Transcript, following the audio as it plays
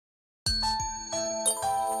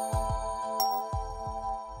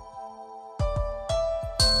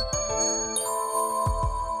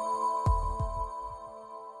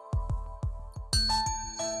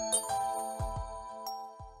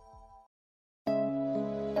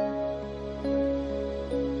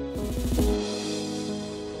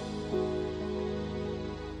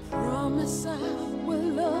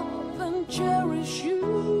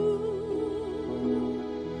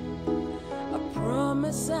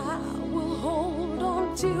I will hold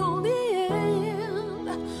on till the end,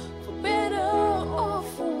 for better or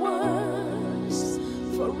for worse,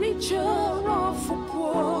 for richer or for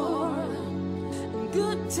poor, in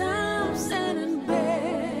good times and in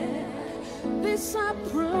bad. This I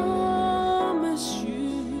promise you.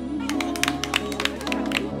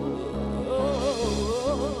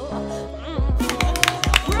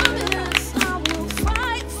 Promise I will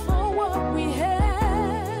fight for what we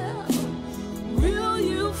have. Will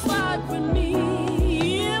you fight with me?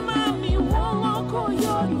 Mami, won't go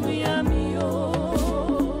your way, mami,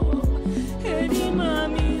 oh, Eddie,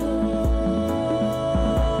 mami, oh,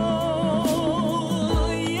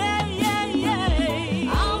 yeah, yeah,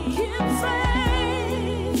 yeah. I'll keep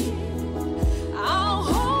faith. I'll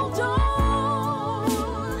hold on.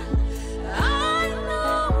 I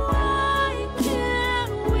know I can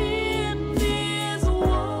win this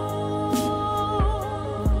war.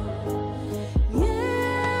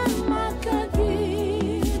 Yeah,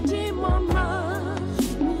 makagidi mama,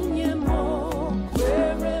 munyemo,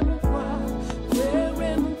 kwere mukwa,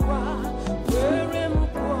 kwere mukwa, kwere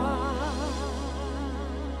mukwa.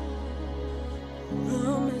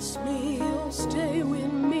 Promise me you'll stay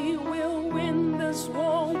with me. We'll win this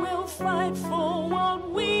war. We'll fight for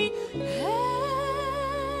what we have.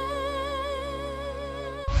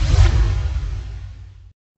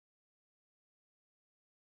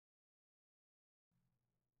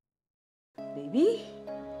 Baby,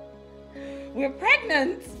 we're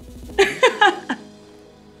pregnant.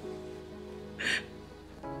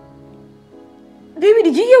 Baby,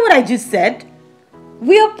 did you hear what I just said?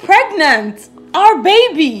 We're pregnant. Our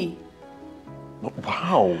baby.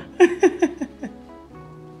 Wow.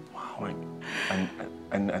 Wow,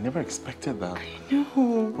 I never expected that. I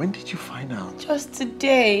know. When did you find out? Just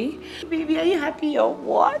today. Baby, are you happy or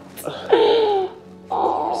what? Yes,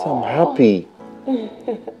 I'm happy.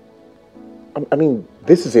 I mean,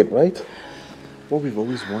 this is it, right? What we've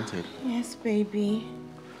always wanted. Yes, baby.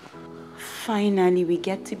 Finally, we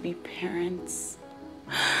get to be parents.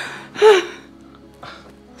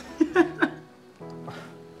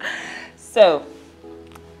 So,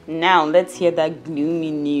 now let's hear that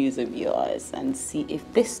gloomy news of yours and see if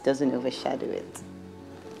this doesn't overshadow it.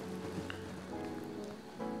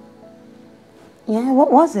 Yeah,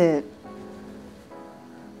 what was it?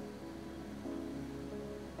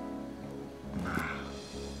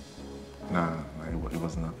 Nah, it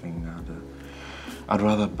was nothing. I'd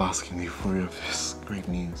rather bask in the euphoria of this great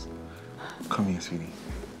news. Come here, sweetie.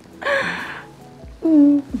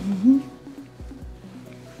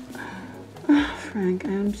 Frank,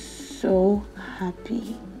 I'm so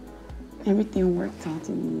happy. Everything worked out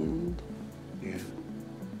in the end.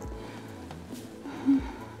 Yeah.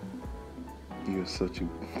 You're such a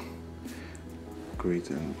great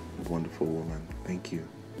and wonderful woman. Thank you.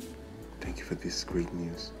 Thank you for this great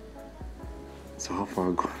news. So how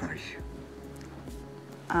far gone are you?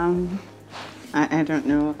 I don't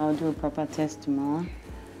know. I'll do a proper test tomorrow.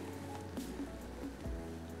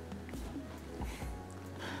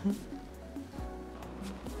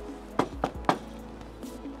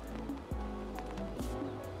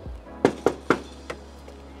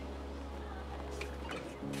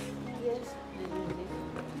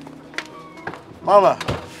 Mama.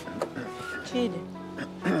 Chidi.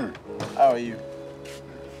 How are you?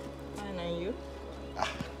 Fine, and you?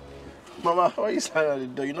 Mama, why are you standing at the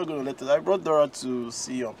door? You're not going to let us. I brought Dora to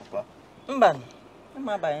see your papa.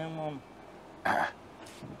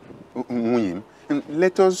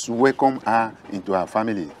 Let us welcome her into our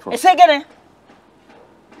family. Is it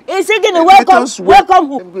gonna welcome? Welcome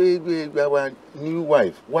who? Our new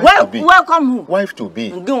wife. Wife to be. Welcome who? Wife to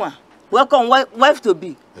be. Welcome wife to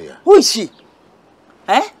be. Yeah. Who is she?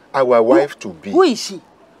 Eh? Our wife to be. Who is she?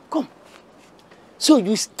 Come. So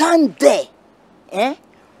you stand there, eh?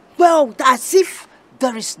 Well, as if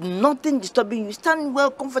there is nothing disturbing you. Stand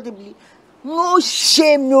well comfortably. No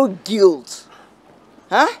shame, no guilt.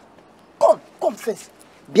 Huh? Come first.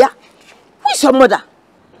 Bia, who is your mother?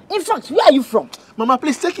 In fact, where are you from? Mama,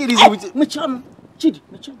 please take it easy with it. Chidi,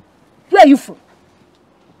 where are you from?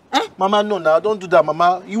 Eh? Mama, no, now don't do that,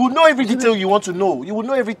 Mama. You will know every detail you want to know. You will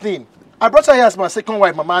know everything. I brought her here as my second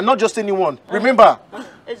wife, Mama, and not just anyone. Remember,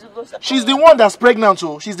 she's the one that's pregnant,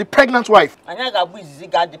 so she's the pregnant wife. Anyaga is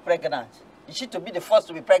the pregnant. Is she to be the first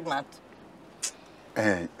to be pregnant?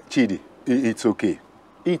 Chidi, it's okay.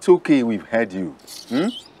 It's okay, we've heard you.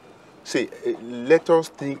 See, let us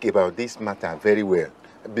think about this matter very well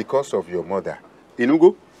because of your mother.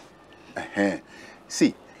 Inugo?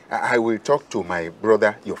 See, I will talk to my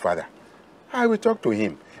brother, your father. I will talk to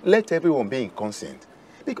him. Let everyone be in consent.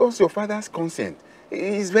 Because your father's consent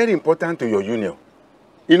is very important to your union.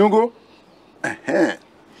 Inugo?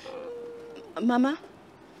 Mama,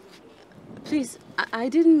 please, I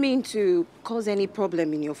didn't mean to cause any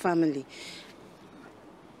problem in your family.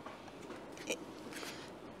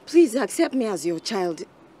 Please accept me as your child,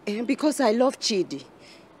 because I love Chidi.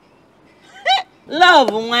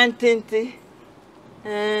 Love one thing.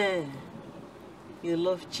 You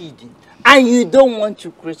love Chidi. And you don't want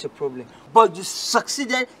to create a problem. But you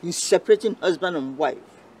succeeded in separating husband and wife.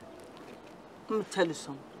 Let me tell you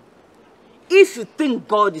something. If you think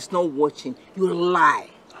God is not watching, you lie.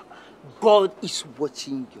 God is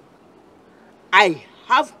watching you. I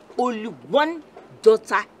have only one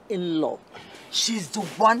daughter-in-law. She's the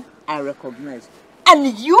one I recognize.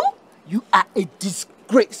 And you are a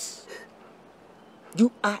disgrace.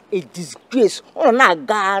 You are a disgrace.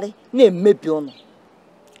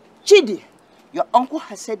 Chidi, your uncle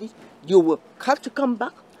has said it. You will have to come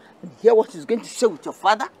back and hear what he's going to say with your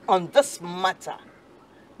father on this matter.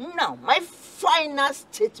 Now, my final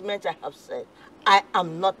statement I have said, I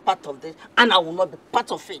am not part of this and I will not be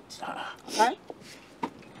part of it. Okay?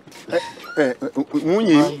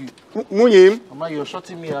 Mama, you're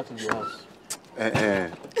shutting me out of the house.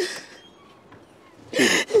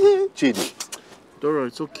 Chidi. Dora,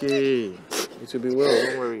 it's okay. It will be well,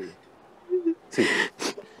 don't worry. See.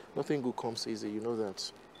 Nothing good comes easy, you know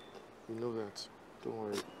that. You know that. Don't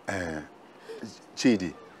worry.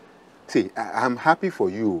 Chidi, see, I'm happy for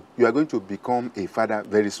you. You are going to become a father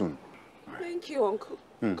very soon. Thank you, Uncle.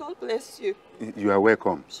 God bless you. You are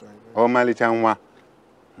welcome. Sorry. Omali Chanwa.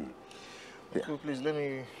 Uncle, please, let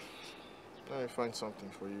me find something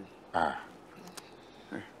for you.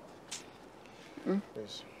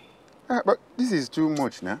 Please. But this is too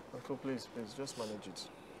much now. Uncle, please, just manage it.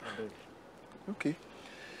 I beg. Okay.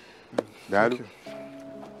 Thank you.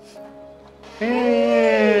 Hey!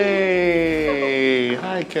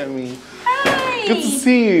 Hi, Kemi. Hi! Good to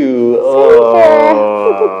see you.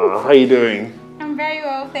 Oh, how are you doing? I'm very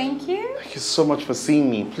well, thank you. Thank you so much for seeing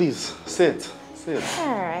me. Please, sit.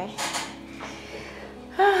 All right.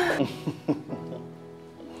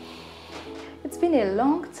 It's been a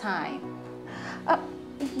long time.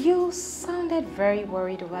 You sounded very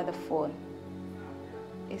worried over the phone.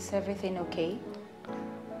 Is everything okay?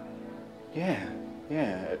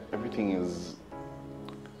 Yeah, everything is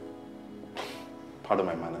part of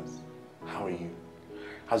my manners. How are you?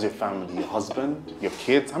 How's your family, your husband, your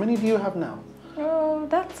kids? How many do you have now? Oh,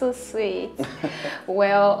 that's so sweet.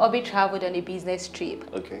 Well, Obi traveled on a business trip,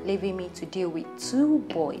 leaving me to deal with 2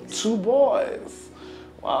 boys. 2 boys?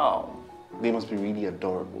 Wow. They must be really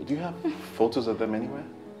adorable. Do you have photos of them anywhere?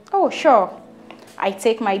 Oh, sure. I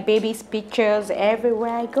take my baby's pictures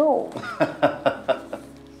everywhere I go.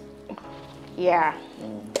 Yeah.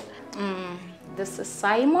 This is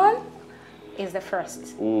Simon. Is the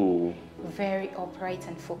first. Ooh. Very upright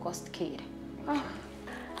and focused kid.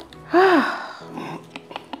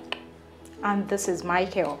 And this is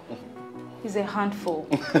Michael. He's a handful.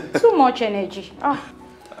 Too much energy.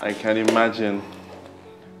 I can imagine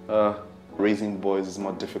raising boys is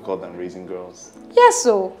more difficult than raising girls. Yes,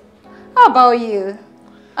 so. How about you?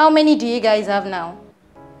 How many do you guys have now?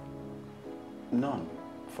 None.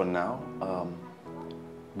 For now.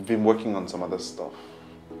 We've been working on some other stuff.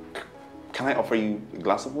 Can I offer you a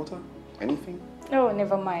glass of water? Anything? Oh,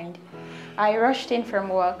 never mind. I rushed in from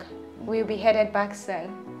work. We'll be headed back soon.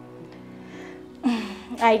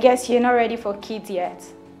 I guess you're not ready for kids yet.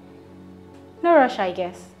 No rush, I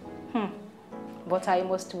guess. But I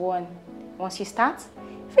must warn. Once you start,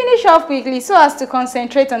 finish off quickly so as to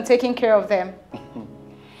concentrate on taking care of them.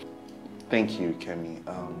 Thank you, Kemi.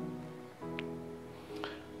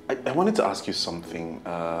 I wanted to ask you something.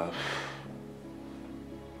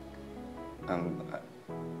 And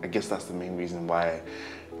I guess that's the main reason why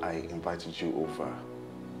I invited you over.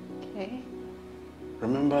 Okay.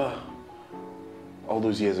 Remember all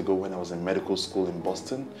those years ago when I was in medical school in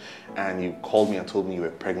Boston and you called me and told me you were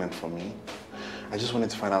pregnant for me? I just wanted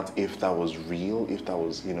to find out if that was real, if that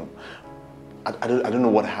was, you know, I don't know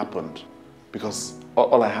what happened because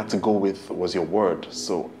all I had to go with was your word.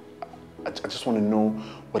 So I just want to know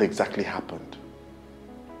what exactly happened.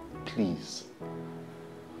 Please.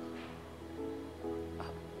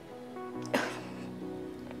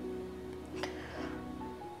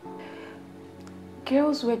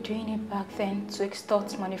 Girls were doing it back then to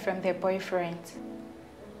extort money from their boyfriends.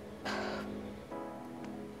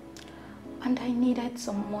 And I needed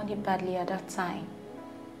some money badly at that time.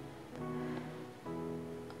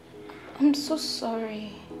 I'm so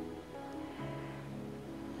sorry.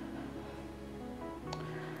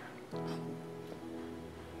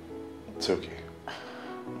 It's okay.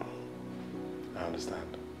 I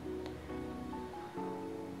understand.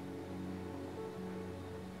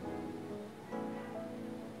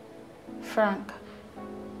 Frank,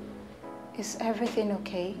 is everything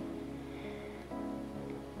okay?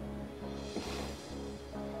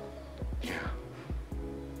 Yeah.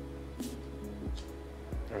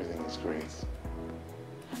 Everything is great.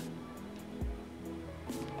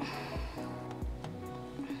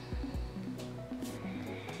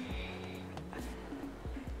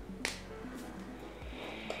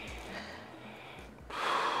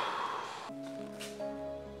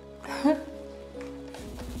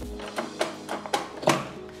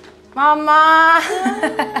 Mama!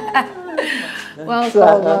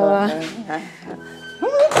 Welcome, Mama.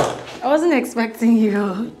 I wasn't expecting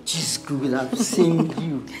you. Just good, I've seen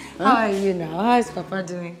you. How are you now? How is Papa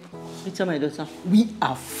doing? Rita, my daughter, we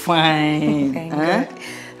are fine. Thank God.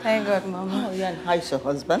 Thank God, Mama. Oh, yeah. How is your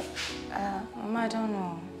husband? Mama, I don't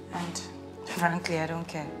know. And frankly, I don't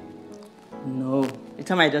care. No.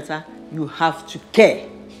 Rita, my daughter, you have to care.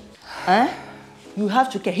 Huh? You have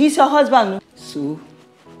to care. He's your husband. So,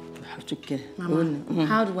 you have to care. Mama,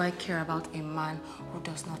 how do I care about a man who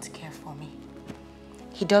does not care for me?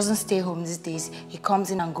 He doesn't stay home these days. He comes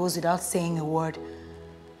in and goes without saying a word.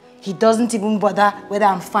 He doesn't even bother whether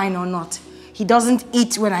I'm fine or not. He doesn't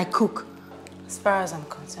eat when I cook. As far as I'm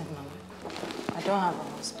concerned, Mama, I don't have a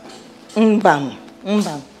husband. Mbam.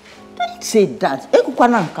 Don't say that.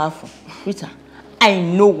 Rita, I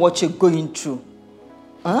know what you're going through.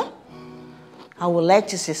 Huh? I would like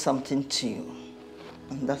to say something to you.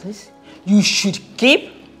 And that is, you should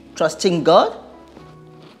keep trusting God,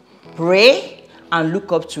 pray, and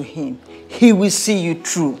look up to Him. He will see you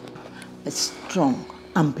through. Be strong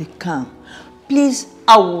and be calm. Please,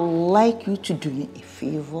 I would like you to do me a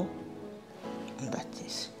favor. And that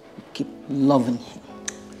is, keep loving Him.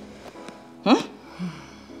 Huh?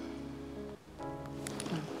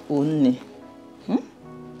 Only.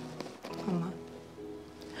 Mama,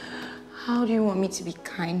 how do you want me to be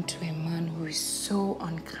kind to a man who is so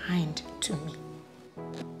unkind to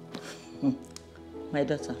me? My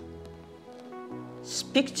daughter,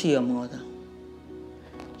 speak to your mother.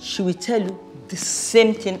 She will tell you the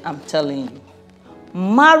same thing I'm telling you.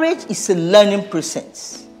 Marriage is a learning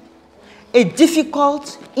process, a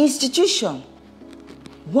difficult institution.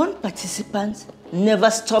 One participant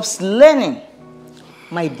never stops learning.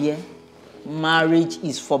 My dear, marriage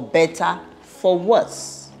is for better, for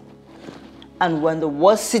worse. And when the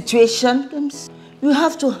worst situation comes, you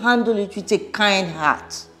have to handle it with a kind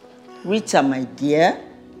heart. Rita, my dear,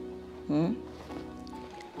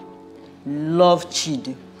 love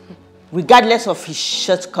Chidu, regardless of his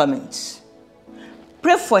shortcomings.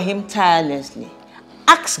 Pray for him tirelessly.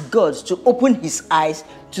 Ask God to open his eyes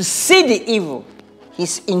to see the evil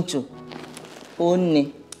he's into.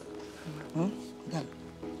 Only.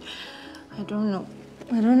 I don't know.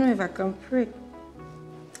 I don't know if I can pray.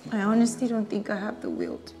 I honestly don't think I have the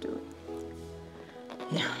will to do it.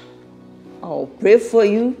 Yeah. I'll pray for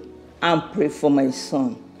you and pray for my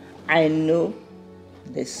son. I know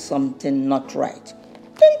there's something not right.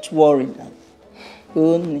 Don't worry now.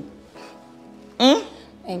 Only. Thank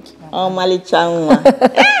you, Mama. Oh, Mali-chanwa.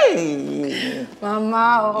 Hey!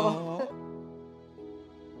 Mama. Oh.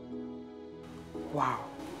 Wow,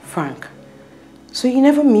 Frank. So you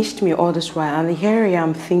never missed me all this while, and here I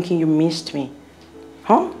am thinking you missed me.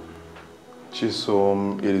 Huh?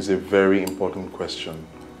 Chisom, it is a very important question.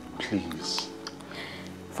 Please.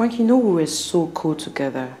 Frank, you know we were so cool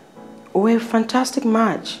together. We were a fantastic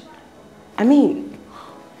match. I mean...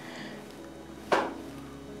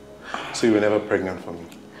 So you were never pregnant for me?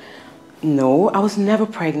 No, I was never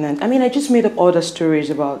pregnant. I mean, I just made up all the stories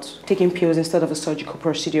about taking pills instead of a surgical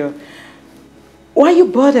procedure. Why are you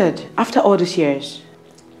bothered after all these years?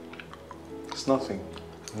 It's nothing.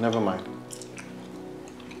 Never mind.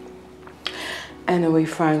 Anyway,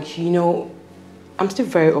 Frank, you know, I'm still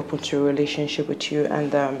very open to a relationship with you,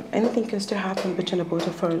 and anything can still happen between the both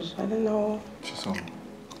of us. I don't know. Chisom,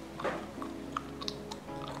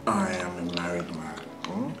 I am a married man.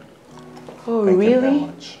 Oh, Thank really? you very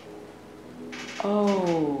much.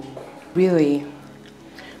 Oh, really?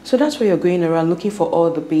 So that's why you're going around looking for all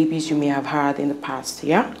the babies you may have had in the past,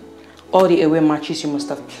 yeah? All the away matches you must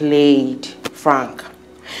have played, Frank.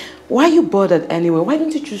 Why are you bothered anyway? Why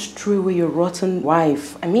don't you just throw away your rotten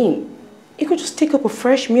wife? I mean, you could just take up a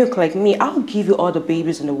fresh milk like me. I'll give you all the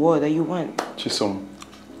babies in the world that you want. Chisom,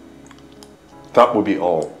 that will be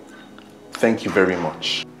all. Thank you very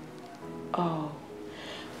much. Oh,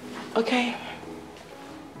 okay.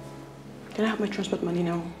 Can I have my transport money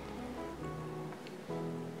now?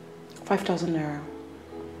 5,000 naira.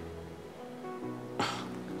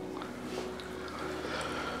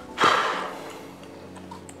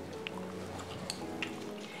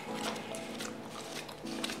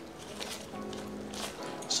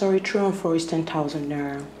 Sorry, true and for is 10,000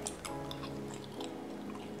 naira.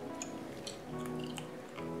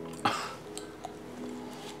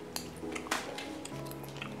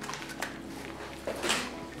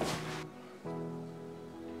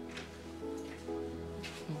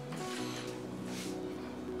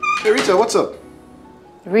 Hey Rita, what's up?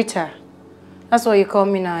 Rita, that's what you call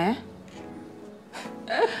me now,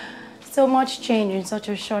 eh? So much change in such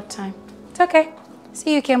a short time. It's okay.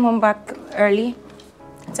 See, you came home back early.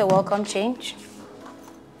 It's a welcome change.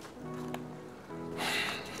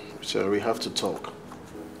 Rita, we have to talk.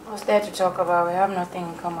 What's there to talk about? We have nothing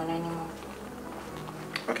in common anymore.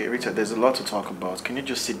 Okay, Rita, there's a lot to talk about. Can you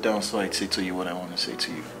just sit down so I say to you what I want to say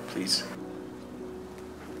to you, please?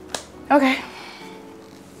 Okay.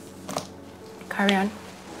 Carry on.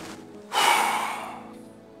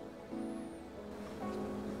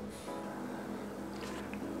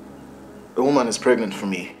 A woman is pregnant for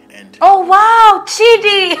me, and... Oh, wow!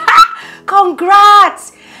 Chidi!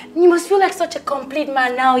 Congrats! You must feel like such a complete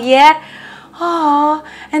man now, yeah? Oh,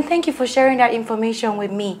 and thank you for sharing that information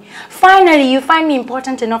with me. Finally, you find me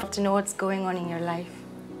important enough to know what's going on in your life.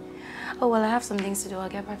 Oh, well, I have some things to do. I'll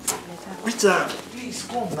get back to you later. Rita, please,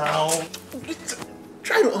 come now. Rita,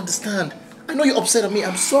 try to understand. I know you're upset at me.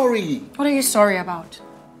 I'm sorry. What are you sorry about?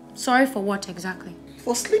 Sorry for what exactly?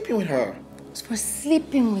 For sleeping with her. For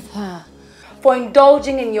sleeping with her. For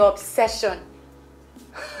indulging in your obsession.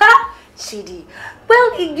 Ha! Chidi.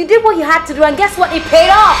 Well, you did what you had to do, and guess what? It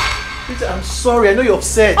paid off. Rita, I'm sorry. I know you're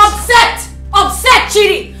upset. Upset! Upset,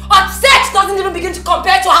 Chidi! Upset doesn't even begin to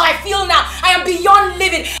compare to how I feel now. I am beyond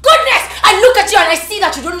living. Goodness! I look at you and I see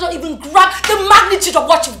that you don't even grasp the magnitude of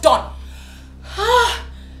what you've done. Ah,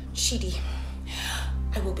 Chidi,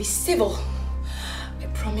 I will be civil. I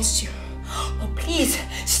promise you. Oh, please,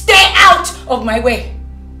 stay out of my way.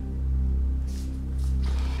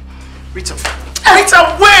 Rita,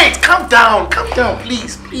 Rita, wait! Calm down,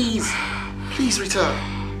 please, please. Please, Rita,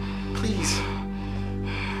 please.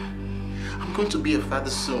 I'm going to be a father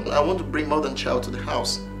soon. I want to bring more than child to the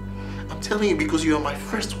house. I'm telling you because you are my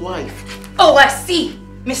first wife. Oh, I see,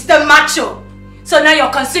 Mr. Macho. So now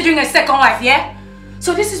you're considering a second wife, yeah?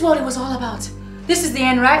 So this is what it was all about. This is the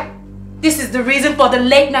end, right? This is the reason for the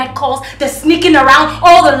late night calls, the sneaking around,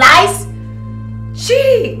 all the lies?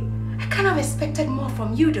 Gee, I kind of expected more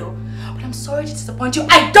from you though. But I'm sorry to disappoint you.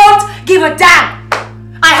 I don't give a damn.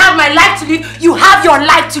 I have my life to live. You have your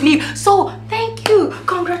life to live. So thank you.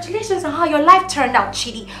 Congratulations on how your life turned out,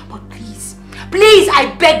 Chidi. But please, please,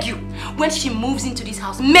 I beg you, when she moves into this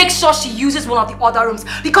house, make sure she uses one of the other rooms.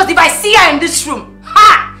 Because if I see her in this room,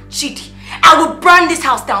 ha, Chidi, I will burn this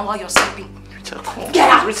house down while you're sleeping. Rita, come on. Get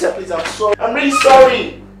out. Rita, please, I'm sorry. I'm really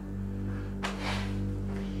sorry.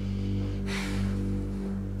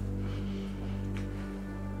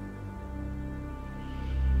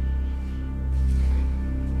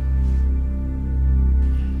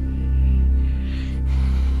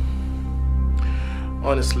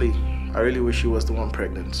 Honestly, I really wish she was the one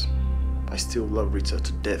pregnant. I still love Rita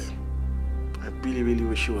to death. I really, really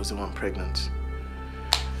wish she was the one pregnant.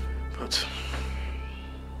 But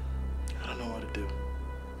I don't know what to do.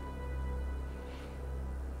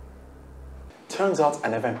 Turns out I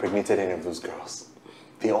never impregnated any of those girls.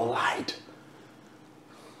 They all lied.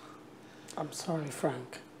 I'm sorry,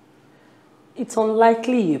 Frank. It's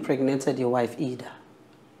unlikely you impregnated your wife either.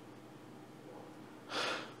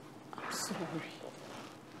 I'm sorry.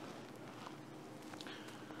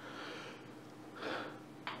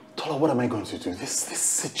 Tola, what am I going to do? This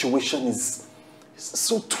situation is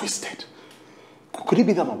so twisted. Could it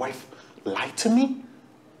be that my wife lied to me?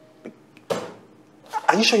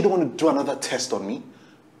 Are you sure you don't want to do another test on me?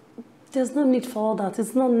 There's no need for all that.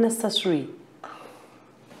 It's not necessary.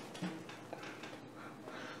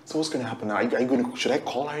 So what's going to happen now? Should I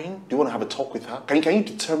call her in? Do you want to have a talk with her? Can you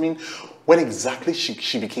determine when exactly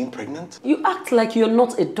she became pregnant? You act like you're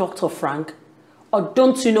not a doctor, Frank. Or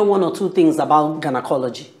don't you know one or two things about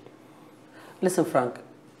gynecology? Listen, Frank,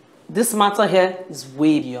 this matter here is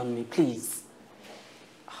way beyond me, please.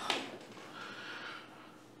 I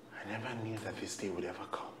never knew that this day would ever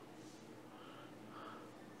come.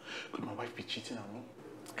 Could my wife be cheating on me?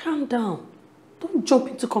 Calm down. Don't jump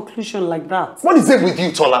into conclusion like that. What is it with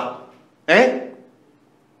you, Tola? Eh?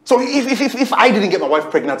 So if I didn't get my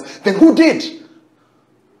wife pregnant, then who did?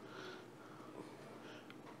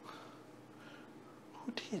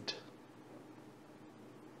 Who did?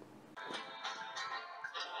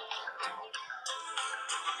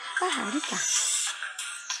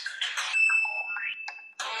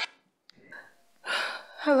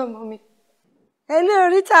 Hello, Mommy. Hello,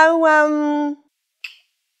 Rita.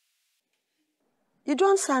 You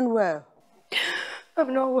don't sound well.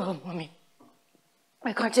 I'm not well, Mommy.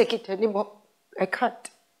 I can't take it anymore. I can't.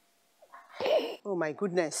 Oh my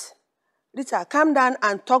goodness. Rita, calm down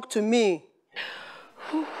and talk to me.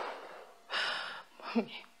 Mommy,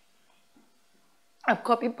 I'm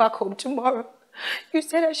coming back home tomorrow. You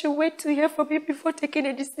said I should wait to hear from you before taking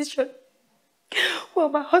a decision. Well,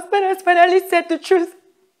 my husband has finally said the truth.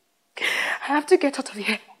 I have to get out of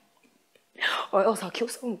here. Or else I'll kill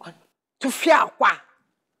someone. To fear what?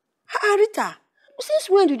 Rita, since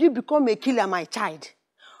when did you become a killer, my child?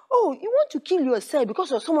 Oh, you want to kill yourself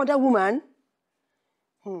because of some other woman?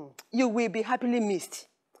 You will be happily missed.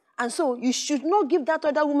 And so, you should not give that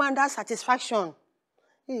other woman that satisfaction.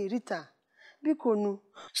 Hey, Rita, Bikonu,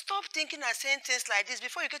 stop thinking and saying things like this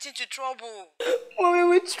before you get into trouble. Mommy,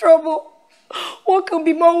 with trouble? What can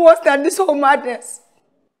be more worse than this whole madness?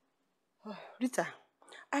 Rita,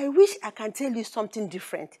 I wish I can tell you something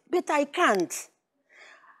different, but I can't.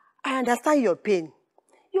 I understand your pain.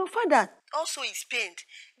 Your father also is pained,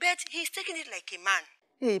 but he's taking it like a man.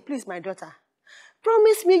 Hey, please, my daughter,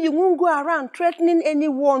 promise me you won't go around threatening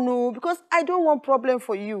anyone, no, because I don't want problem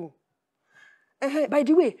for you. By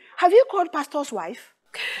the way, have you called Pastor's wife?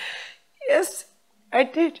 Yes, I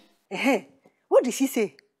did. What did she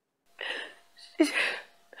say?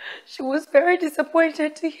 She was very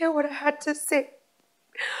disappointed to hear what I had to say.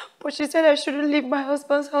 But she said I shouldn't leave my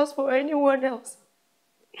husband's house for anyone else.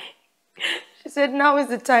 She said now is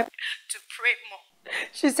the time to pray more.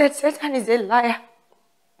 She said Satan is a liar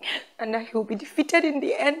and that he will be defeated in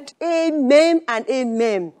the end. Amen and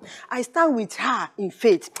amen. I stand with her in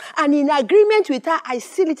faith. And in agreement with her, I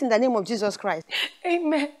seal it in the name of Jesus Christ.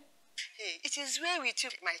 Amen. Hey, it is well with you,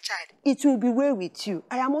 my child. It will be well with you.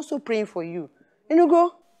 I am also praying for you. You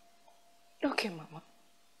go? Okay, Mama.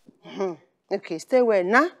 Okay, stay well,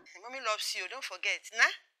 nah? Mommy loves you, don't forget,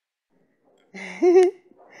 nah?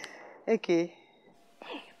 Okay.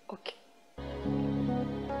 Okay.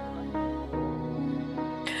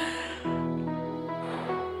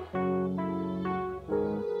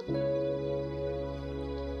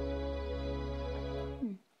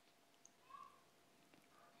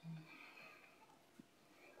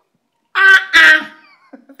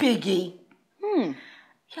 Piggy.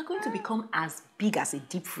 You're going to become as big as a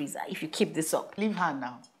deep freezer if you keep this up. Leave her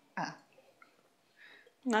now.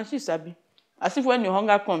 Now she's sabi. As if when your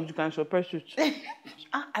hunger comes, you can suppress it.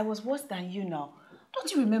 I was worse than you now. Don't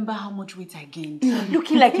you remember how much weight I gained?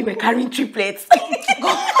 Looking like you were carrying triplets.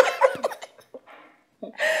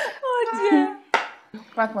 Oh dear.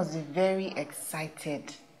 Frank must be very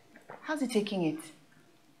excited. How's he taking it?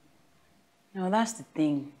 No, that's the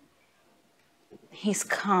thing. He's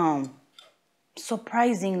calm.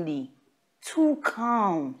 Surprisingly. Too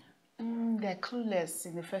calm. They're clueless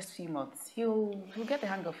in the first few months. He'll get the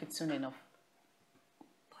hang of it soon enough.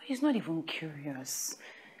 But he's not even curious.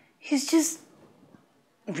 He's just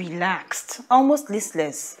relaxed, almost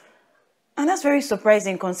listless. And that's very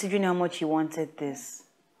surprising considering how much he wanted this.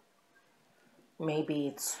 Maybe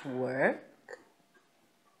it's work?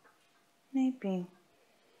 Maybe.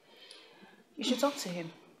 You should talk to him.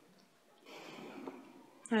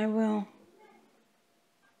 I will.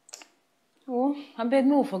 Oh, I beg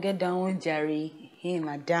no forget that one, Jerry. Hey,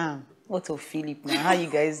 madam. What of Philip now? How you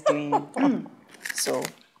guys doing? So,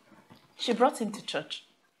 she brought him to church.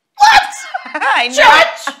 What? I know.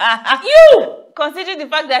 Church? You! Considering the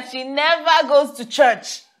fact that she never goes to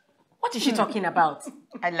church. What is she talking about?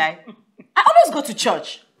 I lie. I always go to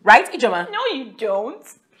church, right, Ijoma? No, you don't.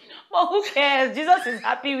 Well, who cares? Jesus is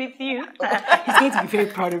happy with you. He's going to be very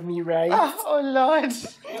proud of me, right? Oh Lord.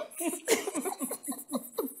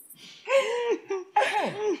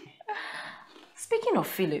 Speaking of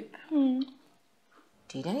Philip,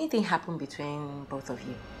 did anything happen between both of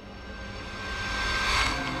you?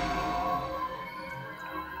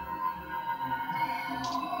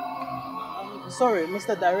 Sorry,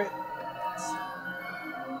 Mr. Direct.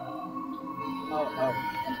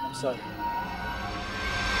 I'm sorry.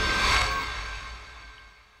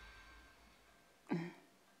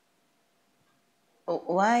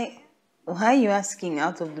 Why are you asking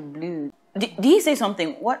out of the blue? Did he say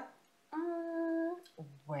something? What?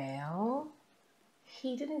 Well,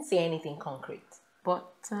 he didn't say anything concrete,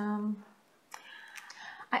 but I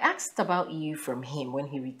asked about you from him when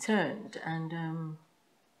he returned, and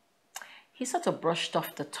he sort of brushed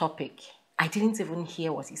off the topic. I didn't even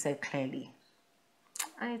hear what he said clearly.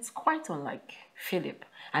 And it's quite unlike Philip.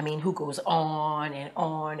 I mean, who goes on and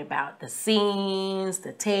on about the scenes,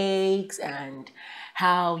 the takes, and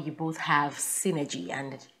how you both have synergy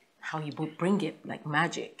and how you both bring it like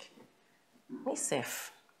magic.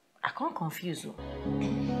 Myself, I can't confuse you.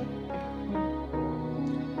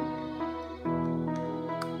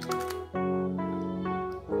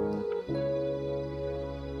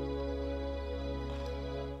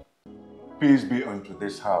 peace be unto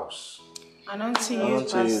this house. And unto you,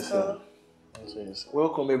 Pastor.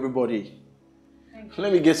 Welcome, everybody.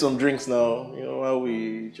 Let me get some drinks now. You know, while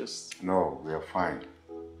we just... No, we are fine.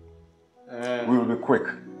 We will be quick.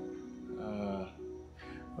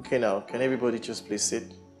 Okay, now, can everybody just please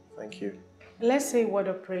sit? Thank you. Let's say a word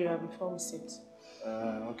of prayer before we sit.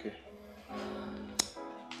 Okay.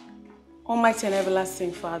 Almighty and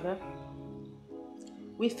everlasting Father,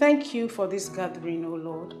 we thank you for this gathering, O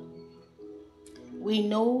Lord. We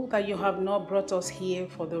know that you have not brought us here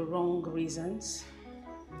for the wrong reasons,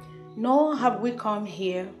 nor have we come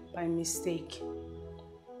here by mistake.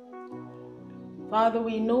 Father,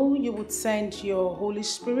 we know you would send your Holy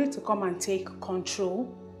Spirit to come and take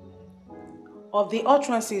control of the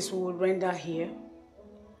utterances we will render here,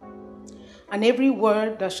 and every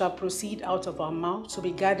word that shall proceed out of our mouth to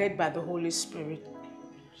be guided by the Holy Spirit.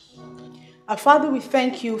 Our Father, we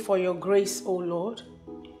thank you for your grace, O Lord,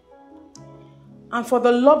 and for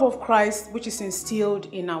the love of Christ which is instilled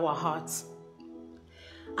in our hearts,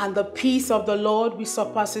 and the peace of the Lord which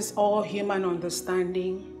surpasses all human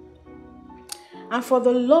understanding, and for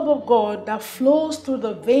the love of God that flows through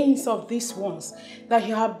the veins of these ones that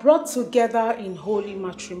you have brought together in holy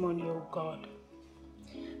matrimony, O God.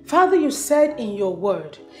 Father, you said in your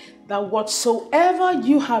word that whatsoever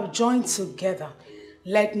you have joined together,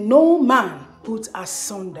 let no man put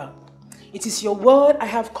asunder. It is your word I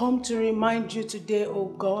have come to remind you today, O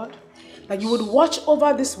God, that you would watch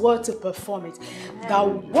over this word to perform it. Amen. That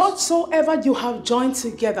whatsoever you have joined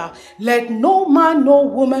together, let no man, no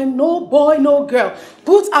woman, no boy, no girl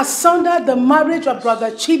put asunder the marriage of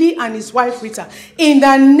Brother Chidi and his wife Rita. In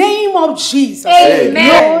the name of Jesus. Amen.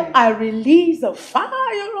 Lord, I release the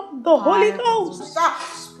fire of the Holy Ghost.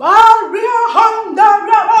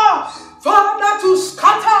 Father, to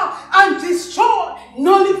scatter and destroy,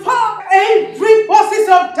 nullify every forces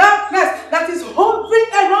of darkness that is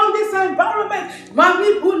hovering around this environment,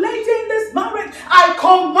 manipulating this marriage. I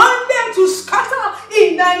command them to scatter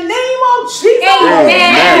in the name of Jesus.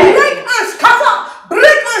 Amen. Break and scatter,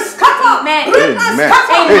 break and scatter, Amen. break and Amen.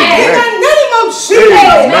 scatter Amen. in the name of Jesus.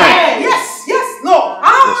 Amen. Yes, yes, Lord.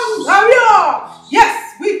 Hallelujah.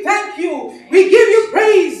 Yes, we thank you. We give you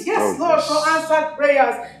praise. Yes, Lord, for answered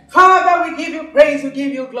prayers. Father, we give you praise, we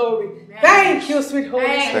give you glory. Amen. Thank you, sweet Holy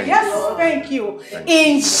Spirit. Yes, Lord. Thank you.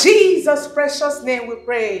 In Jesus' precious name we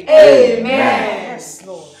pray. Amen. Yes,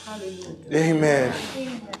 Lord. Hallelujah. Amen.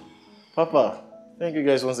 Amen. Papa, thank you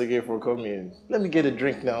guys once again for coming. Let me get a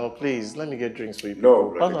drink now, please. Let me get drinks for you.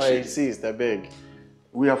 No, Papa, I insist, I beg.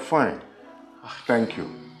 We are fine. Thank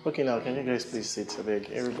you. Okay, now, can you guys please sit? I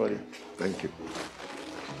beg, everybody. Thank you.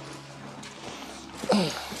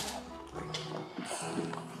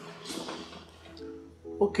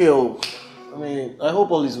 Okay, I mean, I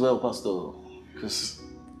hope all is well, Pastor, because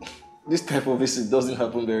this type of visit doesn't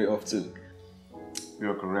happen very often.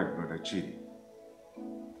 You are correct, Brother Chidi.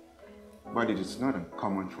 But it is not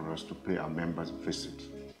uncommon for us to pay our members a visit.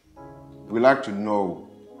 We like to know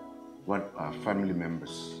what our family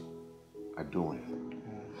members are doing.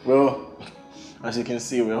 Well, as you can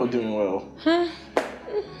see, we're all doing well.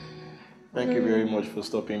 Thank you very much for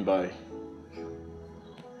stopping by.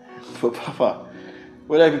 But Papa,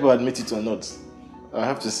 whether people admit it or not, I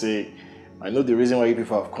have to say, I know the reason why you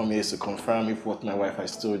people have come here is to confirm if what my wife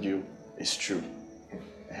has told you is true.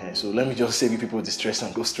 So let me just save you people the stress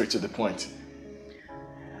and go straight to the point.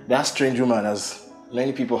 That strange woman, as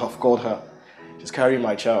many people have called her, she's carrying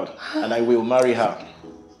my child, and I will marry her.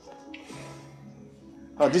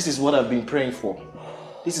 Now, this is what I've been praying for.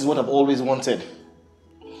 This is what I've always wanted.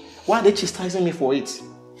 Why are they chastising me for it?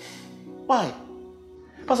 Why?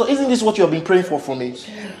 Pastor, isn't this what you have been praying for me?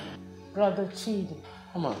 Brother Chidi,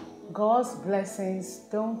 Mama. God's blessings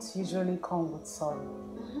don't usually come with sorrow.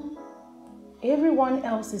 Everyone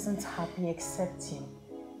else isn't happy except you,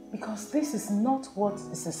 because this is not what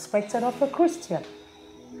is expected of a Christian.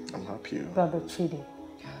 I'm happy. Brother Chidi,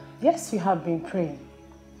 yes, you have been praying,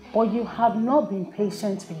 but you have not been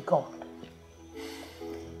patient with God.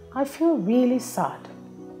 I feel really sad.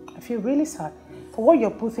 I feel really sad for what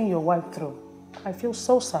you're putting your wife through. I feel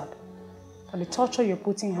so sad for the torture you're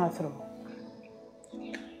putting her through.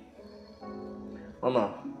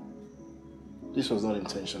 Mama, this was not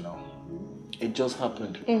intentional. It just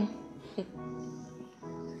happened.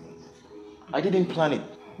 I didn't plan it.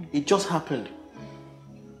 It just happened.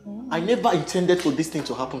 I never intended for this thing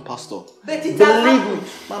to happen, Pastor. But it has Believe happened. me,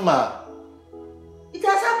 Mama. It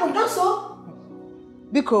has happened, that's all.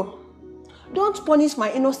 Biko, don't punish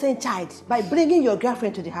my innocent child by bringing your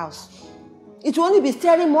girlfriend to the house. It will only be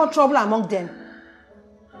stirring more trouble among them.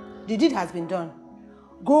 The deed has been done.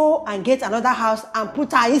 Go and get another house and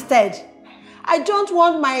put her instead. I don't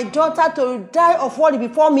want my daughter to die of worry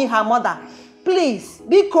before me, her mother. Please,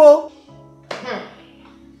 Biko.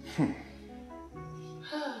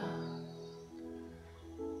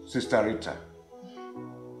 Sister Rita,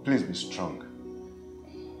 please be strong.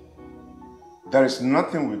 There is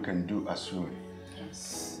nothing we can do as women.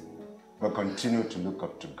 Yes. But continue to look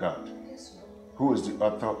up to God, who is the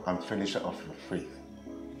author and finisher of your faith.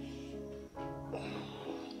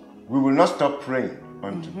 We will not stop praying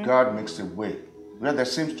until God makes a way where there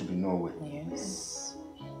seems to be no way. Yes.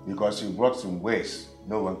 Because He works in ways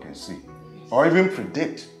no one can see or even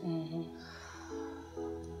predict.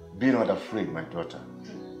 Be not afraid, my daughter.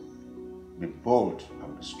 Be bold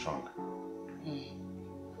and be strong.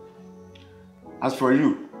 As for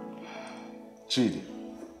you, Chidi,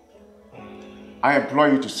 I implore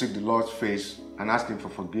you to seek the Lord's face and ask Him for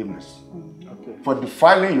forgiveness for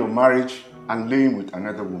defiling your marriage and laying with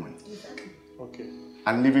another woman.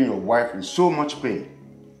 And leaving your wife in so much pain.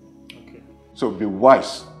 So be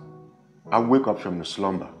wise and wake up from your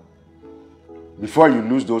slumber before you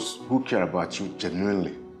lose those who care about you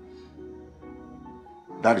genuinely.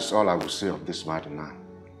 That is all I will say of this matter now.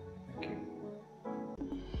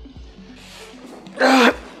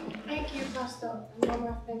 Thank you, Pastor.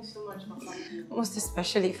 Mama, thanks so much for coming. Most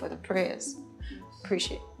especially for the prayers.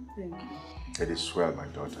 Appreciate it. Thank you. It is well, my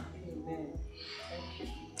daughter. Amen.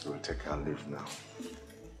 We'll take our leave now.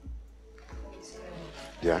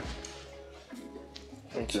 Yeah?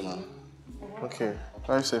 Thank you, Mom. Okay.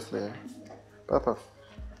 Drive safely. Papa.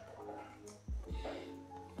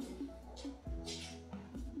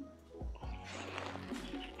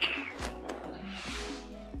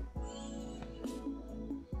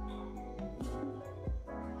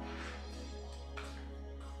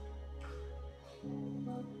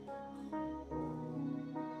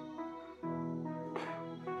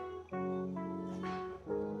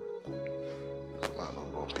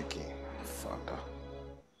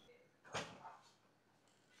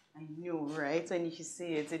 I know, right? When you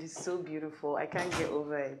see it, it is so beautiful. I can't get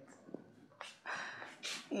over it.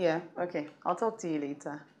 Yeah, okay. I'll talk to you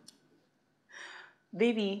later.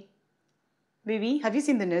 Baby, have you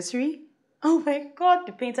seen the nursery? Oh my God,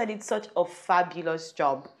 the painter did such a fabulous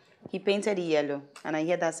job. He painted it yellow, and I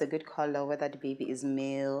hear that's a good color, whether the baby is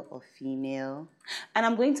male or female. And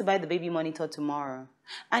I'm going to buy the baby monitor tomorrow.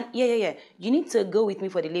 And yeah, you need to go with me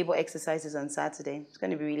for the labor exercises on Saturday. It's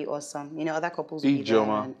going to be really awesome. You know, other couples will be there.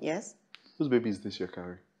 And, yes? Whose baby is this you're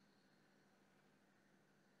carrying?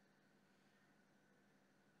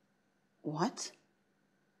 What?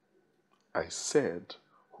 I said,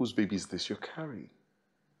 whose baby is this you're carrying?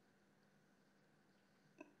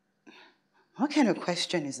 What kind of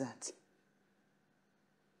question is that?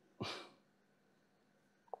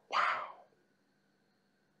 Wow.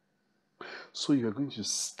 So you're going to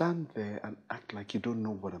stand there and act like you don't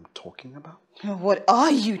know what I'm talking about? What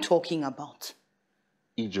are you talking about?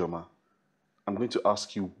 Ijoma, I'm going to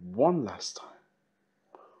ask you one last time.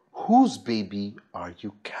 Whose baby are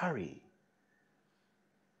you carrying?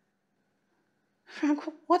 Frank,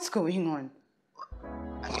 what's going on?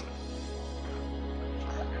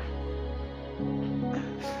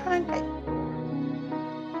 Frank,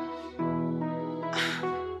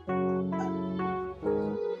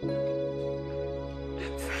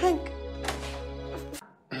 Frank.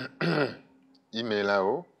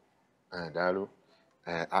 Imela, Dalu,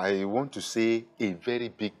 I want to say a very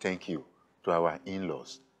big thank you to our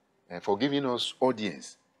in-laws for giving us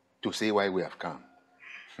audience to say why we have come.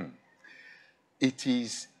 It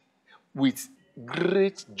is with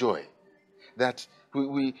great joy that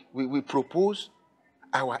we propose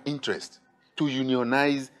our interest to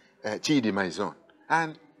unionize Chidi, my son,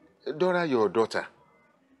 and Dora, your daughter.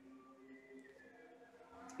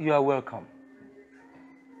 You are welcome.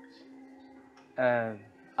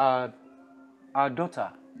 Our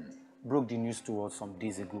daughter broke the news to us some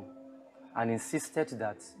days ago and insisted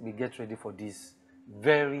that we get ready for this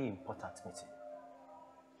very important meeting.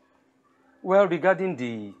 Well, regarding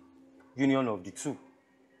the union of the two,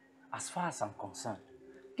 as far as I'm concerned,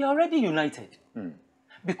 they are already united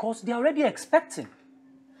because they are already expecting.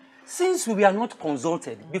 Since we were not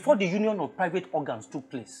consulted before the union of private organs took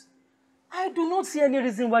place, I do not see any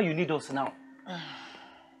reason why you need us now.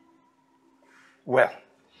 Well,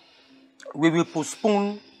 we will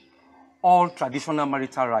postpone all traditional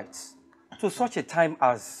marital rites to such a time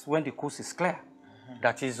as when the coast is clear.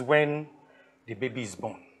 That is when the baby is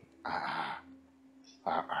born.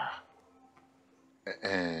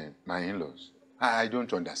 My in-laws, I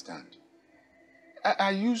don't understand.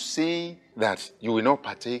 Are you saying that you will not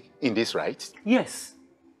partake in this rite? Yes,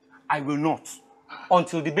 I will not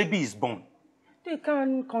until the baby is born. they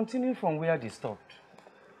can continue from where they stopped.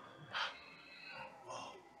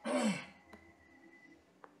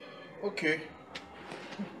 Okay.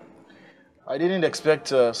 I didn't expect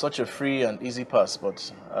such a free and easy pass,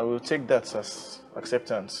 but I will take that as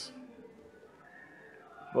acceptance.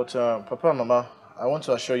 But Papa and Mama, I want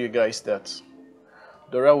to assure you guys that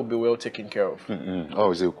Dora will be well taken care of.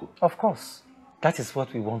 Oh, Zeku. Of course. That is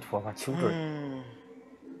what we want for our children.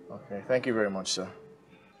 Okay, thank you very much, sir.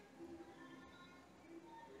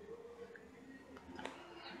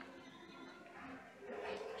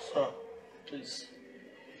 Sir, please.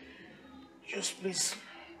 Just please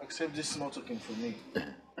accept this small token from me.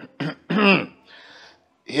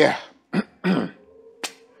 Yeah.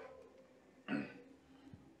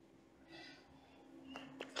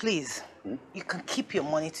 Please, you can keep your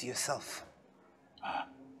money to yourself.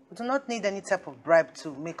 We do not need any type of bribe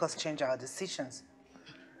to make us change our decisions.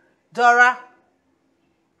 Dora,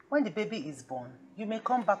 when the baby is born, you may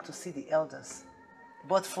come back to see the elders.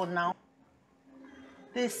 But for now,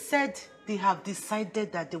 they said they have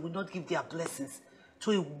decided that they will not give their blessings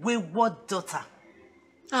to a wayward daughter.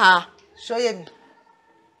 Shoyemi.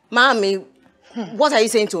 Mommy, what are you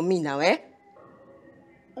saying to me now, eh?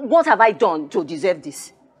 What have I done to deserve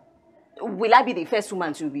this? Will I be the first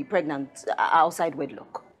woman to be pregnant outside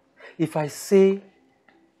wedlock? If I say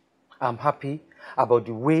I'm happy about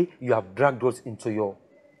the way you have dragged us into your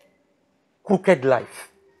crooked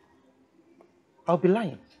life, I'll be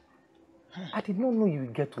lying. I did not know you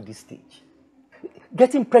would get to this stage.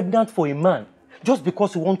 Getting pregnant for a man just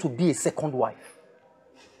because you want to be a second wife.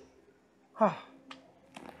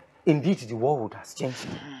 Indeed, the world has changed.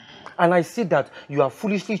 And I see that you have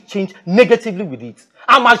foolishly changed negatively with it.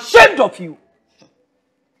 I'm ashamed of you.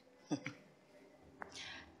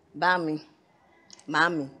 Mommy,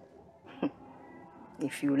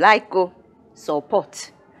 if you like, go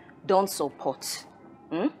support. Don't support.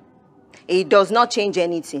 It does not change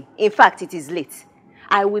anything. In fact, it is late.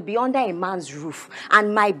 I will be under a man's roof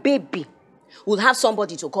and my baby will have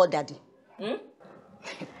somebody to call daddy.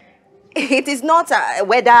 It is not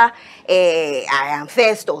whether I am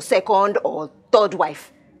first or second or third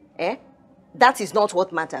wife. That is not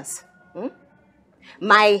what matters.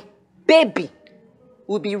 My baby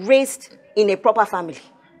will be raised in a proper family,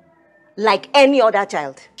 like any other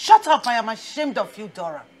child. Shut up, I am ashamed of you,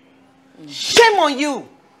 Dora. Shame on you.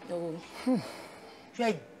 You are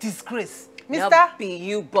a disgrace. Mister? Not be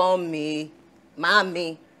you born me,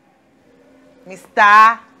 mommy.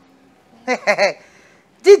 Mister?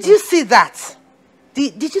 Did you see that?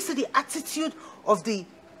 Did you see the attitude of the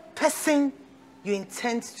person you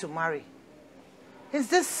intend to marry? Is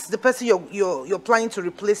this the person you're planning to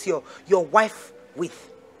replace your wife with?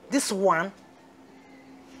 This one?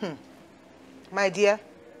 My dear,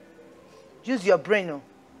 use your brain,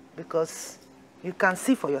 because you can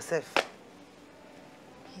see for yourself.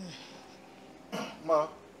 Ma,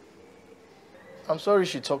 I'm sorry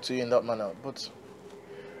she talked to you in that manner, but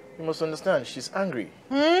you must understand, she's angry.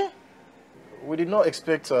 We did not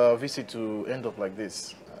expect our visit to end up like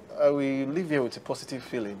this. I will leave here with a positive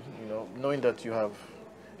feeling, knowing that you have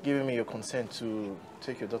given me your consent to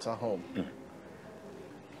take your daughter home.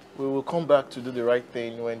 We will come back to do the right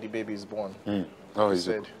thing when the baby is born.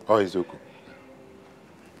 Okay.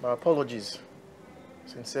 My apologies,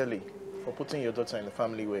 sincerely, for putting your daughter in the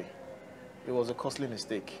family way. It was a costly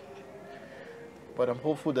mistake. But I'm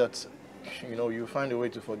hopeful that, you'll find a way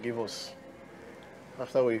to forgive us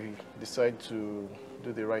after we decide to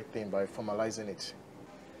do the right thing by formalizing it.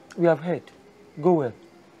 We have heard. Go well.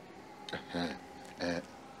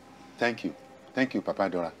 Thank you. Thank you, Papa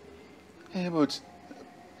Dora. But,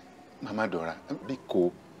 Mama Dora, be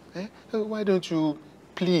cool. Why don't you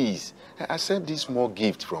please accept this small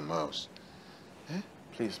gift from us?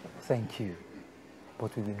 Please, Papa. Thank you.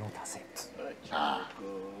 But we will not accept.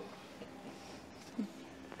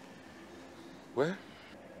 Well,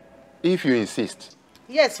 if you insist.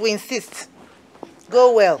 Yes, we insist.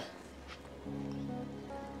 Go well.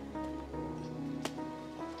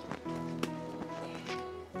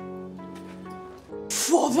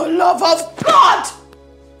 For the love of God!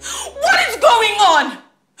 What is going on?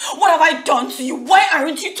 What have I done to you? Why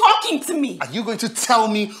aren't you talking to me? Are you going to tell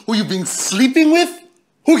me who you've been sleeping with?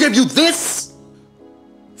 Who gave you this?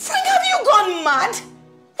 Frank, have you gone mad?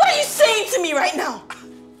 What are you saying to me right now?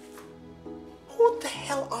 Who the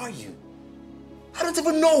hell are you? I don't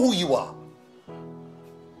even know who you are.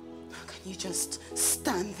 How can you just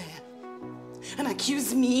stand there and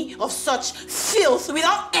accuse me of such filth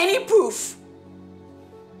without any proof?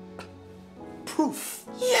 Proof?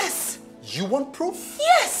 Yes. You want proof?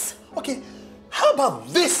 Yes. Okay, how about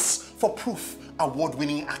this for proof?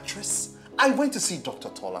 Award-winning actress, I went to see Dr.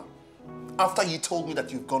 Tola after you told me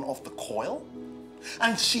that you've gone off the coil.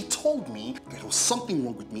 And she told me there was something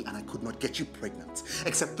wrong with me and I could not get you pregnant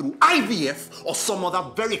except through IVF or some other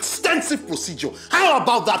very extensive procedure. How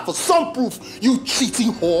about that for some proof, you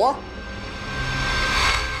cheating whore?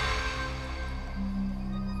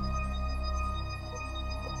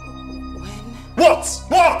 What?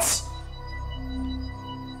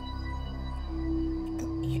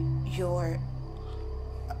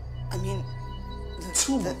 I mean...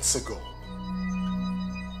 2 months ago.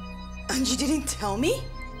 And you didn't tell me?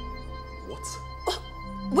 What?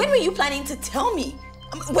 When were you planning to tell me?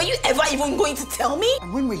 Were you ever even going to tell me?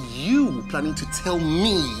 And when were you planning to tell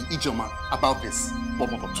me, Ijoma, about this? What,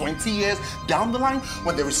 20 years down the line?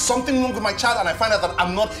 When there is something wrong with my child and I find out that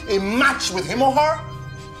I'm not a match with him or her?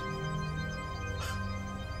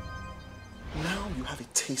 Now you have a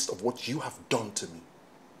taste of what you have done to me.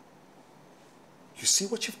 You see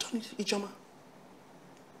what you've done, Ijoma?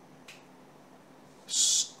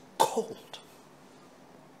 It's cold.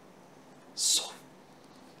 So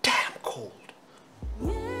damn cold.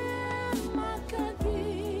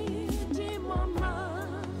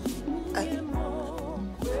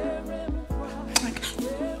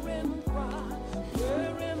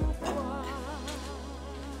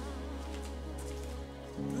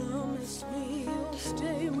 Promise me you'll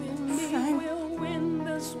stay with me. We'll win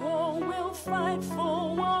this war. We'll fight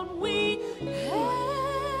for what we have.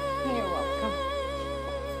 You're welcome.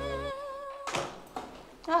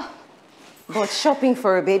 Oh, but shopping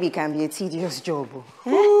for a baby can be a tedious job.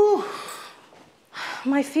 Eh?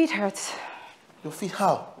 My feet hurt. Your feet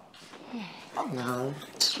how? How now?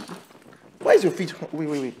 Why is your feet...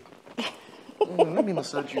 Wait. Let me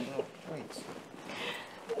massage you now.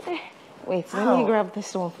 Wait, let me grab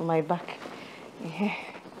this one for my back. Yeah.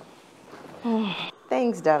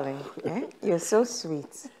 Thanks, darling. Eh? You're so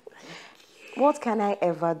sweet. What can I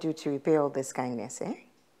ever do to repay all this kindness, eh?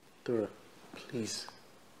 Dora, please.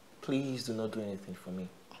 Please do not do anything for me.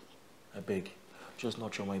 I beg. Just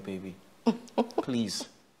nurture my baby. Please.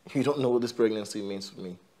 You don't know what this pregnancy means to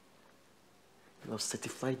me. You have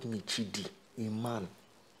certified me Chidi, a man.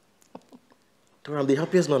 Dora, I'm the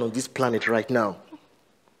happiest man on this planet right now.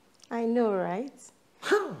 I know, right?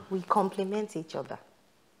 We complement each other.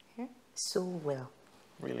 Yeah? So well.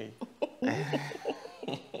 Really?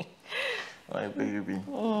 My baby.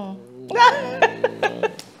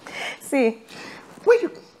 See,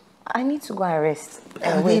 I need to go and rest.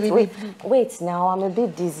 Wait now, I'm a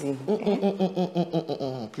bit dizzy.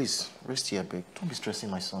 Please, rest here, babe. Don't be stressing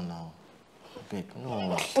my son now. Babe,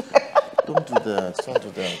 no. Don't do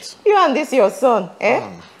that. You and this your son,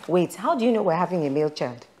 eh? Wait, how do you know we're having a male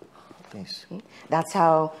child? Please. That's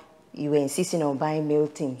how you were insisting on buying male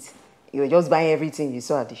things. You were just buying everything you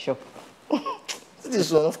saw at the shop.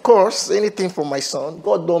 This one, of course, anything for my son.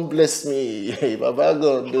 God don't bless me. Hey, Baba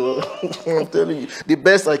God, though. I'm telling you, the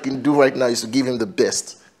best I can do right now is to give him the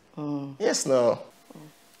best. Yes, no.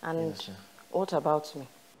 And yes, what about me?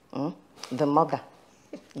 The mother,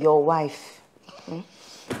 your wife.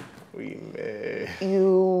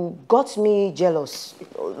 You got me jealous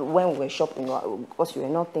when we were shopping because you were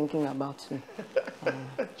not thinking about me.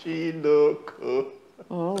 Chinoko.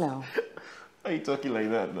 No. Why are you talking like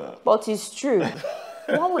that now? But it's true.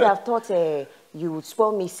 One would have thought you would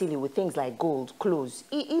spoil me silly with things like gold, clothes,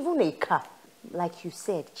 even a car. Like you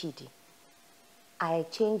said, Chidi, I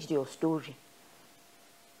changed your story.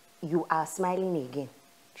 You are smiling again.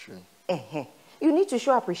 True. You need to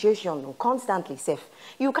show appreciation constantly, Seth.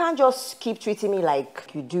 You can't just keep treating me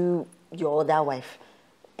like you do your other wife.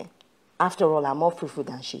 After all, I'm more fruitful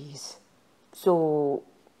than she is. So,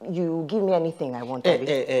 you give me anything I want.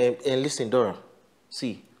 Listen, Dora.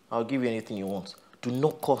 See, I'll give you anything you want. Do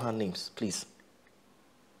not call her names, please.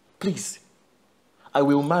 Please. I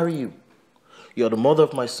will marry you. You're the mother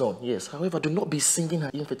of my son, yes. However, do not be singing her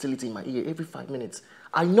infertility in my ear every 5 minutes.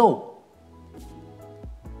 I know.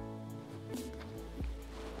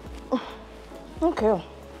 Okay.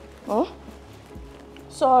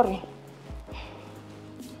 Sorry.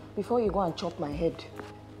 Before you go and chop my head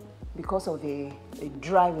because of a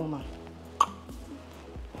dry woman.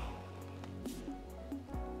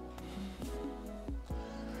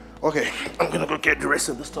 Okay, I'm gonna go get the rest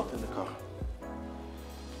of the stuff in the car.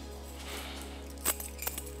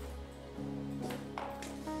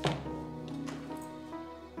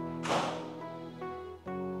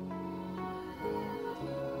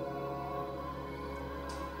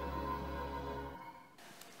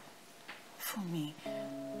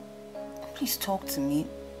 Please talk to me.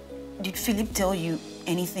 Did Philip tell you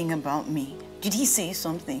anything about me? Did he say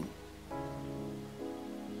something?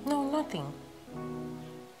 No, nothing.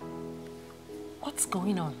 What's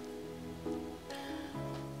going on?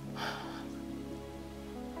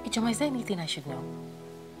 Ijoma, is there anything I should know?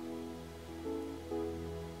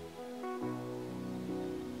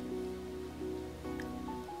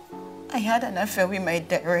 I had an affair with my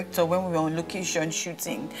director when we were on location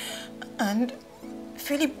shooting. And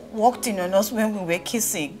Philip walked in on us when we were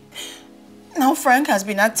kissing. Now Frank has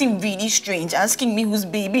been acting really strange, asking me whose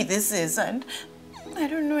baby this is. And I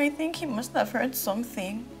don't know, I think he must have heard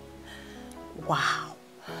something. Wow.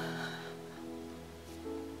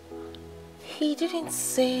 He didn't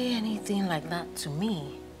say anything like that to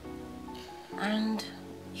me. And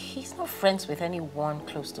he's not friends with anyone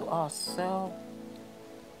close to us, so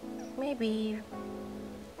maybe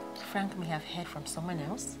Frank may have heard from someone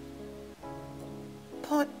else.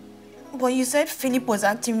 But you said Philip was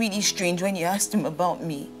acting really strange when you asked him about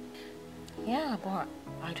me. Yeah, but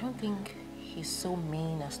I don't think he's so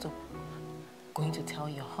mean as to going to tell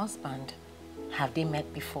your husband. Have they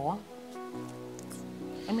met before?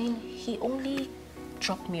 I mean, he only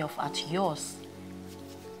dropped me off at yours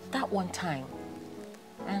that one time.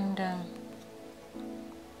 And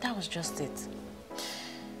that was just it.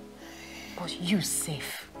 But you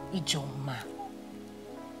safe, Ijoma.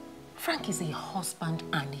 Frank is a husband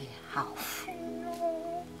and a half.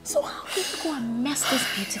 So how did you go and mess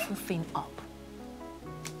this beautiful thing up?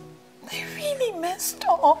 I really messed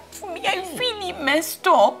up. I really messed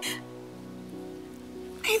up.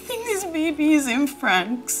 I think this baby is in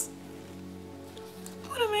Frank's.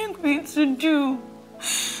 What am I going to do?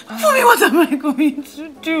 Tell me, what am I going to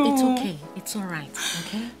do? It's okay. It's all right,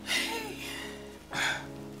 okay?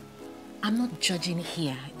 I'm not judging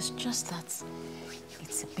here. It's just that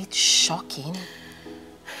it's a bit shocking.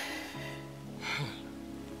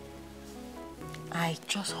 I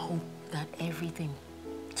just hope that everything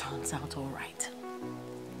turns out all right.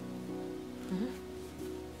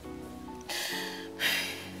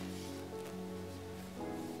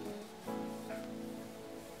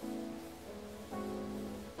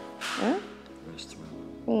 Huh?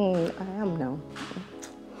 I am now.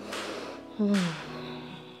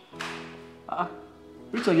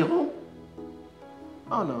 Rita, you home?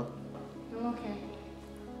 Oh no. I'm okay.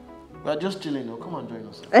 We're just chilling now. Come on, join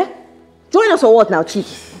us. Eh? Join us or what now,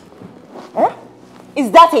 Chief? Eh?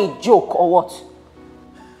 Is that a joke or what?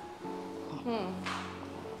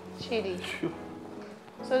 Chidi.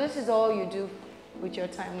 So this is all you do with your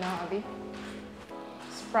time now, Abby?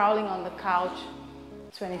 Sprawling on the couch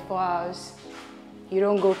 24 hours. You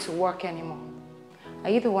don't go to work anymore. Are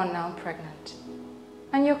you the one now pregnant?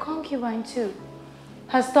 And your concubine too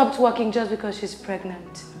has stopped working just because she's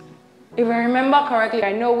pregnant. If I remember correctly,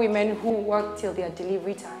 I know women who work till their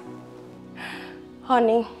delivery time.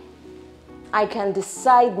 Honey, I can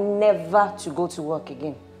decide never to go to work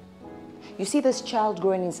again. You see this child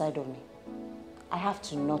growing inside of me? I have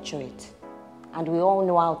to nurture it. And we all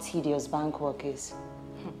know how tedious bank work is.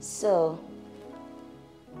 So,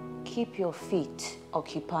 keep your feet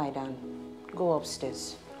occupied and go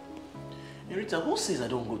upstairs. Hey Rita, who says I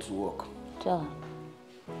don't go to work? Duh.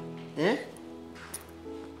 Eh?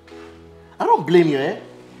 I don't blame you, eh?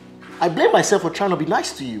 I blame myself for trying to be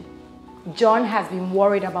nice to you. John has been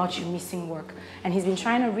worried about you missing work, and he's been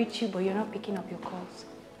trying to reach you, but you're not picking up your calls.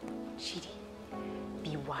 Chidi,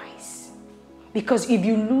 be wise. Because if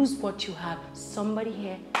you lose what you have, somebody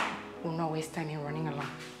here will not waste time in running along.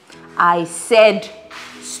 I said,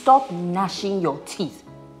 stop gnashing your teeth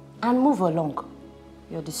and move along.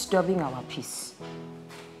 You're disturbing our peace.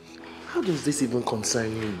 How does this even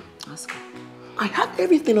concern you? Ask her. I have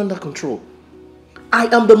everything under control. I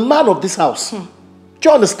am the man of this house. Do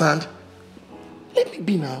you understand? Let me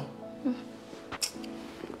be now.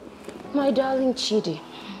 My darling Chidi,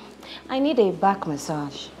 I need a back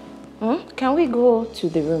massage. Can we go to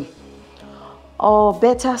the room? Or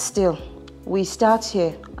better still, we start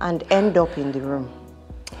here and end up in the room.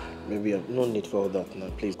 Maybe no need for all that now,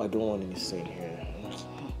 please. I don't want any scene here.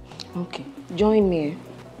 Okay, join me.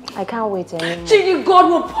 I can't wait anymore. Chidi, God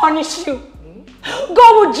will punish you.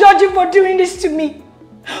 God will judge you for doing this to me.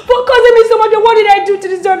 For causing me so much. What did I do to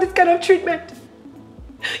deserve this kind of treatment?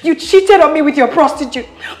 You cheated on me with your prostitute,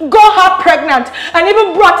 got her pregnant, and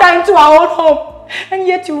even brought her into our own home. And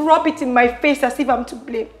yet you rub it in my face as if I'm to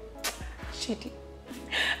blame. Chidi,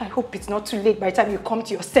 I hope it's not too late by the time you come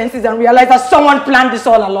to your senses and realize that someone planned this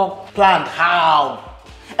all along. Planned how?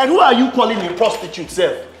 And who are you calling a prostitute,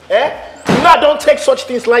 sir? Eh? You know, don't take such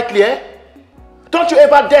things lightly, eh? Don't you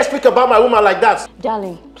ever dare speak about my woman like that.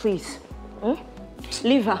 Darling, please.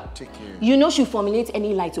 Leave her. Take care. You know she'll formulate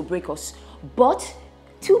any lie to break us. But,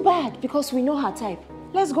 too bad, because we know her type.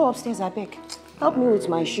 Let's go upstairs, I beg. Help me with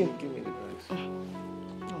my shoe. Give me the bags.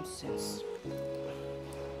 Nonsense.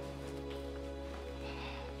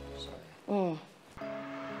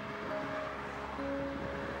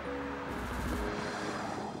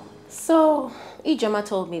 So, Ijoma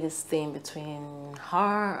told me this thing between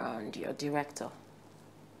her and your director.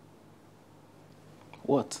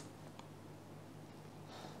 What?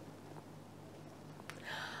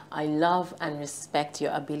 I love and respect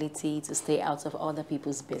your ability to stay out of other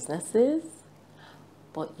people's businesses,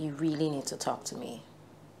 but you really need to talk to me.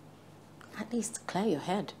 At least clear your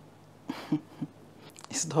head.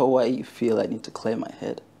 Is that why you feel I need to clear my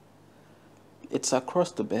head? It's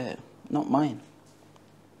across the bed, not mine.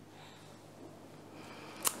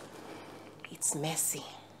 It's messy.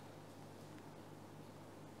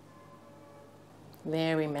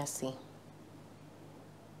 Very messy.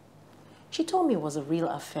 She told me it was a real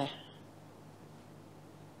affair.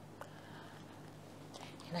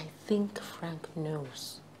 And I think Frank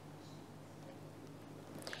knows.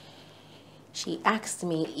 She asked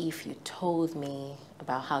me if you told me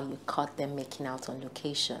about how you caught them making out on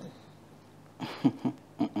location.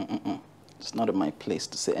 It's not my place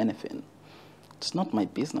to say anything. It's not my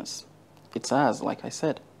business. It's ours, like I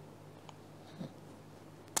said.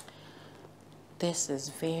 This is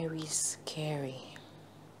very scary.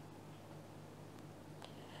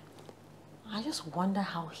 I just wonder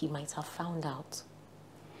how he might have found out.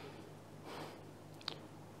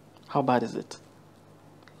 How bad is it?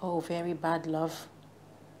 Oh, very bad, love.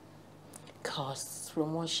 'Cause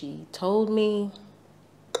from what she told me,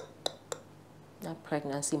 that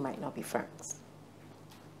pregnancy might not be Frank's.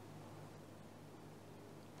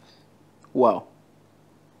 Wow.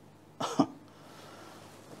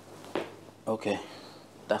 Okay,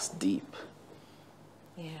 that's deep.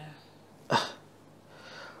 Yeah.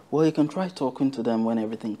 Well, you can try talking to them when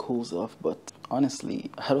everything cools off, but honestly,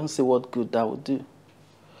 I don't see what good that would do.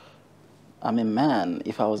 I'm a man.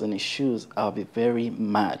 If I was in his shoes, I'll be very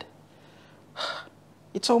mad.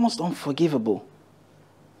 It's almost unforgivable.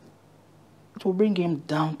 It will bring him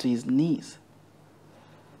down to his knees.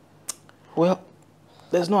 Well,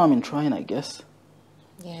 there's no harm in trying, I guess.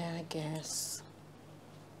 Yeah, I guess.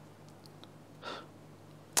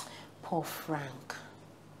 Poor Frank.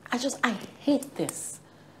 I hate this.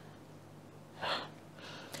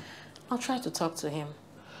 I'll try to talk to him.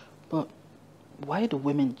 But why do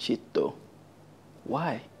women cheat, though?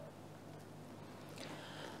 Why?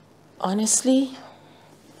 Honestly,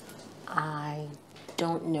 I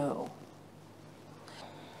don't know.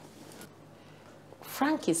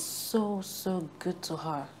 Frank is so good to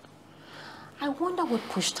her. I wonder what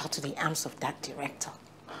pushed her to the arms of that director.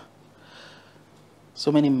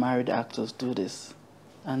 So many married actors do this,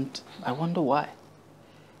 and I wonder why.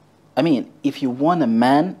 I mean, if you want a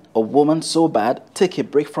man or woman so bad, take a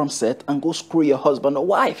break from set and go screw your husband or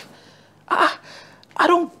wife. I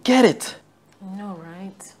don't get it. No,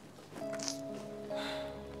 right?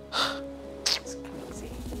 It's crazy.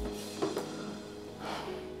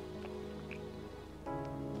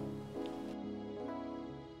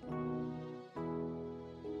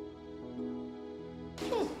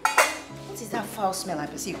 What is that foul smell I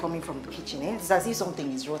perceive coming from the kitchen? Eh? It's as if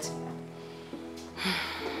something is rotten.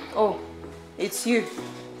 Oh, it's you.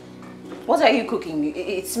 What are you cooking?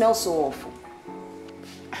 It smells so awful.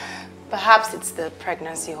 Perhaps it's the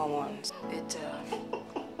pregnancy hormones.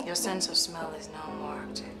 Your sense of smell is now more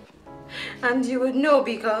active. And you would know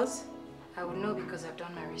because? I would know because I've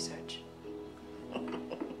done my research.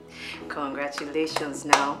 Congratulations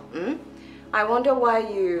now. I wonder why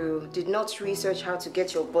you did not research how to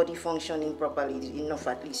get your body functioning properly enough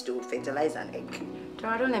at least to fertilize an egg.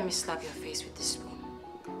 Dora, don't let me slap your face with this spoon.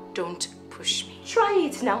 Don't push me. Try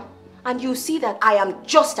it now, and you'll see that I am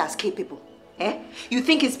just as capable. Eh? You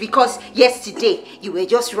think it's because yesterday you were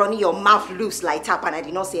just running your mouth loose like tap and I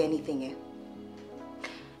did not say anything, eh?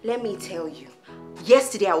 Let me tell you,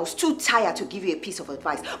 yesterday I was too tired to give you a piece of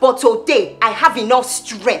advice, but today I have enough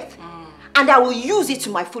strength. And I will use it to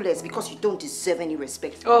my fullest because you don't deserve any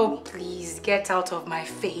respect from me. Please, get out of my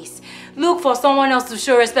face. Look for someone else to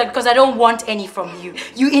show respect because I don't want any from you.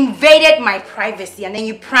 You invaded my privacy and then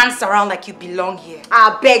you pranced around like you belong here.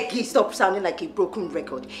 I beg you, stop sounding like a broken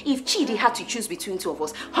record. If Chidi had to choose between two of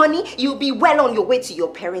us, honey, you'll be well on your way to your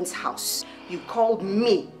parents' house. You called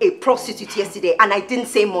me a prostitute yesterday and I didn't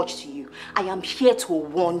say much to you. I am here to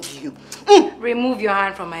warn you. Remove your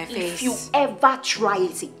hand from my face. If you ever try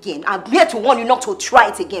it again, I'm here to warn you not to try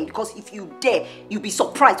it again because if you dare, you'll be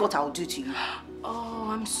surprised what I'll do to you. Oh,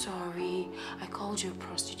 I'm sorry. I called you a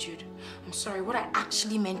prostitute. I'm sorry. What I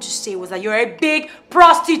actually meant to say was that you're a big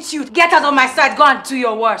prostitute. Get out of my sight. Go and do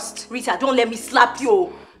your worst. Rita, don't let me slap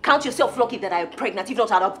you. Count yourself lucky that I'm pregnant. If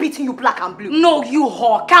not, I'd have beaten you black and blue. No, you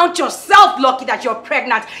whore. Count yourself lucky that you're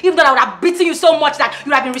pregnant. If not, I would have beaten you so much that you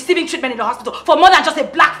would have been receiving treatment in the hospital for more than just a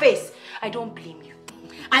black face. I don't blame you.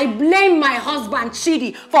 I blame my husband,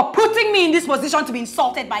 Chidi, for putting me in this position to be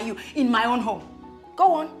insulted by you in my own home.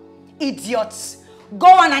 Go on, idiots. Go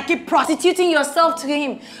on and keep prostituting yourself to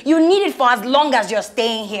him. You need it for as long as you're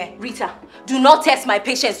staying here. Rita, do not test my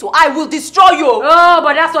patience, so I will destroy you. Oh,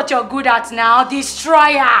 but that's what you're good at now.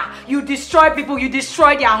 Destroyer. You destroy people, you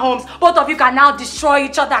destroy their homes. Both of you can now destroy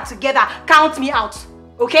each other together. Count me out,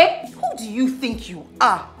 okay? Who do you think you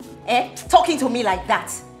are? Talking to me like that?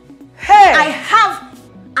 Hey! I have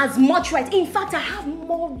as much right. In fact, I have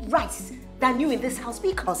more rights than you in this house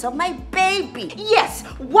because of my baby. Yes,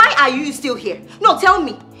 why are you still here? No, tell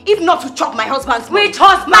me. If not to chop my husband's money. Which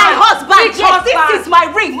husband? My husband! Which yes, husband? This is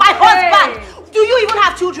my ring, my husband! Do you even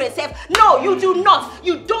have children, Seth? No, you do not.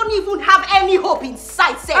 You don't even have any hope in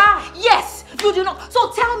sight, Seth. Yes, you do not.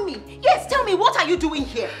 So tell me, tell me, what are you doing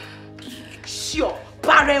here? Sure,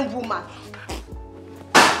 barren woman.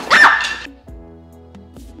 Ah!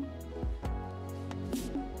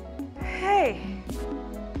 Hey.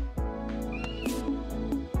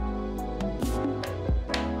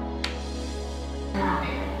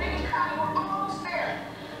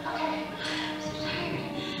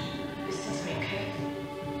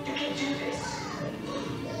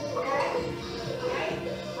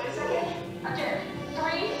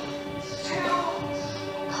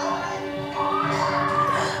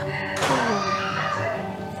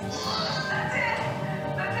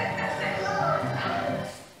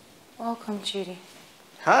 Welcome, Judy.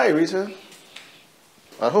 Hi, Rita.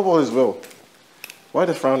 I hope all is well. Why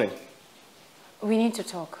the frowning? We need to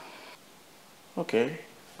talk. Okay,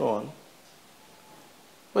 go on.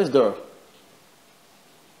 Where's Dora?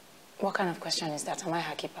 What kind of question is that? Am I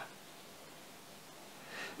her keeper?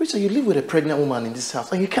 Rita, you live with a pregnant woman in this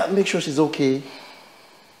house and you can't make sure she's okay.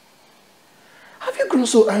 Have you grown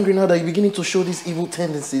so angry now that you're beginning to show these evil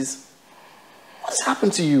tendencies? What's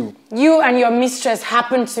happened to you? You and your mistress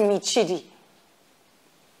happened to me, Chidi.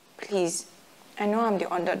 Please, I know I'm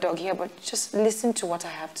the underdog here, but just listen to what I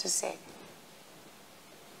have to say.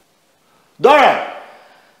 Dora!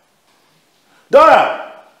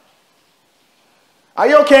 Dora! Are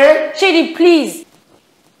you okay? Chidi, please.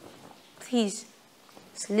 Please,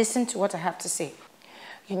 just listen to what I have to say.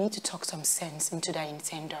 You need to talk some sense into that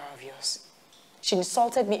insane Dora of yours. She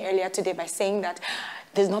insulted me earlier today by saying that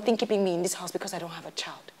there's nothing keeping me in this house because I don't have a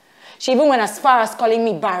child. She even went as far as calling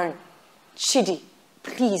me barren. Chidi,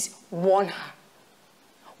 please warn her.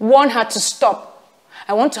 Warn her to stop.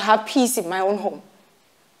 I want to have peace in my own home.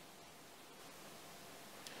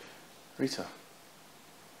 Rita,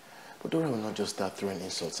 but Dora will not just start throwing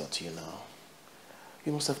insults at you now.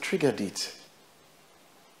 You must have triggered it.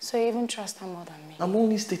 So you even trust her more than me? I'm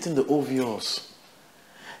only stating the obvious.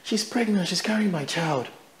 She's pregnant, she's carrying my child.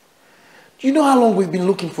 You know how long we've been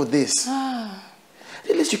looking for this? The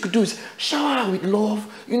least you could do is shower her with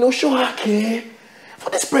love, show her care for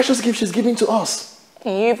this precious gift she's giving to us.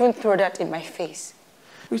 You even throw that in my face.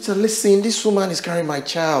 Rita, listen, this woman is carrying my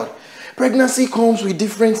child. Pregnancy comes with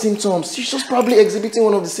different symptoms. She's just probably exhibiting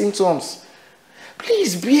one of the symptoms.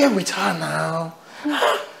 Please bear with her now.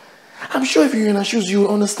 I'm sure if you're in her shoes, you'll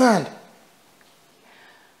understand.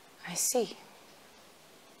 I see.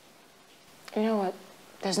 You know what?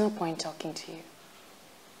 There's no point talking to you.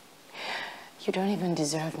 You don't even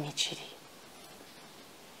deserve me, Chidi.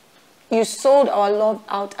 You sold our love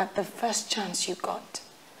out at the first chance you got.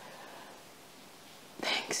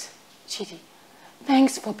 Thanks, Chidi.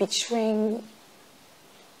 Thanks for betraying me.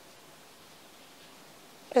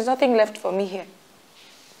 There's nothing left for me here.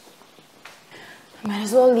 I might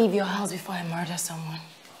as well leave your house before I murder someone.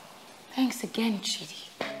 Thanks again, Chidi.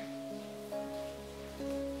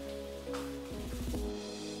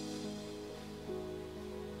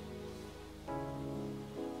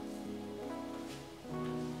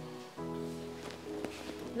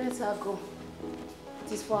 Let her go.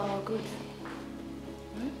 It is for our good.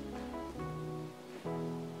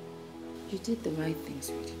 You did the right thing,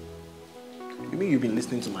 sweetie. You mean you've been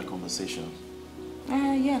listening to my conversation?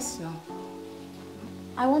 Yes, no.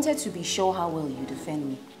 I wanted to be sure how well you defend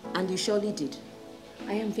me, and you surely did.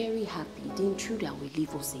 I am very happy the intruder will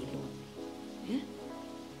leave us alone. Yeah?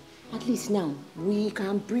 At least now, we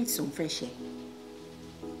can breathe some fresh air.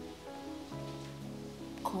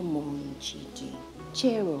 Come on, Chidi.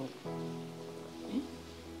 Cheer up. Yeah?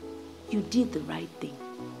 You did the right thing.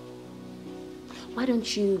 Why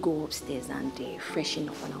don't you go upstairs and freshen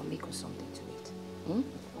up and I'll make us something to eat? Hmm?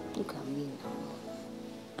 Look at me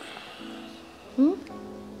now. Hmm?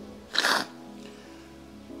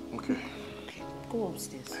 go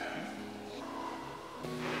upstairs.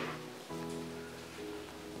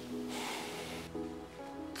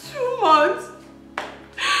 2 months? 2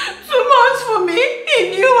 months for me? He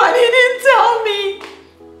knew and he didn't tell me.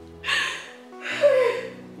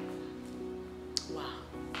 Wow.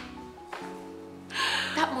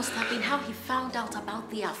 That must have been how he found out about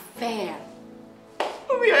the affair.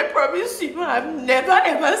 Mommy, I promise you, I've never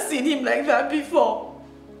ever seen him like that before.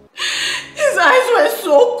 His eyes were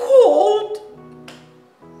so cold.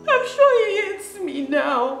 I'm sure he hates me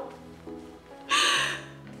now.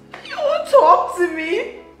 He won't talk to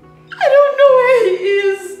me. I don't know where he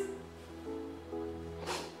is.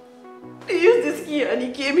 He used this key and he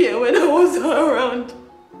came here when I was around.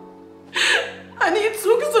 And he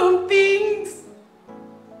took some things.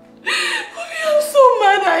 Mommy, I'm so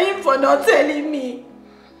mad at him for not telling me.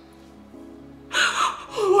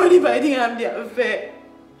 What if I didn't have the affair?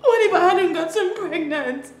 What if I hadn't gotten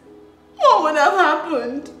pregnant? What would have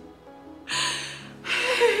happened?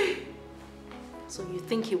 So you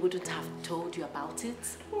think he wouldn't have told you about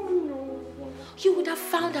it? Oh no. You would have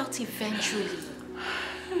found out eventually.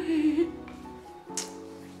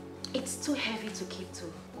 It's too heavy to keep to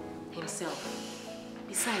himself.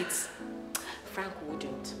 Besides, Frank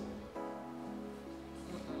wouldn't.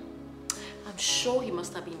 I'm sure he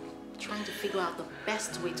must have been trying to figure out the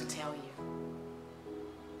best way to tell you.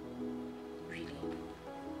 Really.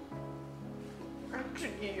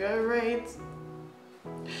 Actually, you're right.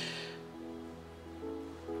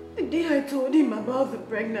 The day I told him about the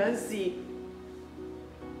pregnancy,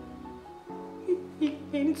 he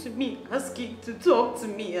came to me asking to talk to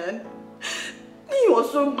me, and he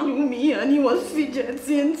was so gloomy and he was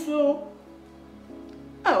fidgeting, so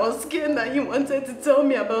I was scared that he wanted to tell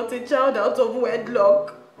me about a child out of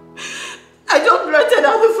wedlock. I just blurted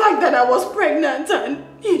out the fact that I was pregnant and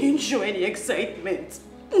he didn't show any excitement.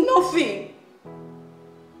 Nothing.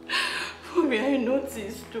 For me, I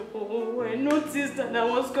noticed and I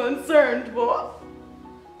was concerned, but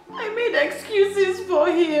I made excuses for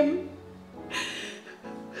him.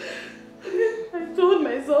 I told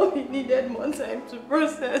myself he needed more time to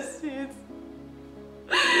process it.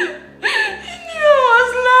 He knew I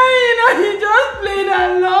was lying and he just played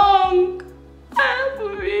along.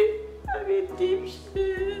 I'm in deep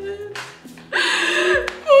shit.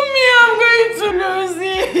 Mommy, I'm going to lose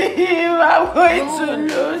him. I'm going to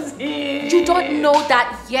lose him. You don't know that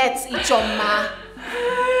yet, Ichoma.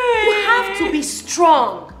 You have to be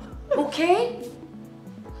strong, okay?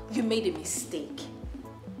 You made a mistake.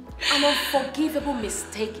 An unforgivable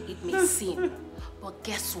mistake it may seem. But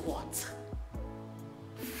guess what?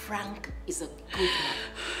 Frank is a good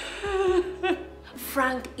man.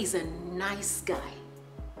 Frank is a nice guy.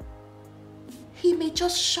 He may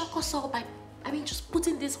just shock us all by, just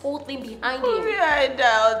putting this whole thing behind him. I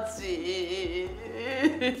doubt it.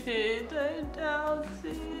 I doubt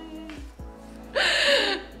it.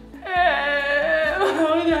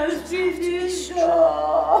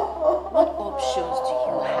 What options do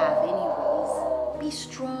you have anyways? Be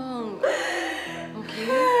strong. Okay?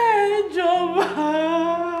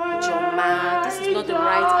 Joma, this is not the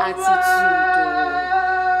right attitude.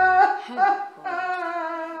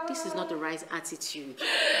 This is not the right attitude.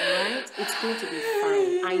 Alright? It's going to be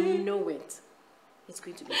fine. I know it. It's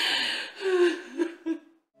going to be fine.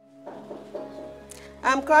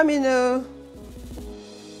 I'm coming.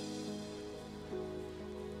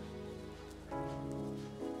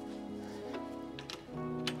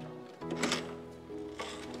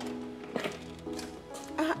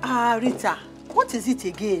 Rita, what is it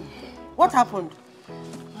again? What happened?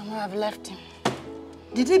 Mama, I've left him.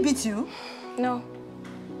 Did he beat you? No,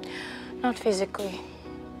 not physically,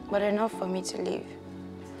 but enough for me to leave.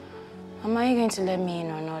 Mama, are you going to let me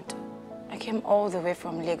in or not? I came all the way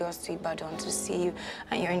from Lagos to Ibadan to see you,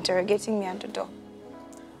 and you're interrogating me at the door.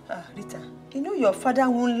 Rita, you know your father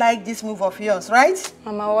won't like this move of yours, right?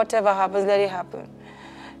 Mama, whatever happens, let it happen.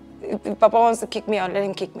 If Papa wants to kick me out, let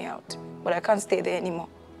him kick me out. But I can't stay there anymore.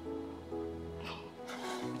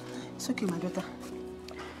 It's okay, my daughter.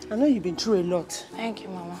 I know you've been through a lot. Thank you,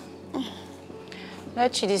 Mama.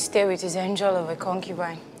 Let Chidi stay with his angel of a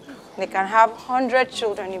concubine. They can have 100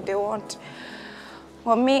 children if they want.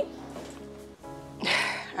 But me,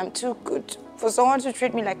 I'm too good for someone to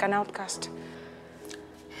treat me like an outcast.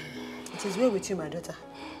 It is well with you, my daughter.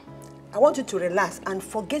 I want you to relax and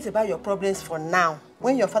forget about your problems for now.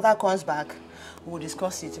 When your father comes back, we'll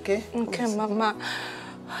discuss it, okay? Okay, yes. Mama.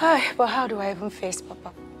 But how do I even face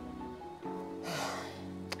Papa?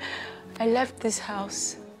 I left this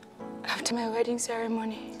house after my wedding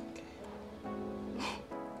ceremony.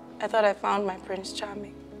 I thought I found my Prince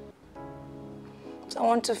Charming. I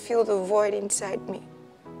want to fill the void inside me.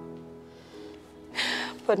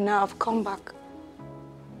 But now I've come back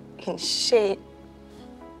in shame.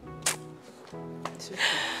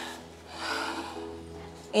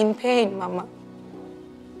 In pain, Mama.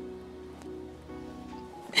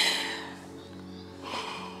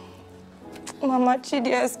 Mama,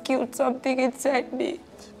 Chidi has killed something inside me.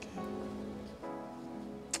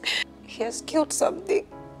 He has killed something.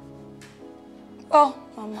 Oh,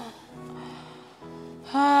 Mama.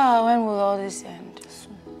 When will all this end?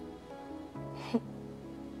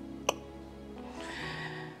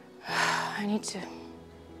 I need to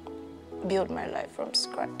build my life from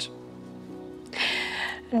scratch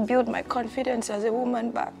and build my confidence as a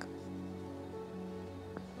woman back.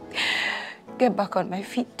 Get back on my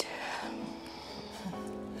feet.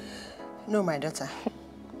 No, my daughter.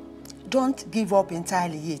 Don't give up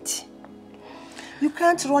entirely yet. You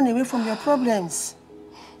can't run away from your problems.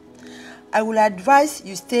 I will advise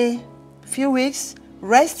you stay a few weeks,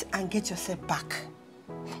 rest and get yourself back.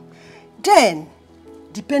 Then,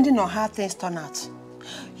 depending on how things turn out,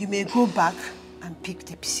 you may go back and pick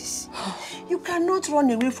the pieces. You cannot run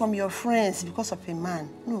away from your friends because of a man.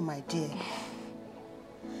 No, my dear.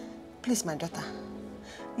 Please, my daughter,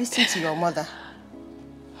 listen to your mother.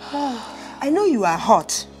 I know you are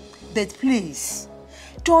hot, but please,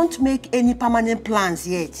 don't make any permanent plans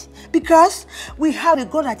yet. Because we have a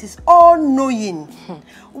God that is all-knowing.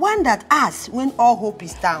 One that asks when all hope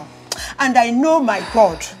is down. And I know my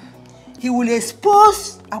God, He will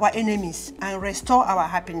expose our enemies and restore our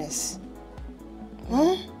happiness.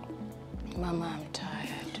 Mama, I'm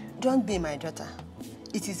tired. Don't be, my daughter.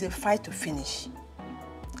 It is a fight to finish.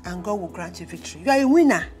 And God will grant you victory. You are a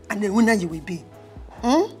winner, and a winner you will be.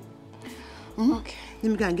 Okay.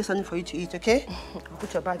 Let me go and get something for you to eat, okay? I'll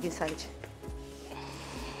put your bag inside.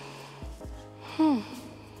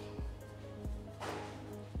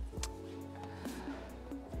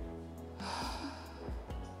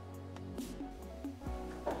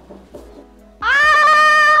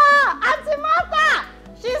 Auntie Martha!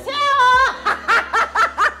 She's here!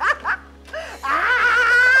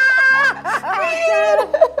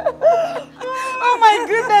 Oh my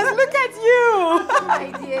goodness, look at you!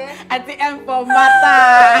 My dear. At the end for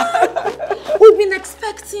Martha. We've been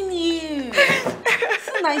expecting you.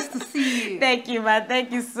 So nice to see you. Thank you, man.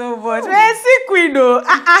 Thank you so much. Queen,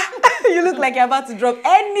 you look like you're about to drop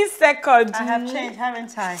any second. I have changed,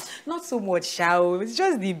 haven't I? Not so much, Shao. It's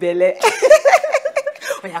just the belly.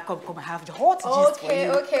 Oh yeah, come, I have the hot gist for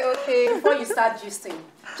you. Okay. Before you start gisting,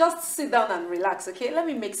 just sit down and relax, okay? Let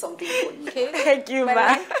me make something for you, okay? Thank you, Belly,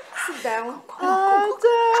 ma. sit down.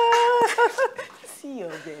 See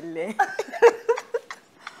your belly.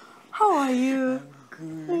 How are you?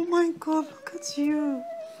 Good. Oh my God, look at you.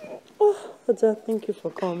 Oh, Ada, thank you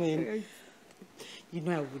for coming. You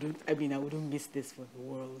know I wouldn't miss this for the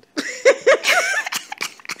world.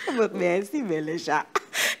 But man, see belly, Sha.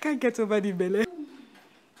 Can't get over the belly.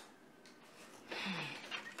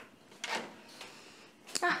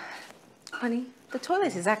 Honey, the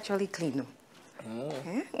toilet is actually clean.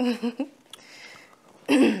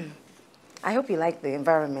 I hope you like the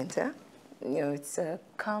environment, huh? You know, it's a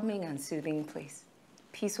calming and soothing place.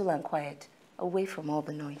 Peaceful and quiet, away from all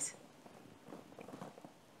the noise.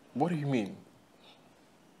 What do you mean?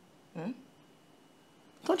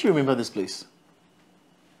 Don't you remember this place?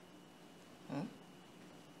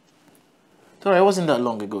 Sorry, it wasn't that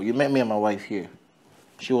long ago. You met me and my wife here.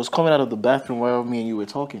 She was coming out of the bathroom while me and you were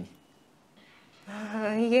talking.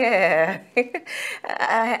 Yeah.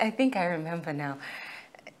 I think I remember now.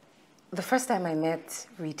 The first time I met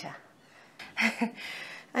Rita, I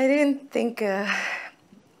didn't think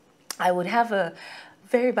I would have a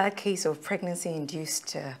very bad case of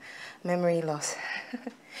pregnancy-induced memory loss.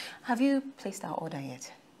 Have you placed our order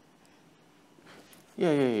yet?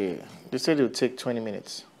 Yeah. They said it would take 20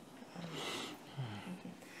 minutes.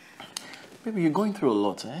 Baby, you're going through a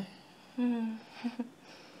lot, eh?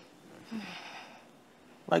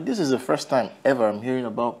 Like, this is the first time ever I'm hearing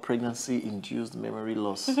about pregnancy-induced memory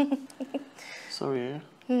loss. Sorry, eh?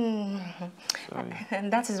 Sorry.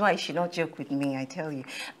 And that is why you should not joke with me, I tell you.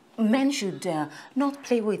 Men should not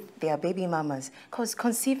play with their baby mamas, because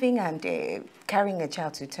conceiving and carrying a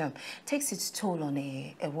child to term takes its toll on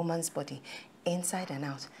a woman's body, inside and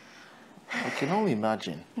out. I can only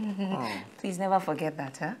imagine. Oh. Please never forget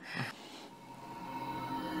that, huh?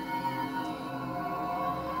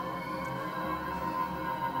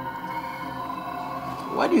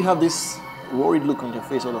 Why do you have this worried look on your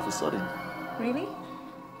face all of a sudden? Really?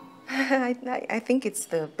 I think it's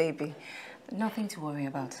the baby. Nothing to worry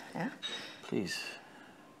about, yeah? Please.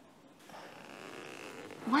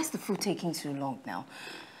 Why is the food taking too long now?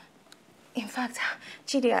 In fact,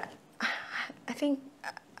 Chidi, I think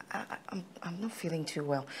I'm not feeling too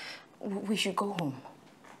well. We should go home.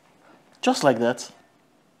 Just like that?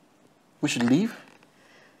 We should leave?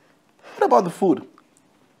 What about the food?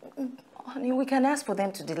 Honey, we can ask for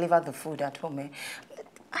them to deliver the food at home.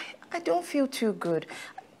 I don't feel too good.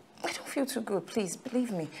 I don't feel too good. Please,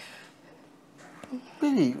 believe me.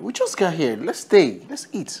 Billy, we just got here. Let's stay. Let's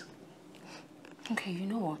eat. Okay, you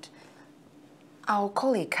know what? I'll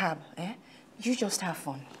call a cab, eh? You just have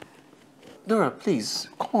fun. Dora, please,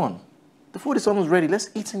 come on. The food is almost ready. Let's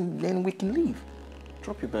eat and then we can leave.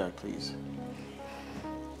 Drop your bag, please.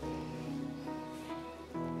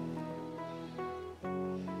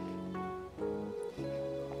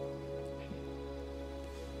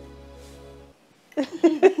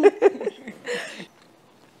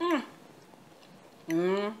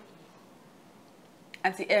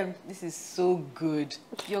 Auntie M, this is so good.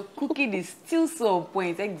 Your cooking is still so on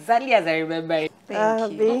point, exactly as I remember it.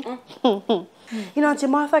 Thank you. You know, Auntie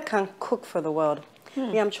Martha can cook for the world.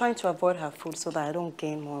 Me, I'm trying to avoid her food so that I don't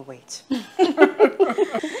gain more weight.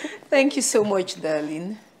 Thank you so much,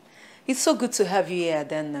 darling. It's so good to have you here,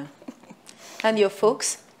 Adana. And your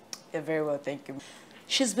folks? You're very well, thank you.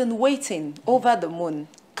 She's been waiting over the moon,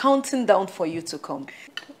 counting down for you to come.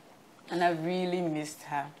 And I really missed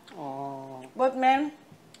her. Oh. But man,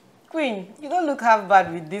 Queen, you don't look half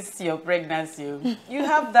bad with this your pregnancy. You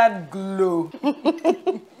have that glow.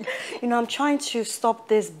 You know, I'm trying to stop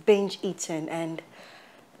this binge eating and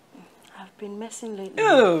I've been messing lately.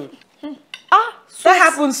 Ew. That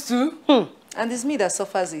happens too. And it's me that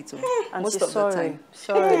suffers it too. Most of the time.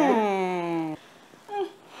 Sorry.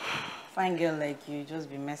 Fine girl like you, just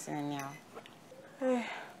be messing anyhow.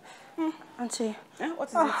 Auntie. What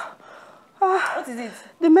is it? What is it?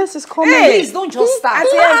 The mess is coming. Hey, please don't just start.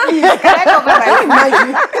 Auntie, can I cover my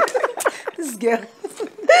This girl.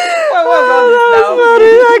 What was all this now?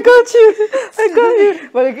 Sorry, I got you.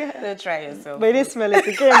 But again, don't try yourself. But it didn't smell it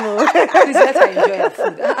again. Please let her enjoy her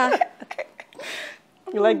food.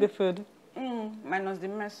 You like the food? Minus the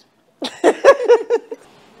mess.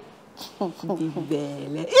 I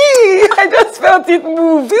just felt it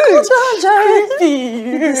move.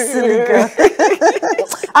 Creepy. Silly girl.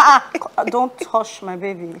 Don't touch my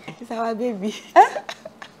baby. It's our baby.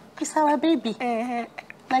 It's our baby.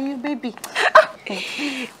 Now you baby.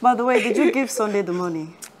 By the way, did you give Sunday the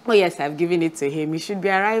money? Oh yes, I've given it to him. He should be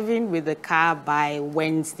arriving with the car by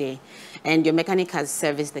Wednesday. And your mechanic has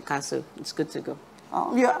serviced the car, so it's good to go.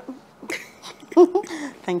 Oh, yeah.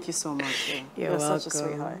 Thank you so much. You're welcome. Such a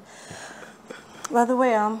sweetheart. By the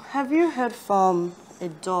way, have you heard from a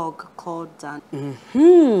dog called Dan?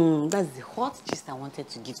 That's the hot gist I wanted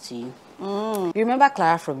to give to you. You remember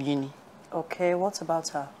Clara from uni? Okay, what about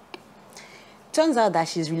her? Turns out that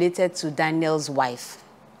she's related to Daniel's wife.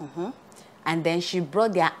 And then she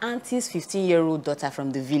brought their auntie's 15-year-old daughter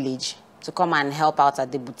from the village to come and help out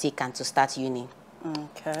at the boutique and to start uni.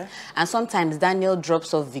 Okay. And sometimes Daniel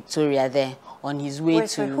drops off Victoria there on his way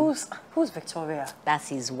to... Wait, who's Victoria? That's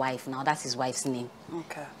his wife now. That's his wife's name.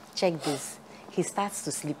 Okay. Check this. He starts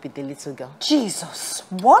to sleep with the little girl. Jesus.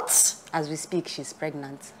 What? As we speak, she's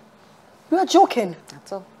pregnant. You are joking.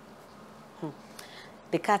 That's all.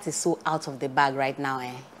 The cat is so out of the bag right now,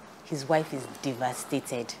 eh? His wife is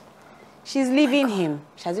devastated. She's leaving him.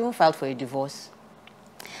 She has even filed for a divorce.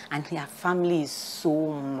 And her family is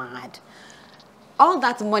so mad. All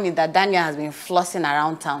that money that Daniel has been flossing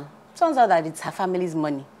around town, turns out that it's her family's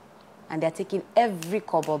money. And they're taking every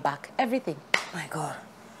kobo back. Everything. My God.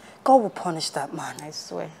 God will punish that man. I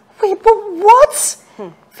swear. Wait, but what?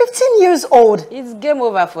 15 years old. It's game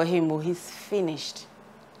over for him. Oh, he's finished.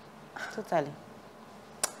 Totally.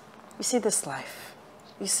 You see this life?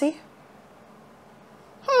 You see?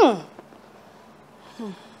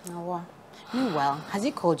 Now, meanwhile, has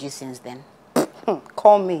he called you since then?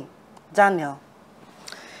 Call me. Daniel.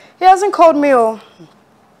 He hasn't called me, oh.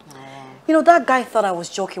 You know, that guy thought I was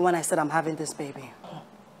joking when I said I'm having this baby.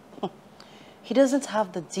 He doesn't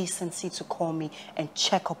have the decency to call me and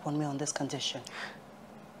check up on me on this condition.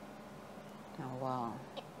 Oh, wow.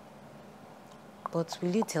 But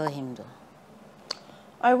will you tell him, though?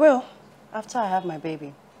 I will, after I have my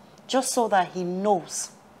baby. Just so that he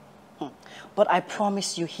knows. But I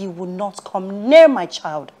promise you, he will not come near my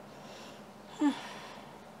child. A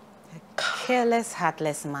careless,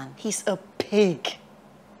 heartless man. He's a pig.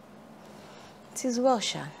 It is well,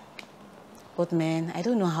 Shan. But man, I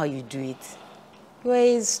don't know how you do it. You're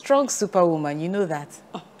a strong superwoman, you know that.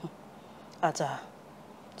 Ada,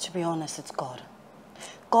 to be honest, it's God.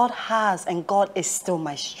 God has and God is still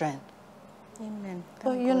my strength. Amen.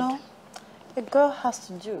 But you know, A girl has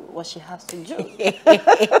to do what she has to do.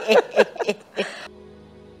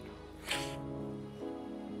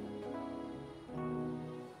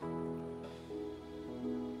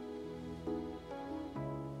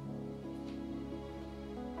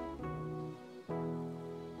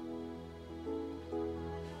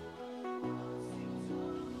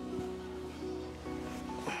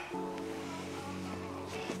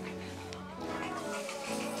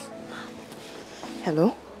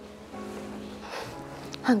 Hello?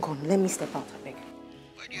 Hang on, let me step out, I beg.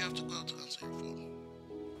 Why do you have to go out to answer your phone?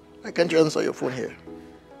 Why can't you answer your phone here?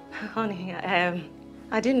 Honey,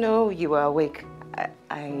 I didn't know you were awake.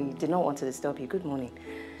 I did not want to disturb you. Good morning.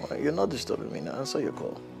 Well, you're not disturbing me now. Answer your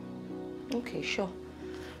call. Okay, sure.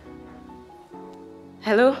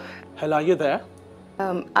 Hello? Hello, are you there?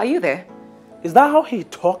 Are you there? Is that how he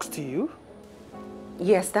talks to you?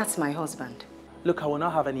 Yes, that's my husband. Look, I will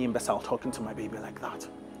not have any imbecile talking to my baby like that.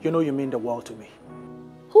 You know you mean the world to me.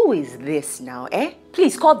 Who is this now, eh?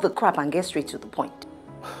 Please cut the crap and get straight to the point.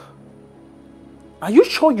 Are you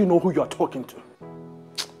sure you know who you're talking to?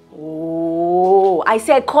 Oh, I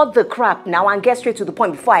said cut the crap now and get straight to the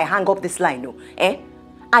point before I hang up this line, no? Eh?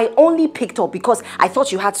 I only picked up because I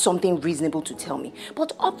thought you had something reasonable to tell me.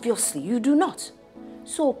 But obviously you do not.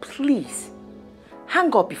 So please,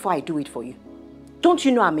 hang up before I do it for you. Don't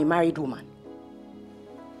you know I'm a married woman?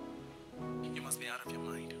 You must be out of your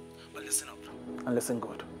mind. But listen up. And listen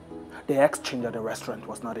good. The exchange at the restaurant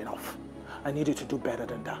was not enough. I need you to do better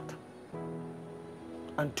than that.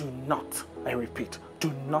 And do not, I repeat,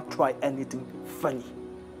 do not try anything funny.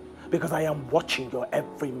 Because I am watching your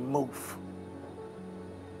every move.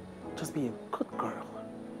 Just be a good girl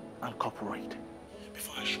and cooperate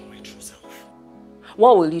before I show my true self.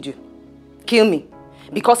 What will you do? Kill me?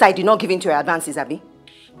 Because I did not give in to your advances, Abi?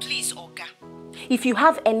 Please, Olga. If you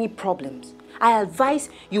have any problems, I advise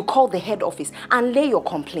you call the head office and lay your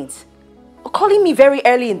complaints. Calling me very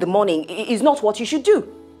early in the morning is not what you should do.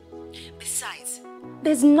 Besides,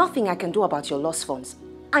 there's nothing I can do about your lost funds.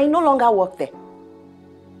 I no longer work there.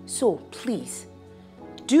 So, please,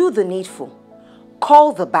 do the needful.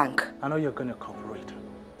 Call the bank. I know you're going to cooperate,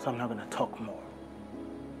 so I'm not going to talk more.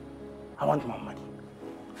 I want more money.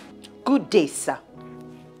 Good day, sir.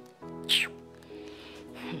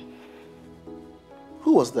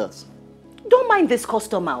 Who was that? Don't mind this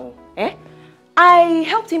customer, eh? I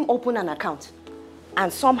helped him open an account.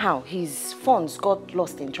 And somehow his funds got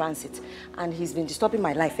lost in transit. And he's been disturbing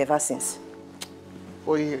my life ever since.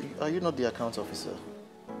 Oh, are you not the account officer?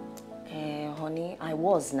 Honey, I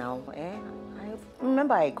was now, eh?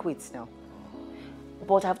 Remember I quit now.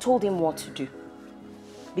 But I've told him what to do.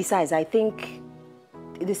 Besides, I think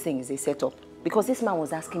this thing is a setup. Because this man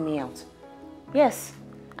was asking me out. Yes.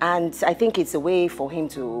 And I think it's a way for him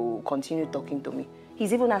to continue talking to me.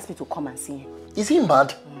 He's even asked me to come and see him. Is he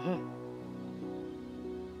mad?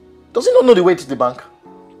 Does he not know the way to the bank?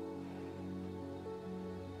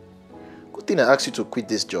 Good thing I asked you to quit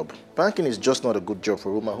this job. Banking is just not a good job for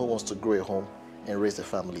a woman who wants to grow a home and raise a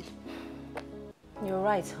family. You're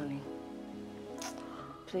right, honey.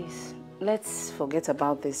 Please, let's forget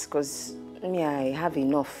about this because I have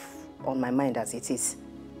enough on my mind as it is.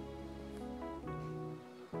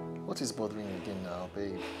 What is bothering you again now,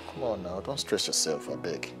 babe? Come on now, don't stress yourself, I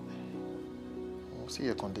beg. I'll see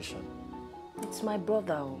your condition. It's my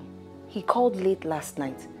brother. He called late last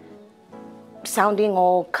night, sounding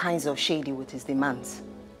all kinds of shady with his demands.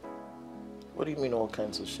 What do you mean all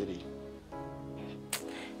kinds of shady?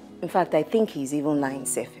 In fact, I think he's even lying,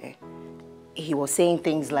 Sefe. He was saying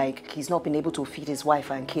things like he's not been able to feed his wife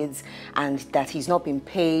and kids and that he's not been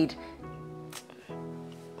paid.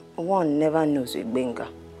 One never knows with Benga.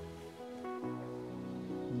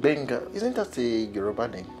 Benga? Isn't that a Yoruba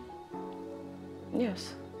name?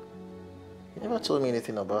 Yes. You never told me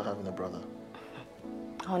anything about having a brother.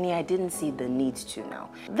 Honey, I didn't see the need to now.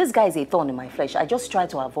 This guy is a thorn in my flesh. I just try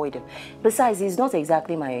to avoid him. Besides, he's not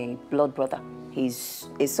exactly my blood brother. He's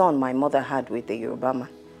a son my mother had with a Yoruba man.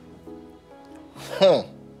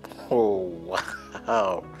 Oh,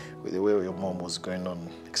 wow. With the way your mom was going on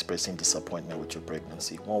expressing disappointment with your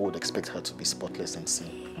pregnancy, one would expect her to be spotless and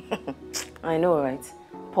sane. I know, right?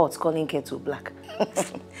 Pot calling kettle black.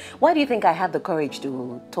 Why do you think I had the courage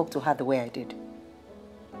to talk to her the way I did?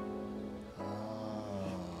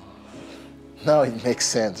 Now it makes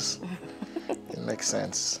sense. It makes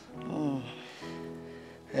sense.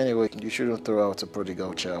 Anyway, you shouldn't throw out a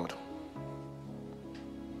prodigal child.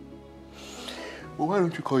 Well, why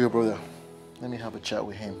don't you call your brother? Let me have a chat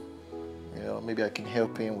with him. You know, maybe I can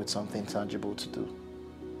help him with something tangible to do.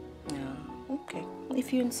 Yeah, okay.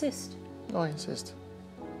 If you insist. No, I insist.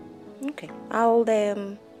 Okay. I'll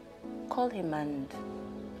Call him and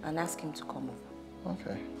ask him to come over.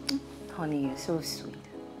 Okay. Honey, you're so sweet.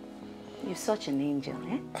 You're such an angel,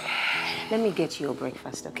 eh? Let me get you your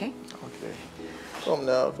breakfast, okay? Okay. Come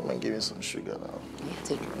now, come and give me some sugar now. Yeah,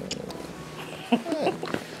 take it.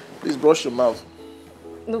 Please brush your mouth.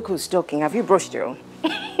 Look who's talking. Have you brushed your own?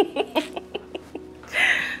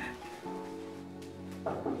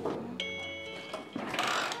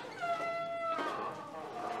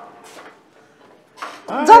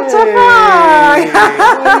 Dr. Frank! How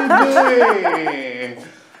are you doing?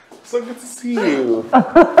 So good to see you.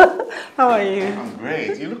 How are you? I'm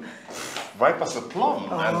great. You look ripe as a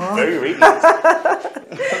plum and very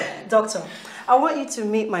radiant. Doctor, I want you to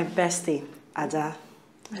meet my bestie, Ada.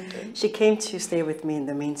 Okay. She came to stay with me in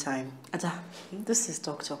the meantime. Ada, this is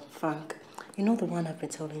Dr. Frank. You know the one I've been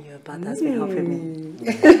telling you about that's been helping me?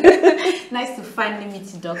 Nice to finally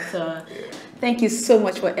meet you, Doctor. Thank you so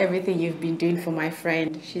much for everything you've been doing for my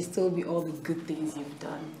friend. She's told me all the good things you've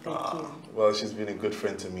done. Thank you. Well, she's been a good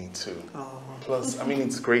friend to me too. Plus, I mean,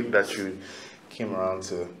 it's great that you came around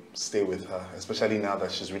to stay with her, especially now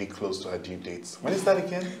that she's really close to her due date. When is that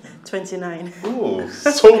again? 29. Ooh,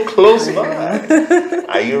 so close by.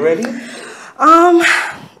 Are you ready?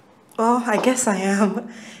 Well, I guess I am.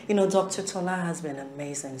 You know, Dr. Tola has been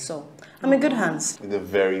amazing, so I'm in good hands. The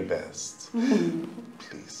very best.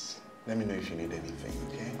 Please, let me know if you need anything,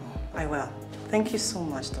 okay? I will. Thank you so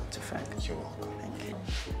much, Dr. Frank. You're welcome. Thank you.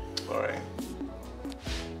 All right.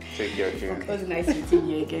 Take care, okay? It was nice meeting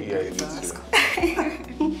you again. Yeah, you too.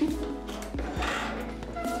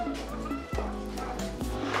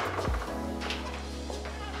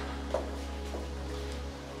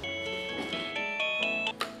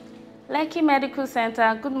 Lekki Medical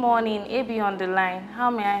Center, good morning. AB on the line. How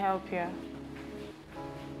may I help you?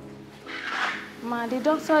 Ma, the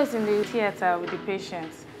doctor is in the theater with the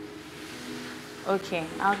patient. Okay,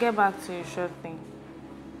 I'll get back to you shortly.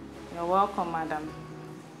 You're welcome, madam.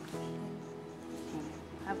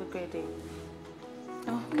 Have a great day.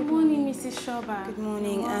 Oh, good morning, Mrs. Shoba. Good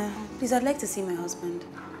morning. Please, I'd like to see my husband.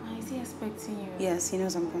 Is he expecting you? Yes, he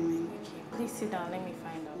knows I'm coming. Okay, please sit down. Let me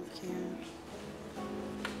find out. Okay.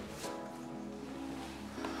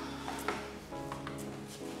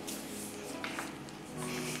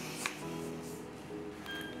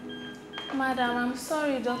 Madam, I'm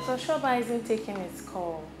sorry, Dr. Shoba isn't taking his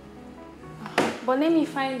call. But let me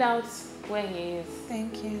find out where he is.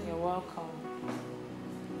 Thank you. You're welcome.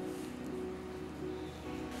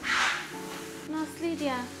 Nurse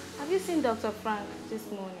Lydia, have you seen Dr. Frank this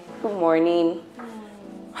morning? Good morning.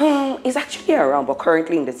 He's actually around, but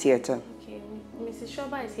currently in the theater. Okay, Mrs.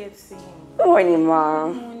 Shoba is here to see him. Good morning, Ma.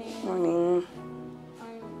 Good morning. Morning.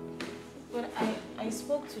 But I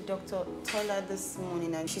spoke to Dr. Tola this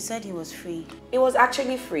morning and she said he was free. It was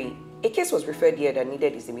actually free. A case was referred here that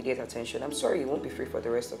needed his immediate attention. I'm sorry, he won't be free for the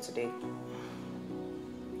rest of today.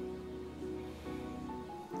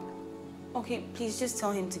 Okay, please just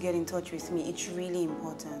tell him to get in touch with me. It's really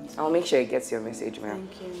important. I'll make sure he gets your message, ma'am.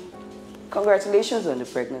 Thank you. Congratulations on the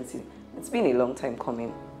pregnancy. It's been a long time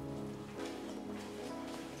coming.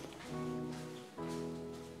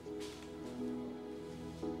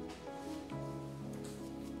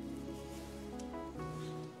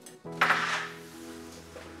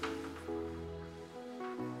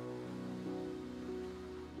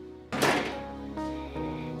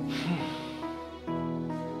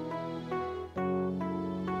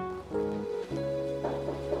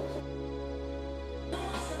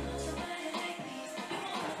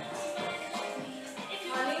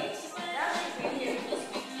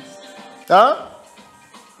 Huh?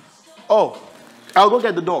 Oh, I'll go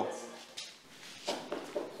get the door.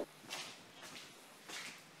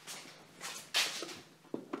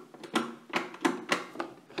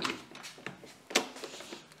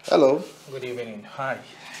 Hello. Good evening. Hi.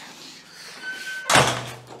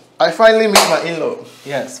 I finally meet my in-law.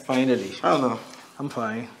 Yes, finally. I don't know. I'm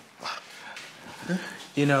fine.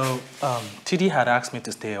 You know, Titi had asked me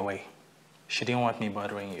to stay away. She didn't want me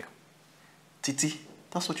bothering you. Titi?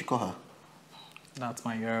 That's what you call her? That's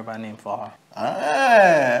my Yoruba name for her.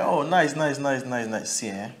 Ah, oh, nice.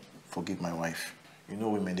 See, forgive my wife. You know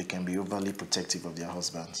women, they can be overly protective of their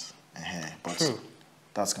husbands. But True.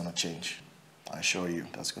 That's going to change. I assure you,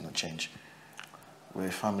 that's going to change. We're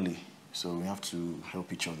a family, so we have to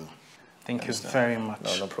help each other. Thank you very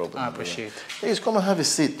much. No problem. I appreciate it. Please come and have a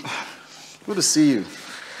seat. Good to see you.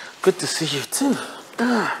 Good to see you too.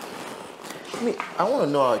 I want to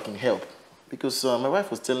know how I can help. Because my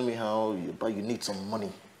wife was telling me how you need some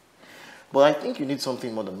money. But I think you need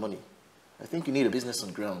something more than money. I think you need a business on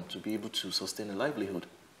the ground to be able to sustain a livelihood.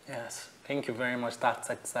 Yes, thank you very much. That's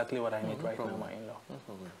exactly what I need right now, my in-law. No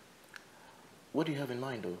problem. What do you have in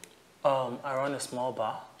mind, though? I run a small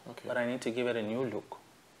bar, but I need to give it a new look,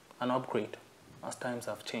 an upgrade, as times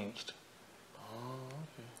have changed. Oh,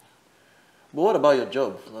 okay. But what about your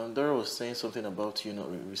job? Dora was saying something about you not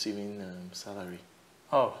receiving salary.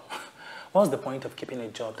 Oh, what's the point of keeping a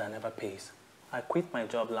job that never pays? I quit my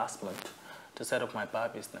job last month to set up my bar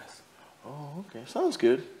business. Oh, okay. Sounds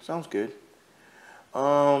good. Sounds good.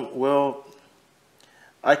 Well,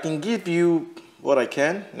 I can give you what I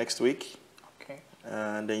can next week. Okay.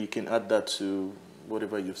 And then you can add that to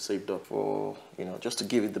whatever you've saved up for, just to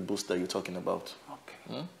give it the boost that you're talking about.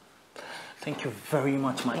 Okay. Hmm? Thank you very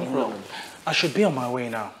much, my in-law. I should be on my way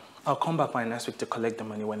now. I'll come back by next week to collect the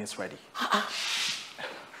money when it's ready.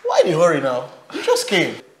 Why the hurry now? You just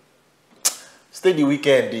came. Stay the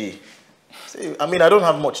weekend, D. I mean, I don't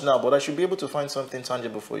have much now, but I should be able to find something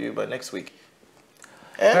tangible for you by next week.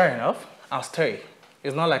 Fair enough. I'll stay.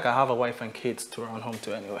 It's not like I have a wife and kids to run home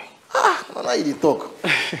to anyway. Now you talk.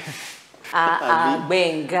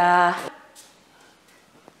 Benga.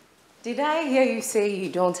 Did I hear you say you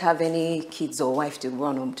don't have any kids or wife to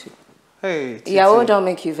run home to? Hey, Titi. Yeah, don't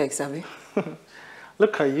make you vex, Abby.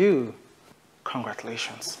 Look at you.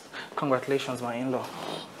 Congratulations. Congratulations, my in-law.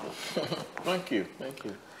 Thank you. Thank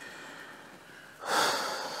you.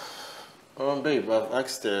 Babe, I've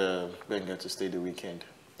asked Benga to stay the weekend.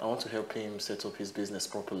 I want to help him set up his business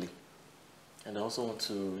properly. And I also want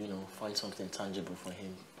to, find something tangible for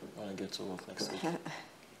him when I get to work next week.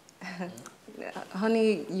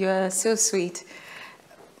 Honey, you're so sweet.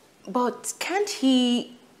 But can't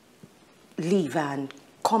he leave and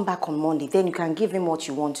come back on Monday? Then you can give him what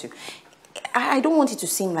you want to. I don't want it to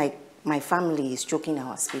seem like my family is choking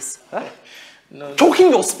our space. Huh? No. Choking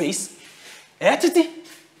your space? Eh, Titi?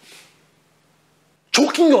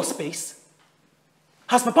 Choking your space?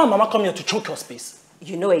 Has Papa and Mama come here to choke your space?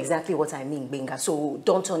 You know exactly what I mean, Benga, so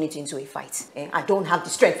don't turn it into a fight. I don't have the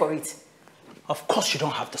strength for it. Of course you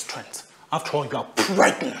don't have the strength. After all, you are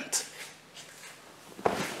pregnant.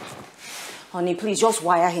 Honey, please just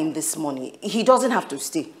wire him this money. He doesn't have to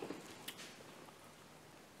stay.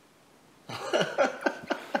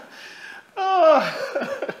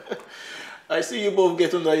 I see you both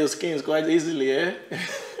get under your skins quite easily, eh?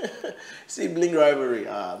 Sibling rivalry.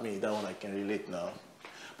 Me, that one I can relate now.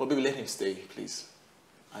 But baby, let him stay, please.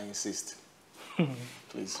 I insist.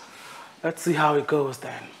 Please. Let's see how it goes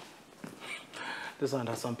then. This one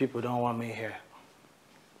that some people don't want me here.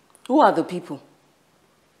 Who are the people?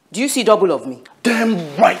 Do you see double of me?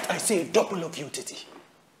 Damn right, I see a double of you, Titi.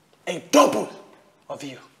 A double of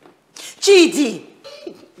you. Chidi!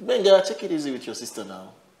 Benga, take it easy with your sister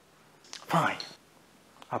now. Fine.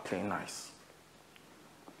 I'll play nice.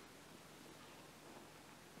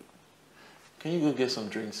 Can you go get some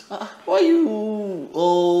drinks? Why are you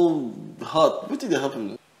all hot? What did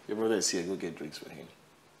happen? Your brother is here. Go get drinks for him.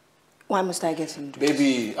 Why must I get some drinks?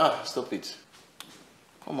 Baby, stop it.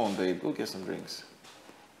 Come on, babe. Go get some drinks.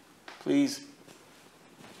 Please.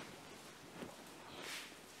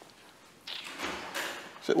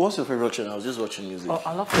 So what's your favorite channel? I was just watching music. Oh,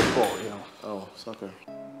 I love football, Oh, soccer.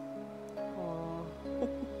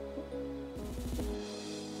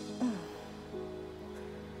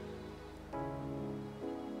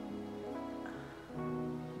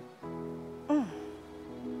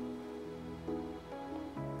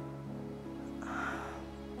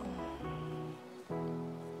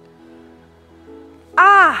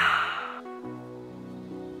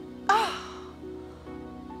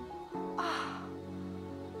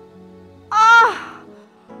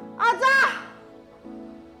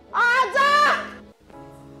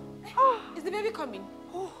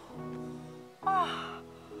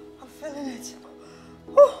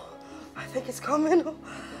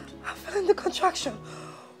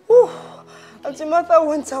 Martha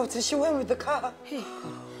went out and she went with the car. Hey.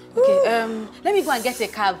 Okay, let me go and get a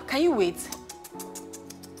cab. Can you wait?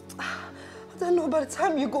 I don't know, by the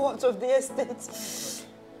time you go out of the estate,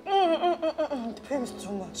 the pain is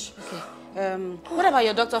too much. Okay. What about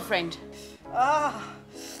your doctor friend?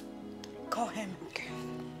 Call him. Okay.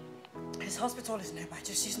 His hospital is nearby.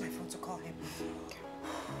 Just use my phone to call him. Okay.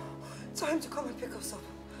 Tell him to come and pick us up.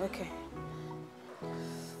 Okay.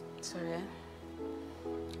 Sorry,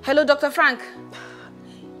 Hello, Dr. Frank.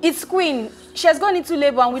 It's Queen. She has gone into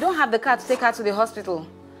labor and we don't have the car to take her to the hospital.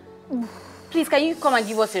 Please, can you come and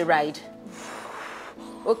give us a ride?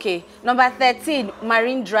 Okay. Number 13,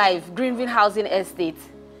 Marine Drive, Greenville Housing Estate.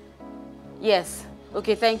 Yes.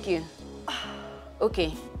 Okay, thank you.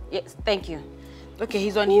 Okay. Yes, thank you. Okay,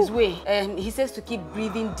 he's on his way. He says to keep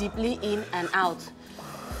breathing deeply in and out.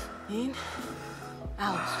 In,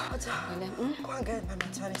 out. Go and get my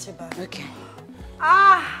maternity bag. Okay.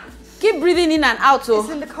 Keep breathing in and out, oh. It's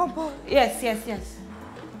in the cupboard. Yes.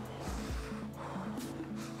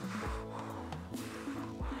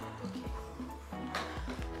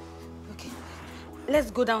 Okay. Let's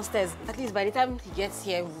go downstairs. At least by the time he gets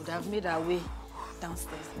here, we would have made our way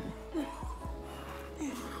downstairs.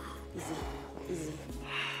 Easy.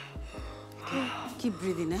 Okay. Keep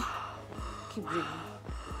breathing, eh? Keep breathing.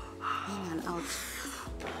 In and out.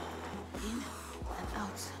 In and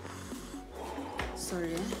out.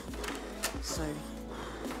 Sorry, eh? Sorry.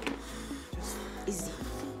 Just easy.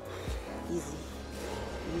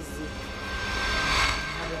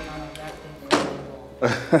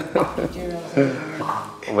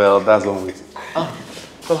 Well, that's one way.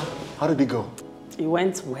 Fela, how did it go? It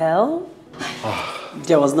went well.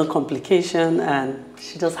 There was no complication and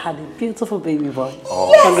she just had a beautiful baby boy.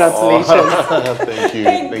 Oh. Congratulations. Thank you.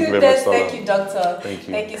 Thank you very much, Tola. Thank you, doctor. Thank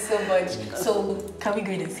you. Thank you so much. So, can we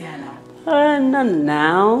go in and see her now? Not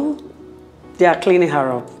now. They are cleaning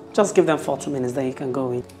her up. Just give them 40 minutes, then you can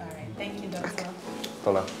go in. All right. Thank you, doctor.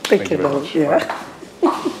 Tola, Thank you, very love. much. Yeah.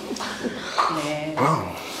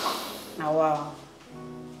 Wow. Now, wow.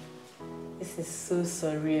 This is so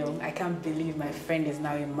surreal. I can't believe my friend is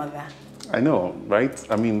now a mother. I know, right?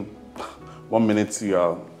 I mean, one minute you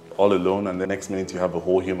are all alone and the next minute you have a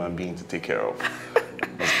whole human being to take care of.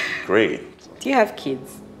 It's great. Do you have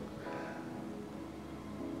kids?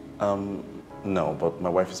 No, but my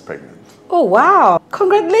wife is pregnant. Oh, wow.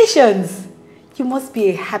 Congratulations. You must be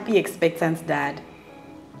a happy, expectant dad.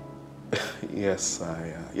 Yes,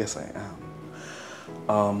 I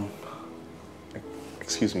am.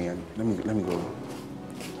 Excuse me, let me go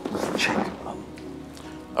check.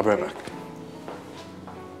 I'll be right back.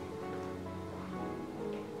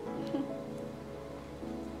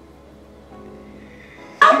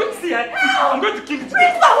 I'm going to kill you today.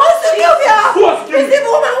 This man wants to kill me. Who wants to kill This you?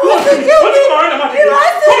 woman wants to kill me. He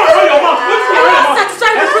wants to Come on, run your mouth. He wants to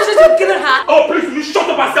satisfy the pressure you've given her. Oh, please, will you shut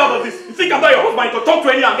up and say all of this? You think I'm not your husband? You can talk to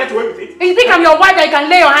anyone and get away with it? You think I'm your wife that you can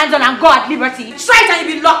lay your hands on and go at liberty? Try it and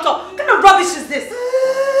you'll be locked up. What kind of rubbish is this?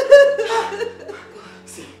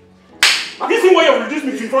 Have you seen why you've reduced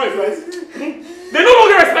me to in front of your friends? They no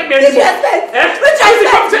longer respect me anymore. Disrespect? Eh? Which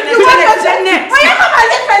respect? You want respect? Why you come and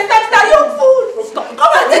take respect now, you fool?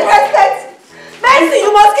 Come and take respect. Mercy,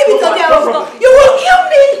 you must give it to them. You will kill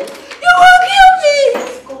me. You will kill me.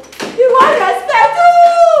 You want respect?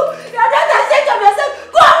 Ooh. You're not ashamed of yourself.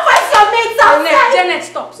 Go and fight your mates outside. Janet,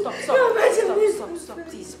 stop,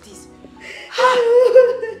 please.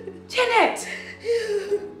 Janet!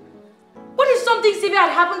 What if something severe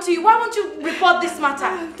had happened to you? Why won't you report this matter?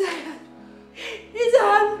 I'm tired.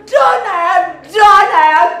 I'm done.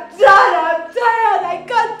 I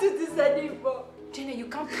can't do this anymore. Janet, you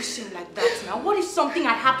can't push him like that now. What if something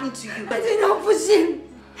had happened to you? I did not push him.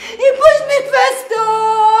 He pushed me first,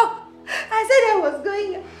 though. I said I was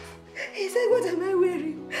going out. He said, what am I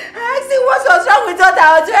wearing? I asked him what was wrong with what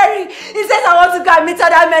I was wearing. He said, I want to go and meet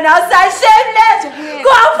other men outside. Shameless. Janet.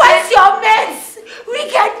 Go and fight your mates.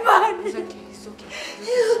 Wicked man.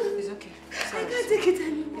 It's okay. I can't take it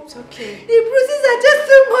anymore. It's okay. The bruises are just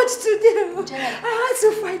too much today. Janet. I had to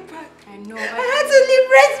fight back. I know. I had to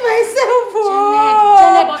liberate myself.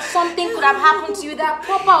 Janet, but something could have happened to you. There are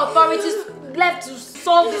proper authorities left to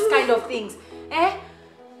solve this kind of things. Eh?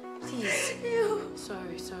 Please.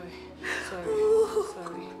 Sorry.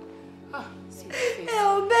 Oh, see your face.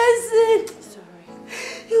 Oh, Benson. Sorry.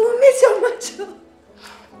 You will miss your macho.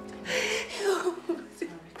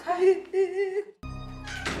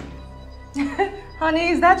 Honey,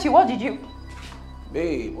 is that you? What did you...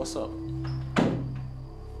 Babe, what's up?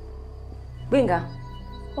 Benga,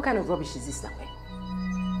 what kind of rubbish is this now?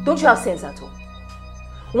 Don't you have sense at all?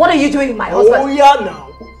 What are you doing with my husband? Oh yeah, now.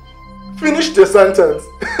 Finish the sentence.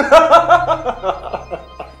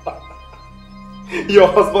 Your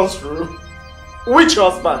husband's room. Which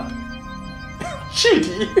husband?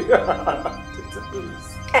 Chidi.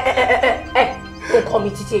 Don't call me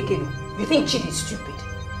Titi again. You think Chidi is stupid?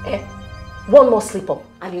 Eh? One more slip up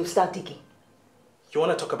and you'll start digging. You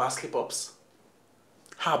want to talk about slip-ups?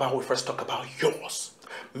 How about we first talk about yours,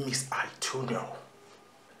 Miss Aituno?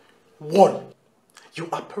 1, you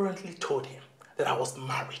apparently told him that I was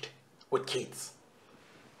married with kids.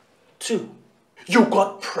 2, you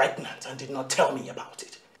got pregnant and did not tell me about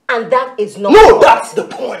it. And that is not... No, that's the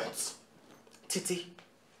point. Titi,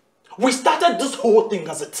 we started this whole thing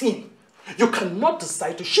as a team. You cannot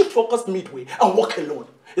decide to shift focus midway and walk alone.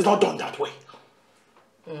 It's not done that way.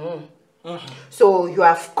 So you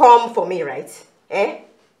have come for me, right? Eh?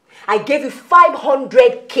 I gave you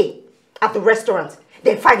 500k at the restaurant.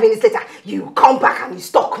 Then 5 minutes later, you come back and you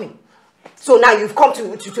stalk me. So now you've come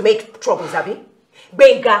to make trouble, Zabi.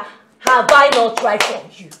 Benga, Have I not tried for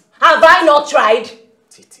you? Have I not tried?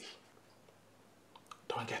 Titi,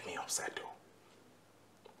 don't get me upset though.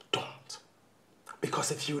 Don't.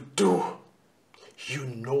 Because if you do, you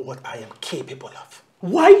know what I am capable of.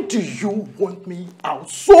 Why do you want me out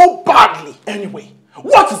so badly anyway?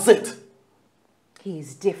 What is it? He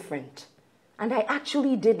is different. And I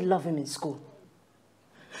actually did love him in school.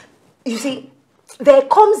 You see, there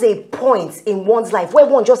comes a point in one's life where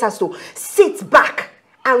one just has to sit back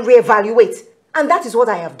and reevaluate. And that is what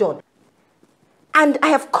I have done. And I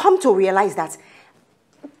have come to realize that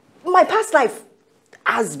my past life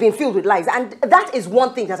has been filled with lies. And that is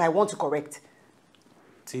one thing that I want to correct.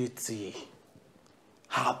 Titi,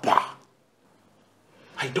 Haba,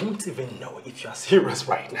 I don't even know if you are serious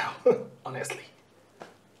right now, honestly.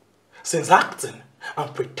 Since acting,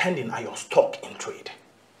 I'm pretending I was stuck in trade.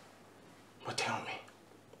 But tell me,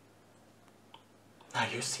 are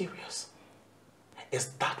you serious? Is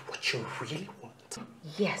that what you really want?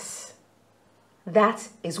 Yes, that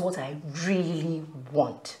is what I really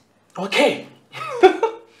want. Okay,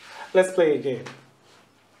 let's play a game.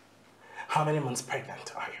 How many months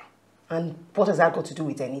pregnant are you? And what has that got to do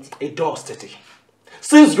with anything? It does, Titi.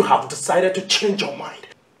 Since you have decided to change your mind,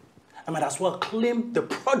 I might as well claim the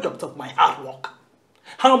product of my hard work.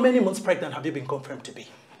 How many months pregnant have you been confirmed to be?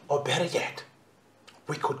 Or better yet,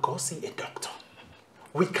 we could go see a doctor.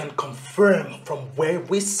 We can confirm from where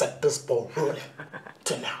we set this ball rolling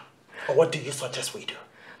to now. Or what do you suggest we do?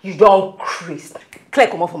 You don't, Chris. Claire,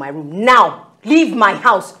 come off from my room now. Leave my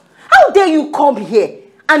house. How dare you come here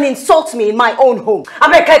and insult me in my own home?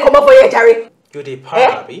 I mean, Claire, come off for here, Jerry. You the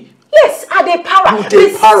para, Abby? Yes, are they para?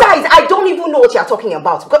 Besides, I don't even know what you're talking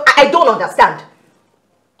about because I don't understand.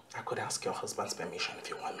 I could ask your husband's permission if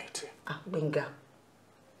you want me to. Winga,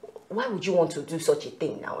 why would you want to do such a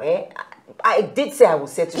thing now, eh? I did say I would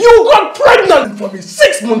settle. You got pregnant for me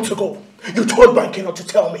 6 months ago. You told Banky not to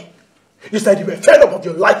tell me. You said you were fed up of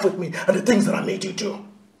your life with me and the things that I made you do.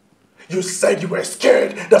 You said you were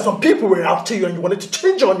scared that some people were after you and you wanted to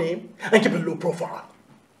change your name and keep a low profile.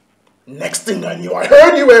 Next thing I knew, I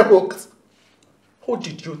heard you were hooked. Who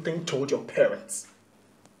did you think told your parents?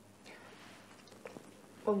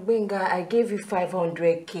 Winga, I gave you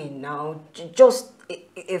 500k now, just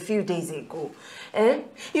a few days ago. Eh?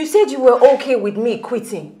 You said you were okay with me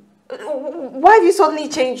quitting. Why have you suddenly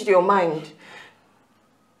changed your mind?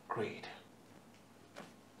 Greed.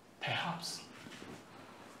 Perhaps.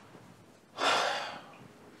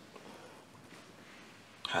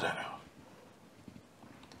 I don't know.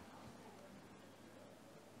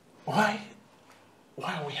 Why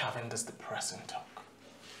are we having this depressing talk?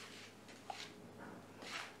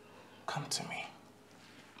 Come to me.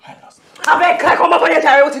 My husband. I beg, come up on your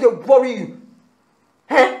diary, what did they worry you?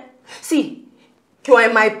 Eh? See, you are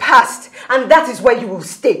in my past, and that is where you will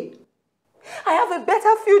stay. I have a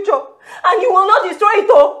better future, and you will not destroy it,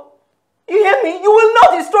 oh. You hear me? You will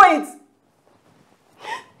not destroy it.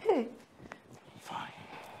 Hey. Fine.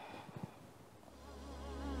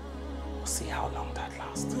 We'll see how long that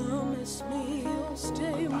lasts. Promise me you'll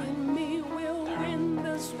stay with me. We'll win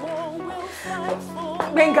this war. We'll fight for.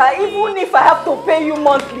 Benga, even if I have to pay you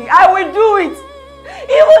monthly, I will do it.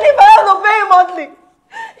 Even if I have to pay you monthly.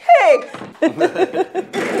 Hey.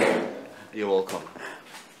 You're welcome.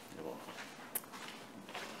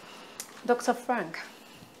 Dr. Frank,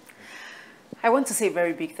 I want to say a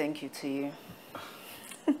very big thank you to you.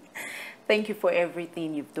 Thank you for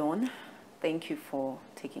everything you've done. Thank you for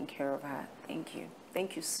taking care of her. Thank you.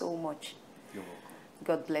 Thank you so much. You're welcome.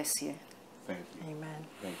 God bless you. Thank you. Amen.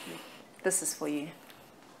 Thank you. This is for you.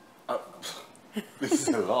 This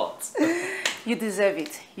is a lot. You deserve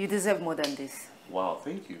it. You deserve more than this. Wow,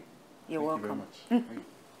 thank you. You're Thank welcome. you very much.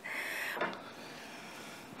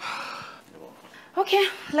 Okay,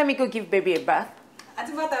 let me go give baby a bath.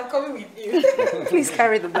 Auntie, I'm coming with you. Please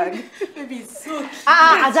carry the bag. Baby, it's so cute.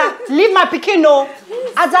 Aja, leave my pikin, no.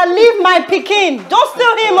 Aja, leave my pikin. Don't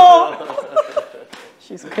steal him, oh.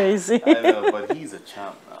 She's crazy. I know, but he's a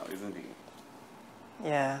champ now, isn't he?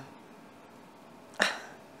 Yeah.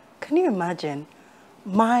 Can you imagine?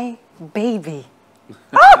 My baby.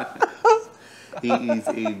 He is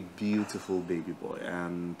a beautiful baby boy,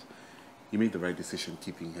 and you made the right decision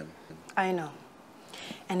keeping him. I know.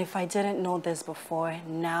 And if I didn't know this before,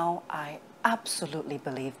 now I absolutely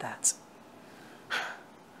believe that.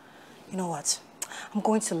 You know what? I'm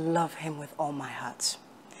going to love him with all my heart.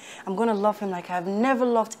 I'm going to love him like I've never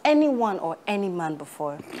loved anyone or any man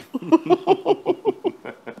before.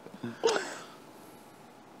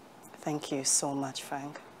 Thank you so much,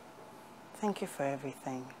 Frank. Thank you for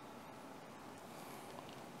everything.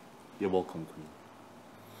 You're welcome, Queen.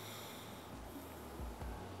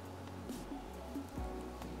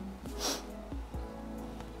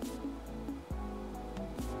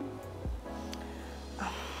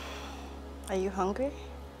 Are you hungry?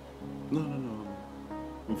 No.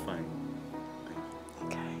 I'm fine.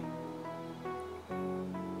 Okay.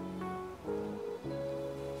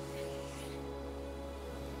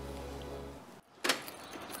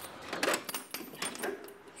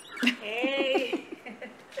 Hey.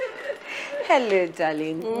 Hello,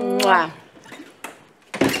 darling. Mwah.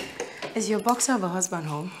 Is your boxer of a husband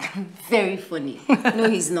home? Very funny. No,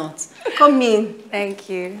 he's not. Come in. Thank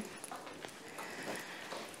you.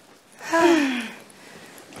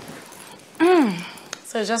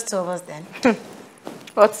 So just two of us then.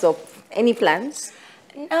 What's up? Any plans?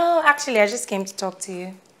 No, actually, I just came to talk to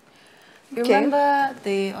you. You Okay. remember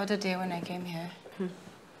the other day when I came here?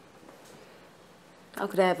 How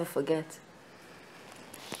could I ever forget?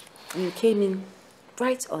 You came in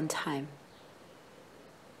right on time.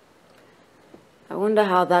 I wonder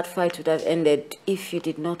how that fight would have ended if you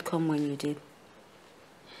did not come when you did.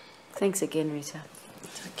 Thanks again, Rita.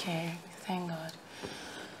 It's okay. Thank God.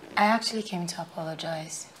 I actually came to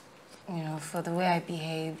apologize, for the way I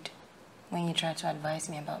behaved when you tried to advise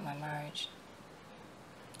me about my marriage.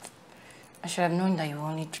 I should have known that you were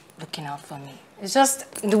only looking out for me. It's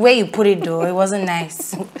just the way you put it, though. It wasn't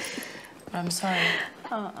nice. But I'm sorry.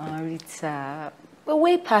 Rita. We're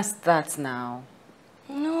way past that now.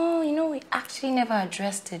 No, we actually never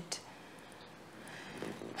addressed it.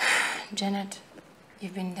 Janet,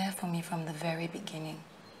 you've been there for me from the very beginning.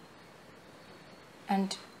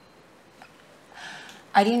 And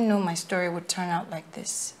I didn't know my story would turn out like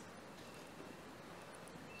this.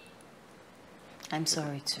 I'm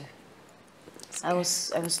sorry too. I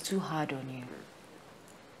was too hard on you.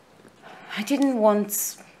 I didn't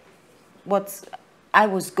want what I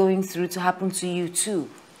was going through to happen to you too.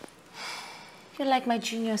 You're like my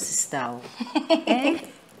junior sister. Eh?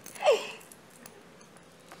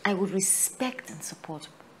 I would respect and support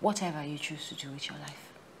whatever you choose to do with your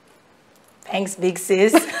life. Thanks, big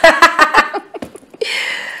sis.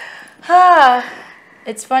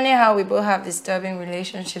 It's funny how we both have disturbing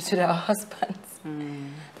relationships with our husbands.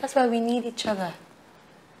 That's why we need each other.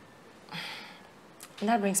 And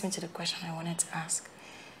that brings me to the question I wanted to ask.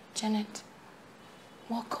 Janet,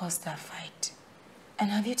 what caused that fight? And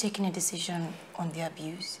have you taken a decision on the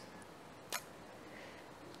abuse?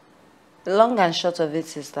 The long and short of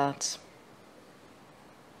it is that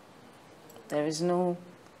there is no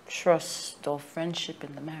trust or friendship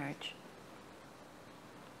in the marriage.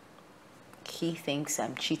 He thinks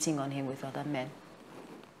I'm cheating on him with other men.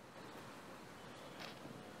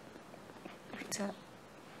 Rita,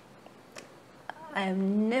 I've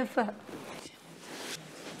never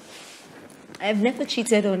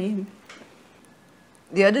cheated on him.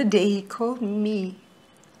 The other day he called me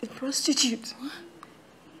a prostitute. What?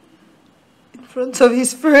 In front of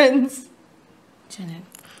his friends. Janet,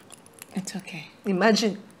 it's okay.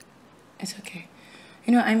 Imagine. It's okay.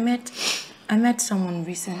 I met someone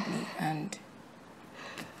recently and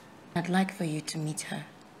I'd like for you to meet her.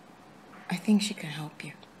 I think she can help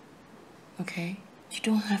you. Okay? You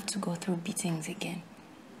don't have to go through beatings again.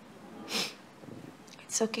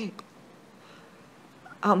 It's okay.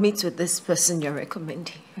 I'll meet with this person you're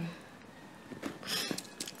recommending.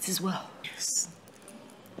 It is well. Yes.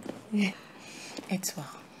 Yeah, it's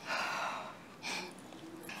well.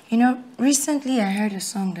 Recently I heard a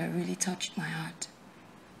song that really touched my heart.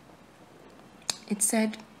 It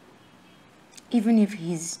said, even if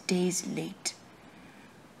he's days late,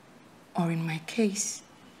 or in my case,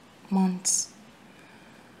 months,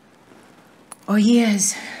 or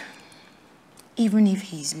years, even if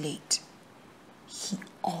he's late, he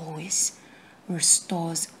always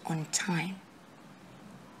restores on time.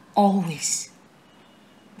 Always.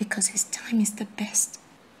 Because his time is the best.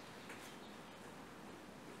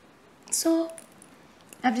 So,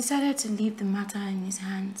 I've decided to leave the matter in his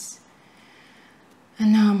hands.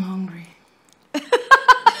 And now I'm hungry.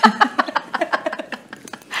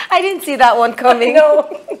 I didn't see that one coming. No.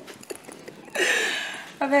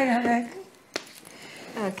 I beg.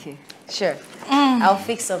 Okay, sure. I'll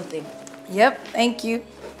fix something. Yep, thank you.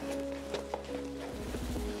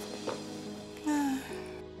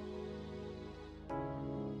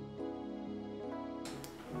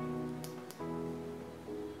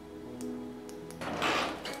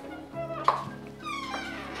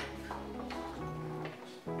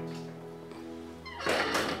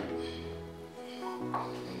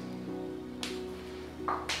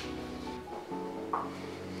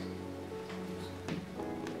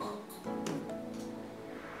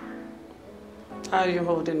 How are you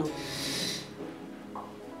holding on?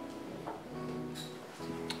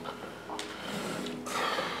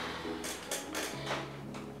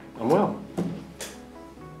 I'm well.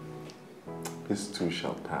 This too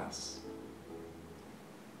shall pass.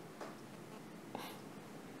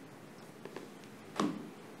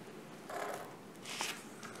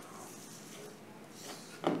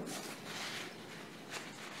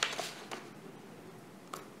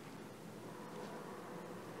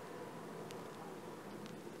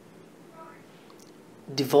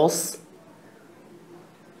 Divorce?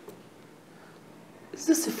 Is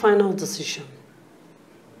this a final decision?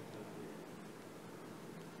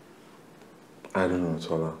 I don't know,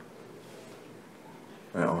 Tola.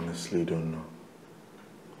 I honestly don't know.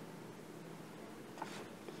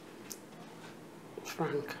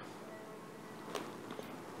 Frank,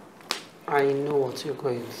 I know what you're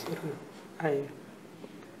going through. I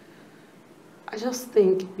just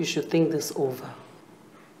think you should think this over.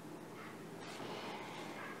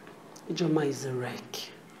 Ijoma is a wreck.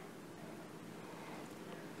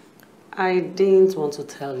 I didn't want to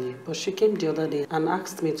tell you, but she came the other day and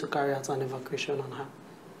asked me to carry out an evacuation on her.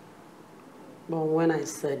 But when I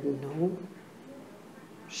said no,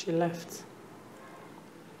 she left.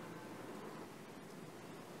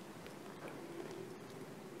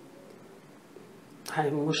 Her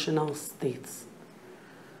emotional state,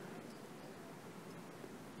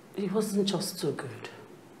 it wasn't just too good.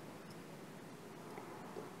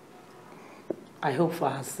 I hope for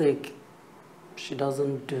her sake, she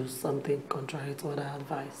doesn't do something contrary to what I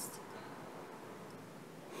advised.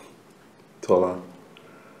 Tola,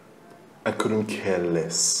 I couldn't care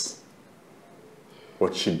less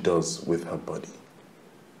what she does with her body.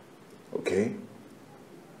 Okay?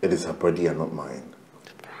 It is her body and not mine.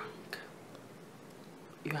 Frank,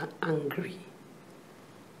 you are angry.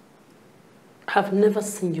 I've never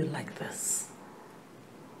seen you like this.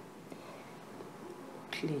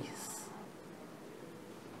 Please.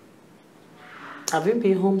 Have you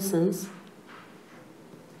been home since?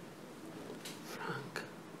 Frank,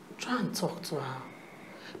 try and talk to her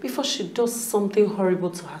before she does something horrible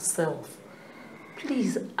to herself.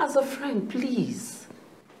 Please, as a friend, please.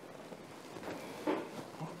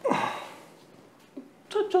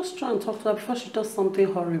 Just try and talk to her before she does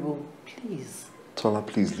something horrible. Please. Tola,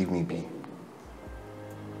 please leave me be.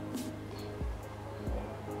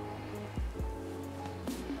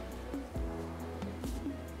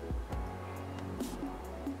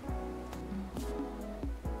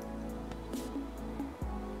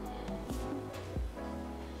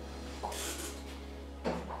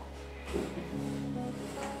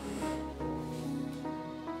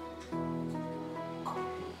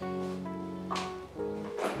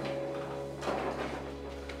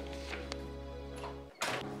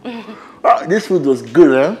 This food was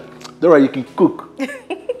good, eh? Dora, you can cook.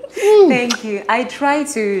 Thank you. I try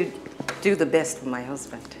to do the best for my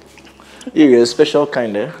husband. You're a special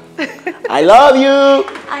kind, eh? I love you!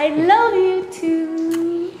 I love you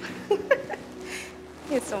too.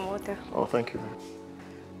 Here's some water. Oh, thank you.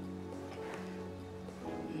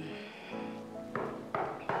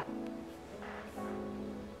 Are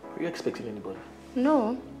you expecting anybody?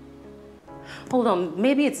 No. Hold on,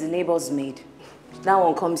 maybe it's the neighbor's maid. That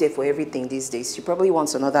one comes here for everything these days. She probably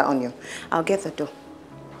wants another onion. I'll get the dough.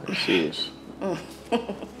 Are you serious?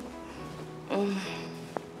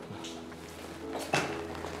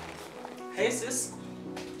 Hey, sis.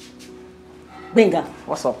 Benga.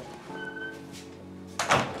 What's up?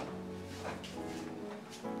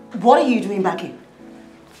 What are you doing back here?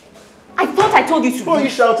 I thought I told you to. Who are you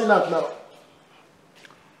shouting at now?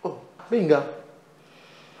 Oh, Benga.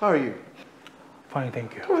 How are you? Fine,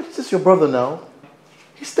 thank you. Oh, this is your brother now.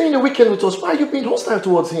 He's staying the weekend with us. Why are you being hostile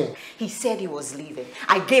towards him? He said he was leaving.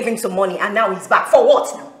 I gave him some money and now he's back. For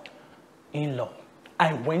what now? In-law,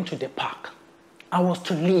 I went to the park. I was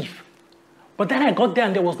to leave. But then I got there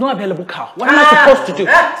and there was no available car. What am I supposed to do?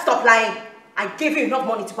 Stop lying. I gave you enough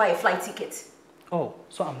money to buy a flight ticket. Oh,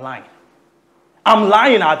 so I'm lying. I'm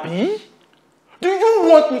lying, Abi? Do you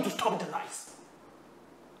want me to stop the lies?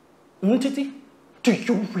 Titi, do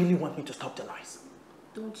you really want me to stop the lies?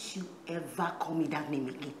 Don't you ever call me that name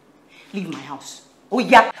again. Leave my house. Oh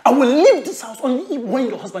yeah? I will leave this house only when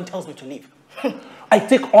your husband tells me to leave. I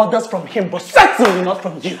take orders from him, but certainly not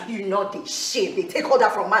from you. You know they shame. They take order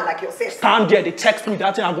from man like yourself. Stand there, they text me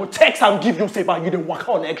that thing. I go text and give you say about you, they walk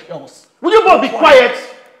on eggshells. Will you both be quiet?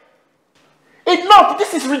 Enough!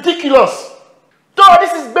 This is ridiculous. Dora,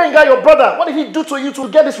 this is Benga, your brother. What did he do to you to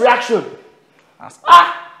get this reaction?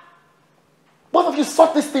 Both of you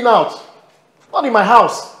sort this thing out. Not in my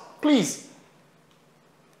house. Please.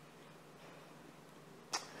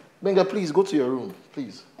 Benga, please go to your room.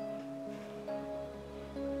 Please.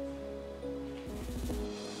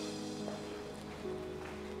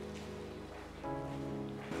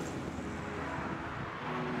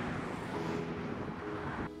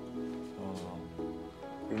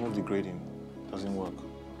 Remove the grading. Doesn't work.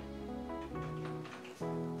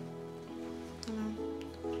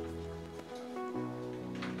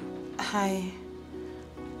 Hi.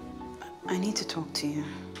 I need to talk to you.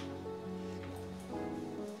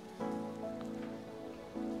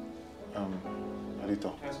 Alita,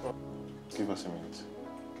 Give us a minute.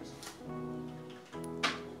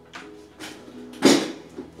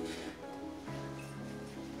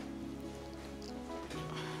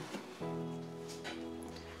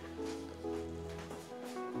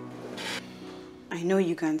 I know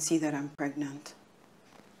you can see that I'm pregnant.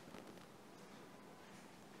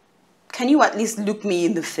 Can you at least look me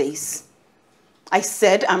in the face? I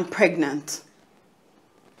said I'm pregnant.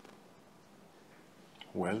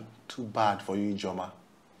 Well, too bad for you, Ijoma.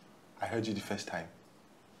 I heard you the first time.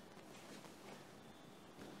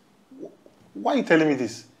 Why are you telling me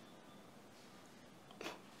this?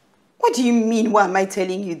 What do you mean, why am I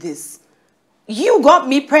telling you this? You got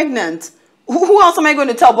me pregnant. Who else am I going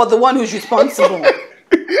to tell but the one who's responsible?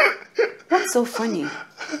 What's so funny?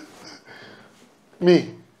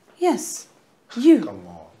 Me? Yes, you. Come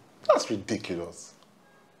on, that's ridiculous.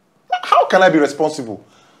 How can I be responsible?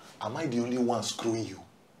 Am I the only one screwing you?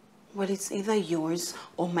 Well, it's either yours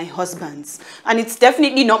or my husband's. And it's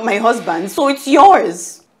definitely not my husband's, so it's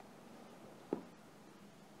yours.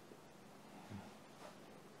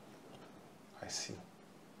 I see.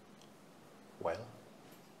 Well,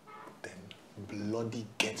 then bloody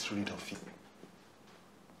get rid of it.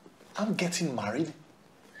 I'm getting married.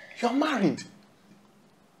 You're married.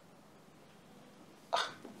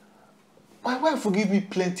 My wife will give me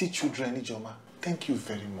plenty children, Ijoma. Thank you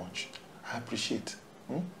very much. I appreciate.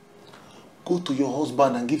 Go to your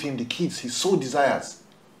husband and give him the kids he so desires.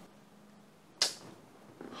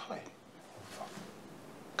 Hi.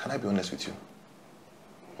 Can I be honest with you?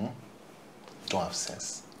 Don't have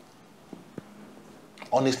sense.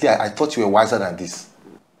 Honestly, I thought you were wiser than this.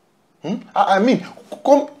 I mean,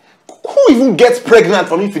 who even gets pregnant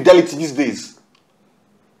from infidelity these days?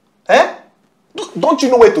 Eh? Don't you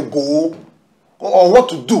know where to go? Or what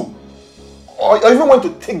to do? Or even when to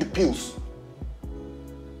take the pills?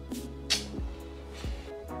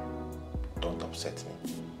 Don't upset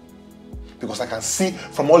me. Because I can see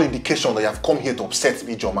from all indications that you have come here to upset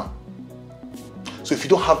me, Ijoma. So if you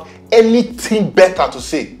don't have anything better to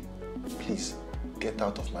say, please get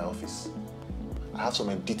out of my office. I have some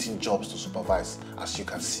editing jobs to supervise, as you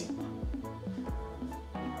can see.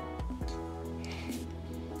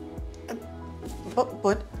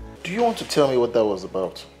 But do you want to tell me what that was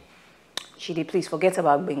about? Chidi, please forget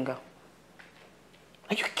about Benga.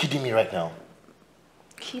 Are you kidding me right now?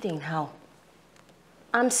 Kidding how?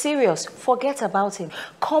 I'm serious. Forget about him.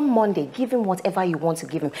 Come Monday, give him whatever you want to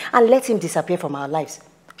give him and let him disappear from our lives.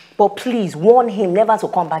 But please warn him never to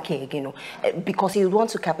come back here again, because he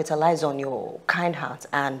wants to capitalize on your kind heart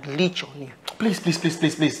and leech on you. Please.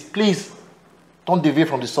 Don't deviate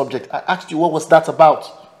from the subject. I asked you what was that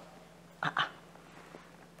about.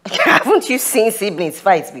 Haven't you seen siblings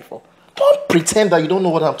fight before? Don't pretend that you don't know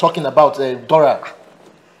what I'm talking about, Dora.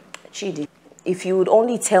 Chidi, if you would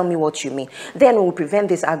only tell me what you mean, then we'll prevent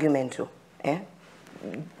this argument too.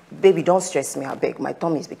 Baby, don't stress me, I beg. My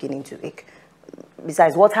tummy is beginning to ache.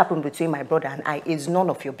 Besides, what happened between my brother and I is none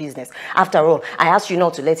of your business. After all, I asked you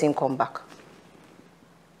not to let him come back.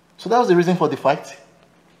 So that was the reason for the fight?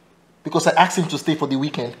 Because I asked him to stay for the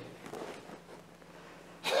weekend?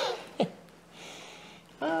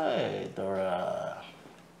 Hey, Dora.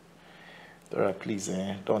 Dora, please,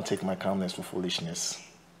 don't take my calmness for foolishness.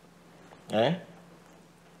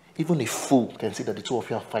 Even a fool can see that the two of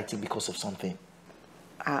you are fighting because of something.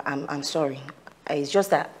 I'm sorry. It's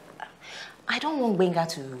just that I don't want Benga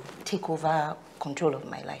to take over control of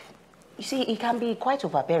my life. You see, it can be quite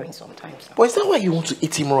overbearing sometimes. But is that why you want to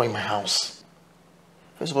eat him raw in my house?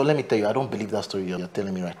 First of all, let me tell you, I don't believe that story you're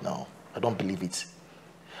telling me right now. I don't believe it.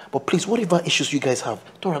 But please, whatever issues you guys have,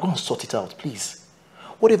 Dora, go and sort it out, please.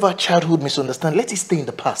 Whatever childhood misunderstanding, let it stay in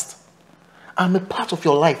the past. I'm a part of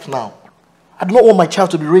your life now. I do not want my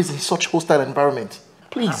child to be raised in such hostile environment.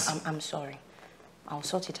 Please. I'm sorry. I'll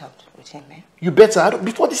sort it out with him, You better,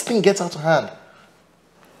 before this thing gets out of hand.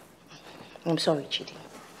 I'm sorry, Chidi.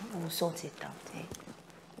 We'll sort it out,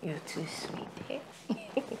 You're too sweet,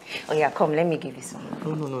 Oh yeah, come, let me give you some.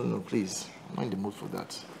 No, please. I'm not in the mood for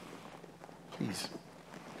that. Please.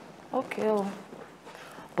 Okay,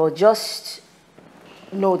 but just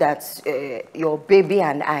know that your baby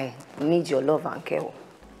and I need your love and care.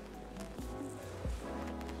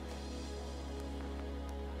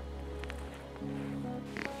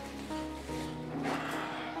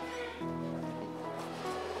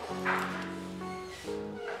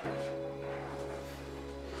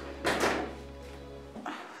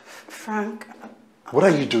 Frank. What are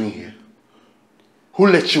you doing here? Who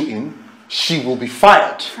let you in? She will be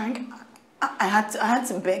fired. Frank, I had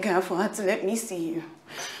to beg her for her to let me see you.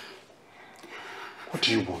 What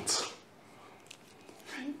do you want?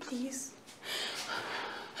 Frank, please.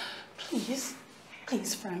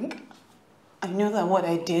 Please, Frank. I know that what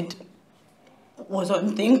I did was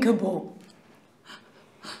unthinkable.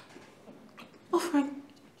 Oh, Frank,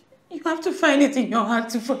 you have to find it in your heart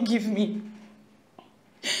to forgive me.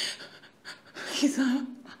 Please,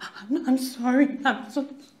 I'm sorry. I'm so...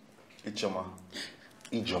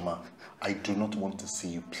 Ijoma, I do not want to see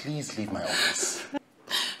you. Please leave my office.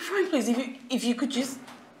 Frank, please, if you could just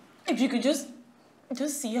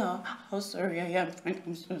see how sorry I am, Frank.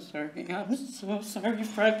 I'm so sorry. I'm so sorry,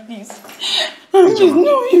 Frank, please.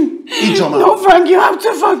 Ijoma. No, Frank, you have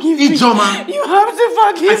to forgive me. Ijoma. You have to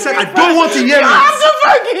forgive me. I said I don't want to hear it. You have to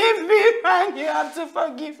forgive me, Frank. You have to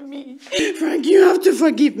forgive me. Frank, you have to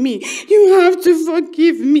forgive me. You have to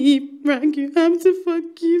forgive me, Frank. You have to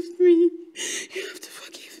forgive me. You have to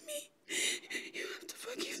forgive me. You have to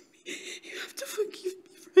forgive me. You have to forgive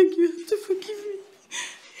me, Frank. You have to forgive me.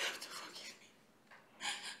 You have to forgive me.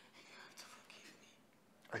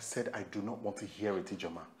 I said I do not want to hear it,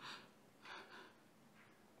 Ijoma.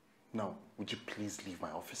 Now, would you please leave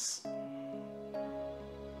my office?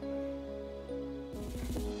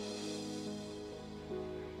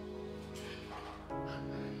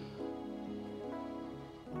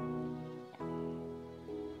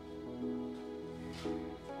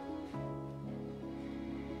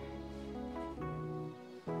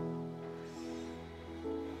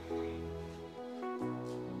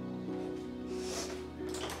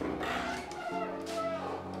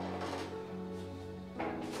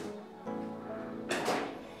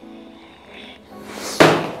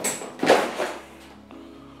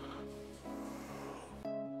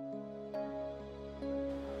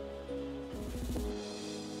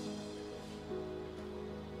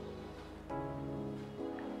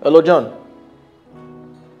 Hello, John.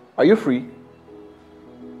 Are you free?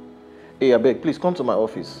 Hey, I beg, please come to my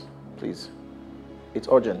office, please. It's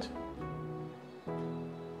urgent.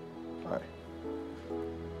 All right.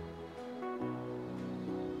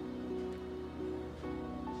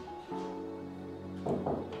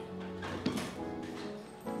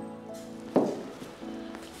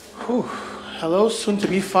 Whew. Hello,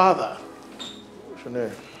 soon-to-be father.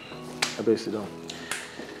 Chanel, I beg, sit down.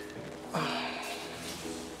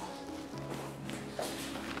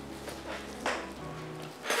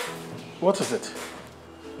 What is it?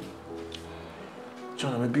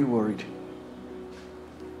 John, I'm a bit worried.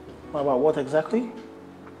 About what exactly?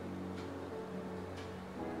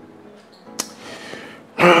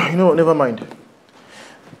 You know what, never mind.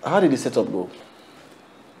 How did the setup go?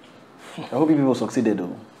 I hope you people succeeded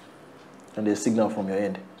though. And there's signal from your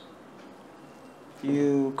end.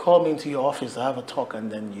 You called me into your office to have a talk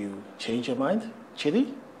and then you change your mind?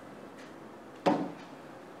 Chidi?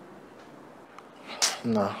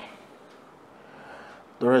 Nah.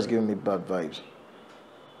 Dora's giving me bad vibes.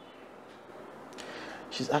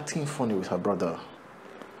 She's acting funny with her brother.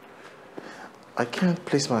 I can't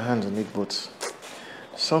place my hands on it, but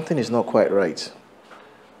something is not quite right.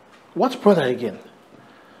 What brother again?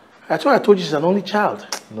 I thought I told you she's an only child.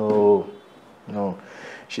 No.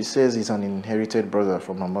 She says he's an inherited brother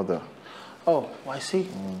from her mother. Oh, I see.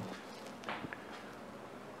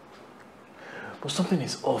 But something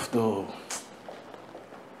is off though.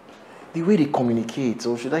 The way they communicate,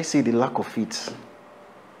 or should I say the lack of it.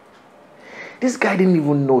 This guy didn't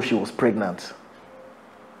even know she was pregnant.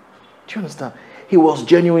 Do you understand? He was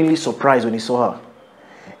genuinely surprised when he saw her.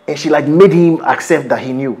 And she like made him accept that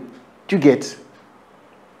he knew. Do you get?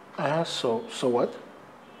 So what?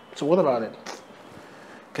 So what about it?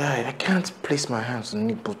 Guy, I can't place my hands on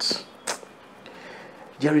it, but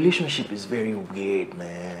their relationship is very weird,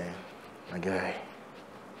 man. My guy.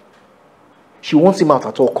 She wants him out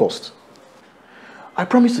at all costs. I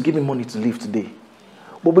promised to give him money to leave today.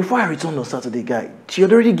 But before I returned on Saturday, guy, she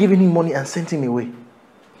had already given him money and sent him away.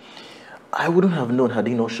 I wouldn't have known had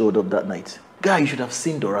he not showed up that night. Guy, you should have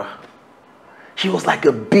seen Dora. She was like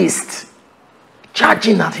a beast.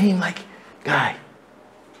 Charging at him like, guy.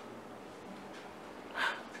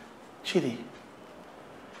 Chidi,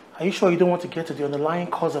 are you sure you don't want to get to the underlying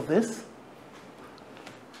cause of this?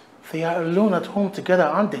 They are alone at home together,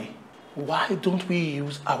 aren't they? Why don't we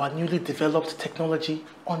use our newly developed technology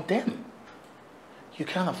on them? You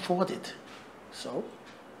can't afford it. So?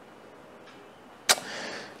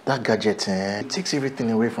 That gadget, it takes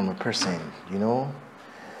everything away from a person, you know?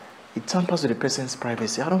 It tampers with a person's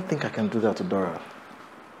privacy. I don't think I can do that to Dora.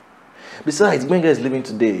 Besides, Benga is leaving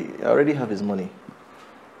today. I already have his money.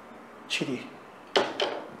 Chidi,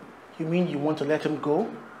 you mean you want to let him go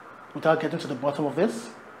without getting to the bottom of this?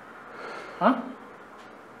 Huh?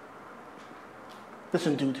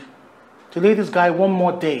 Listen, dude. Delay this guy one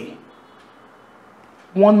more day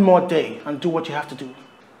and do what you have to do.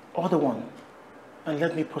 Order one and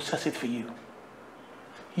let me process it for you.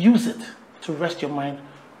 Use it to rest your mind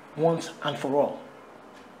once and for all.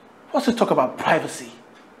 What's this talk about privacy?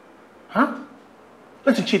 Huh?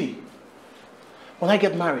 Listen, Chidi. When I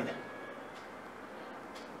get married,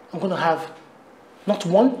 I'm going to have not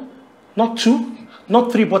one, not two,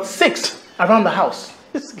 not three, but 6 around the house.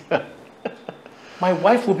 My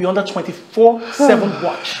wife will be under 24/7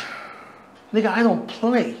 watch. Nigga, I don't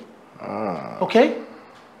play. Okay?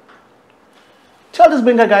 Tell this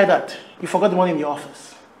Benga guy that you forgot the money in the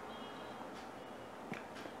office.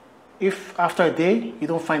 If after a day you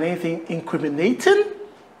don't find anything incriminating,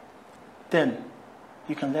 then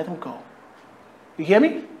you can let him go. You hear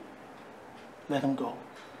me? Let him go.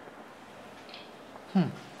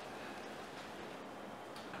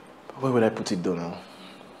 Where would I put it though now?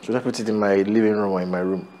 Should I put it in my living room or in my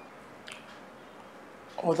room?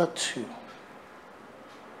 Order 2.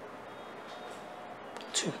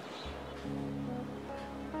 2.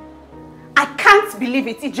 I can't believe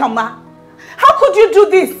it, Ijoma. How could you do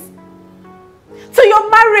this? To your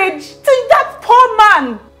marriage, to that poor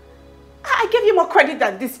man. I give you more credit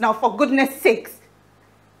than this now, for goodness sakes.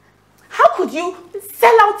 How could you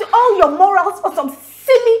sell out all your morals for some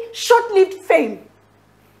silly, short-lived fame?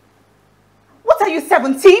 What are you,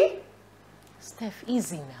 17? Steph,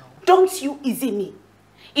 easy now. Don't you easy me.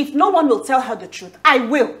 If no one will tell her the truth, I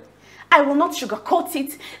will. I will not sugarcoat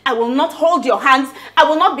it. I will not hold your hands. I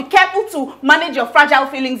will not be careful to manage your fragile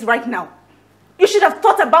feelings right now. You should have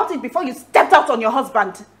thought about it before you stepped out on your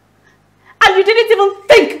husband. And you didn't even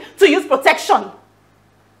think to use protection.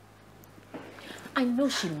 I know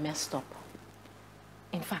she messed up.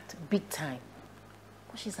 In fact, big time.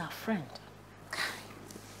 But she's our friend.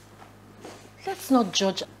 Let's not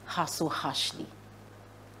judge her so harshly.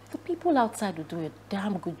 The people outside will do a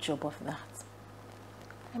damn good job of that.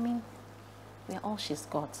 I mean, we're all she's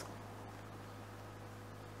got.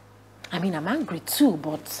 I mean, I'm angry too,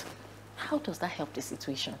 but how does that help the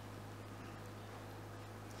situation?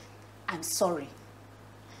 I'm sorry.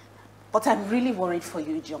 But I'm really worried for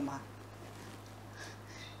you, Ijoma.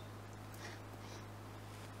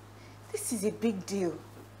 This is a big deal.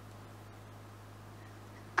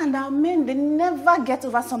 And our men, they never get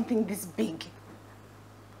over something this big.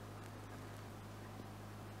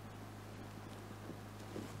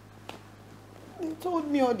 They told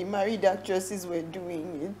me all the married actresses were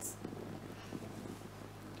doing it.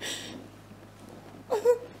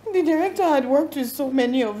 The director had worked with so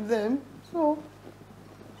many of them. So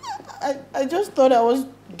I just thought I was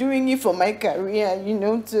doing it for my career, you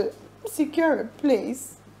know, to secure a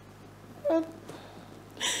place. But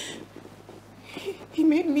he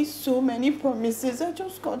made me so many promises. I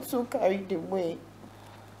just got so carried away.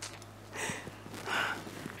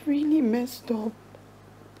 Really messed up.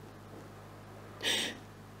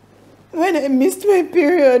 When I missed my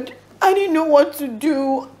period, I didn't know what to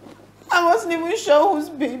do. I wasn't even sure whose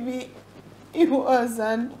baby it was,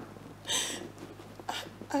 and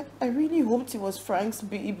I really hoped it was Frank's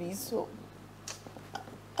baby, so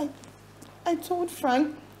I told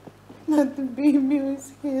Frank that the baby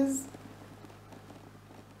was his.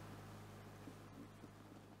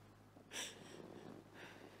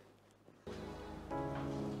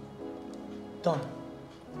 Done.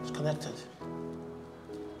 It's connected.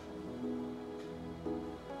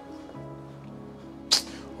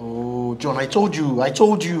 Oh, John, I told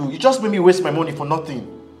you. You just made me waste my money for nothing.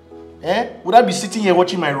 Eh? Would I be sitting here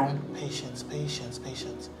watching my room? Patience.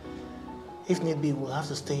 If need be, we'll have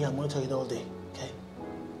to stay here and monitor it all day, okay?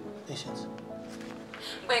 Patience.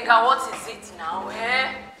 Benga, what is it now,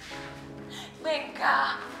 eh?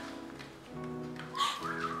 Benga,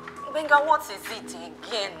 what is it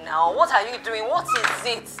again now? What are you doing? What is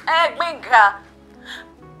it? Eh, Benga,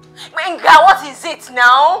 what is it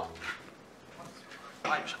now?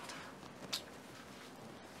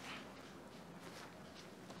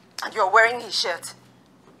 And you're wearing his shirt.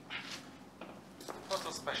 What's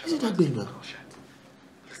so special? Is that Benga?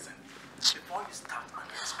 Listen, before you start an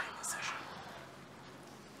explaining session,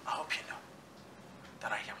 I hope you know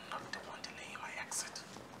that I am not the one delaying my exit.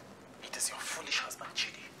 It is your foolish husband,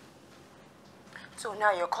 Chidi. So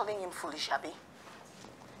now you're calling him foolish, Abby?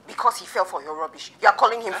 Because he fell for your rubbish. You're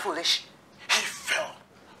calling him foolish. He fell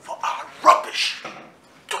for our rubbish.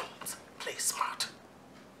 Don't play smart.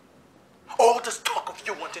 All this talk of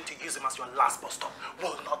you wanting to use him as your last bus stop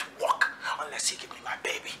will not work unless you give me my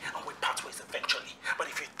baby and we part ways eventually. But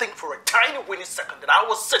if you think for a tiny winning second that I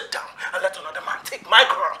will sit down and let another man take my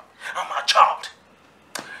girl and my child,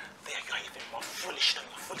 there you are even more foolish than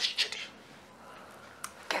your foolish Chidi.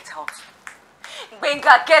 Get out.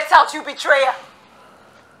 Benga, get out, you betrayer.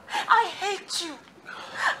 I hate you.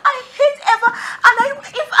 I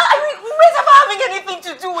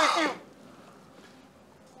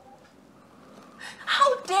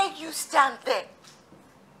stand there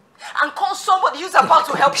and call somebody who's about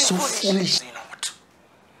to help you so foolish?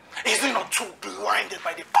 Is it not too blinded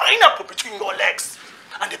by the pineapple between your legs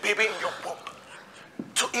and the baby in your womb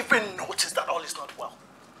to even notice that all is not well?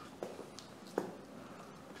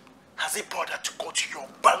 Has he bothered to go to your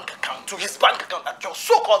bank account, to his bank account at your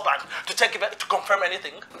so-called bank, to check if to confirm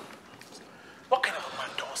anything? What kind of a man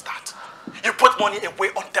does that? You put money away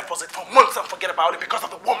on deposit for months and forget about it because of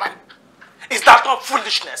the woman. Is that not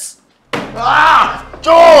foolishness? Ah!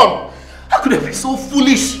 John! How could I be so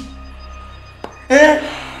foolish? Eh?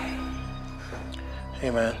 Hey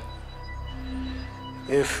man,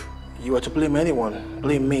 if you were to blame anyone,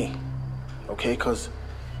 blame me, okay? Because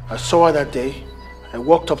I saw her that day, I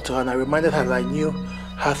walked up to her and I reminded her that I knew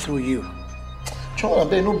her through you. John, I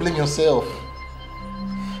beg, don't blame yourself.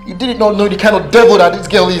 You did not know the kind of devil that this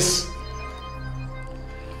girl is.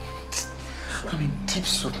 I'm in deep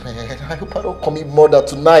soup, man. I hope I don't commit murder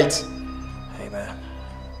tonight. Hey man,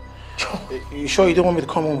 you sure you don't want me to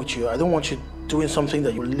come home with you? I don't want you doing something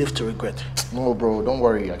that you live to regret. No, bro, don't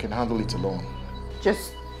worry. I can handle it alone.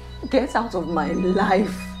 Just get out of my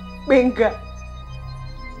life, Benga.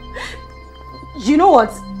 You know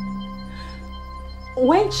what?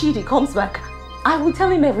 When Chidi comes back, I will tell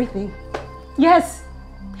him everything. Yes,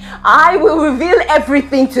 I will reveal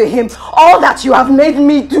everything to him. All that you have made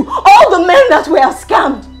me do, all the men that we have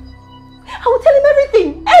scammed. I will tell him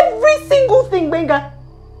everything, every single thing, Benga.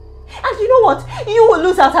 And you know what? You will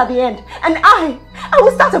lose out at the end. And I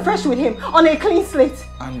will start afresh with him on a clean slate.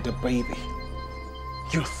 And the baby.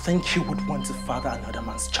 You think you would want to father another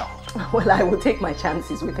man's child? Well, I will take my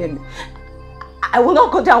chances with him. I will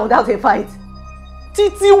not go down without a fight.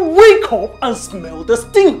 Titi, wake up and smell the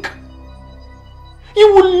stink.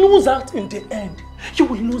 You will lose out in the end. You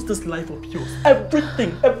will lose this life of yours.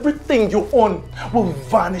 Everything you own will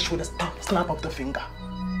vanish with a snap of the finger.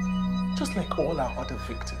 Just like all our other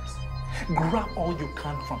victims. Grab all you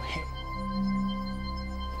can from him.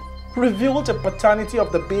 Reveal the paternity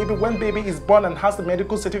of the baby when baby is born and has the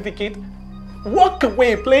medical certificate. Walk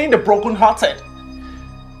away playing the broken-hearted.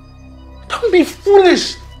 Don't be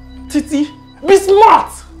foolish, Titi. Be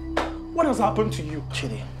smart. What has happened to you?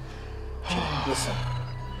 Chidi, listen.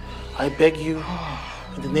 I beg you,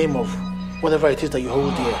 in the name of whatever it is that you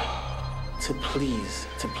hold dear, to please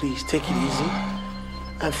take it easy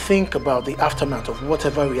and think about the aftermath of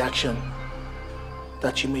whatever reaction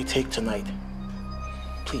that you may take tonight.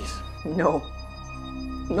 Please. No,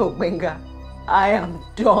 Benga. I am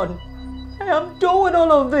done. I am done with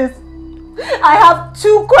all of this. I have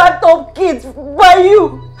 2 cracked up kids by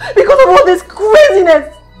you because of all this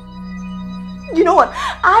craziness. You know what?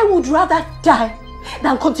 I would rather die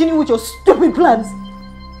than continue with your stupid plans.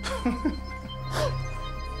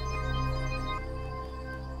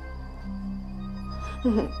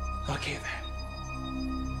 Okay then.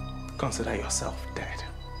 Consider yourself dead.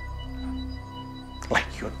 Like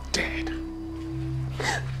you're dead.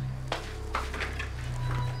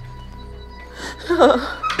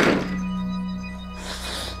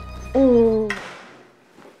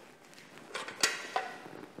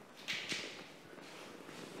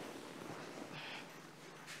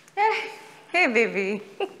 Hey, baby.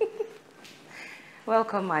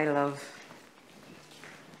 Welcome, my love.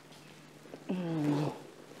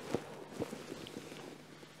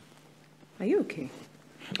 Are you okay?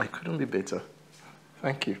 I couldn't be better.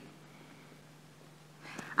 Thank you.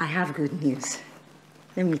 I have good news.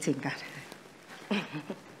 Let me take that. I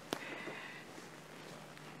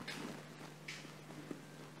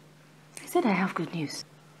said I have good news.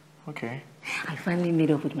 Okay. I finally made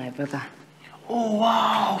up with my brother. Oh,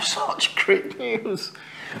 wow. Such great news.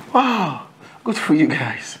 Wow. Good for you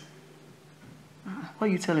guys. Why are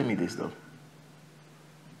you telling me this, though?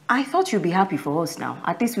 I thought you'd be happy for us now.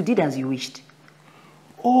 At least we did as you wished.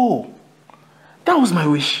 Oh, that was my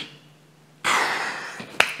wish.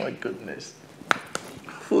 My goodness.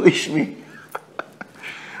 Foolish me.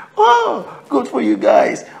 Oh, good for you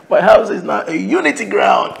guys. My house is now a unity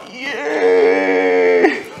ground.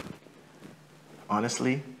 Yay!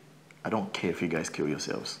 Honestly, I don't care if you guys kill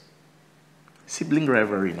yourselves. Sibling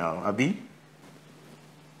rivalry now, Abi?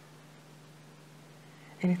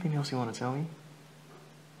 Anything else you want to tell me?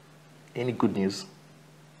 Any good news?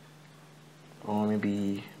 Or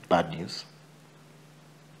maybe bad news?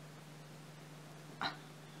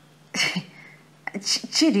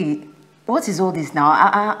 Chidi, what is all this now?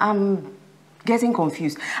 I'm getting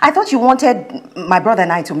confused. I thought you wanted my brother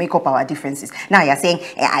and I to make up our differences. Now you're saying,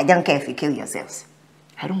 I don't care if you kill yourselves.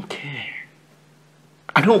 I don't care.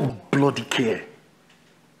 I don't bloody care.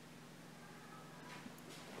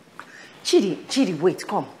 Chidi, wait,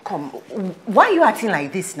 come. Why are you acting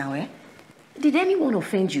like this now, eh? Did anyone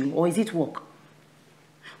offend you, or is it work?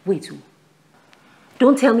 Wait,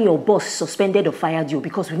 don't tell me your boss suspended or fired you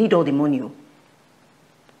because we need all the money.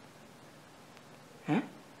 Huh?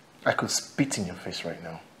 I could spit in your face right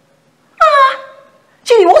now.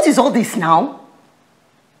 Chidi, what is all this now?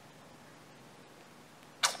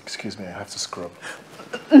 Excuse me, I have to scrub.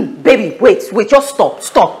 Baby, wait, just stop.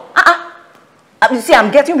 You see,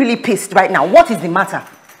 I'm getting really pissed right now. What is the matter?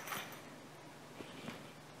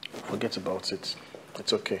 Forget about it.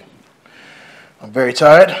 It's okay. I'm very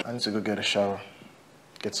tired. I need to go get a shower.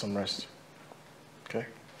 Get some rest. Okay?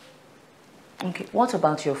 Okay, what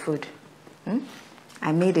about your food?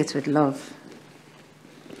 I made it with love.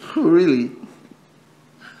 Oh, really?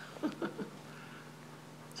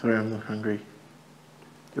 Sorry, I'm not hungry.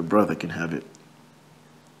 Your brother can have it.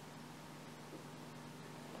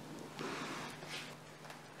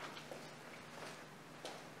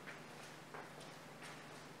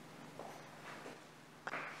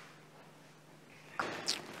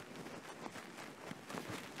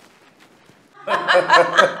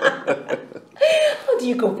 How do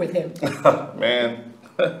you cope with him? Man.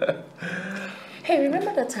 Hey,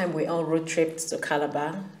 remember that time we all road tripped to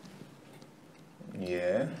Calabar?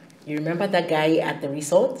 Yeah. You remember that guy at the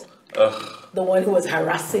resort? Ugh. The one who was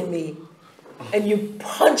harassing me. And you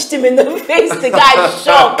punched him in the face. The guy's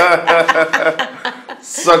shocked.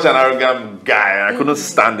 Such an arrogant guy. I couldn't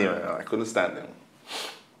stand him.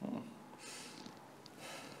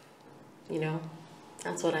 You know,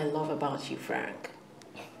 that's what I love about you, Frank.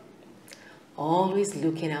 Always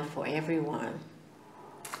looking out for everyone.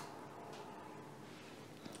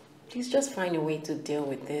 Please just find a way to deal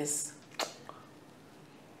with this.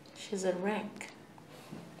 She's a wreck.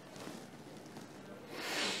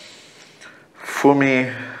 For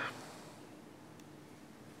me,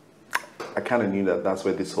 I kind of knew that that's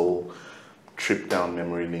where this whole trip down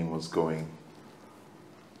memory lane was going.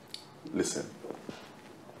 Listen,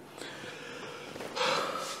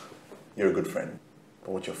 you're a good friend,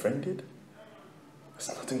 but what your friend did is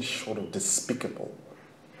nothing short of despicable.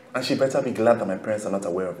 And she better be glad that my parents are not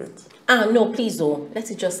aware of it. No, please, let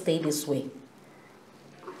it just stay this way.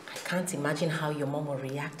 I can't imagine how your mom will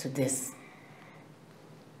react to this.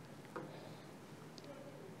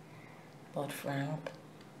 But Frank,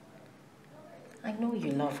 I know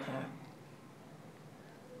you love her.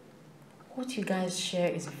 What you guys share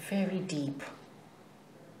is very deep.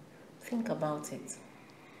 Think about it.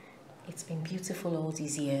 It's been beautiful all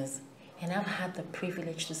these years, and I've had the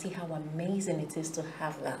privilege to see how amazing it is to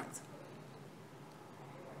have that.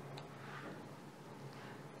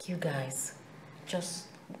 You guys, just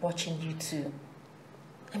watching you two.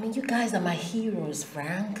 I mean, you guys are my heroes,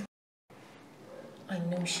 Frank. I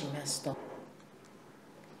know she messed up.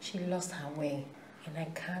 She lost her way, and I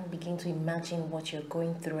can't begin to imagine what you're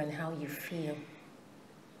going through and how you feel.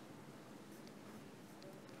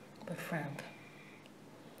 But Frank,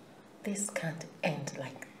 this can't end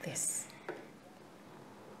like this.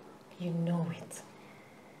 You know it.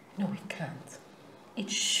 No, it can't. It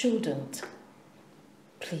shouldn't.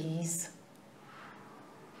 Please.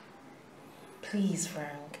 Please,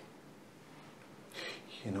 Frank.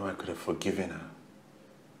 You know, I could have forgiven her.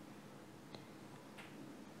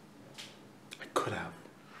 I could have.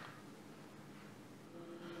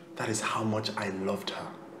 That is how much I loved her.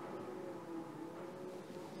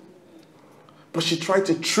 But she tried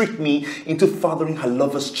to trick me into fathering her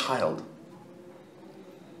lover's child.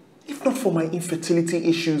 If not for my infertility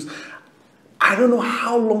issues, I don't know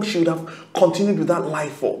how long she would have continued with that lie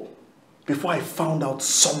for before I found out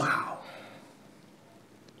somehow.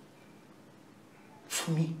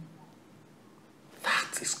 For me,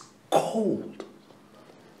 that is cold.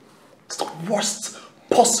 It's the worst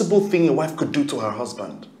possible thing a wife could do to her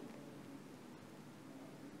husband.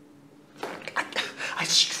 I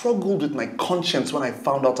struggled with my conscience when I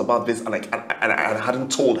found out about this and I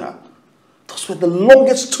hadn't told her. Those were the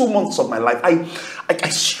longest 2 months of my life. I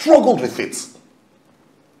struggled with it.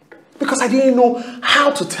 Because I didn't know how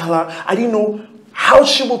to tell her. I didn't know how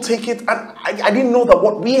she will take it. And I didn't know that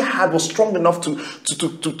what we had was strong enough to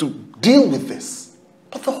deal with this.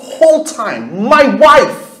 But the whole time, my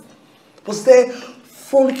wife was there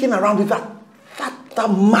frolicking around with that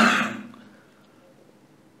man.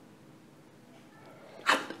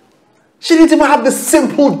 She didn't even have the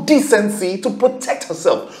simple decency to protect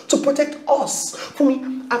herself, to protect us. For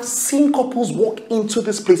me, I've seen couples walk into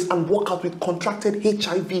this place and walk out with contracted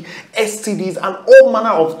HIV, STDs, and all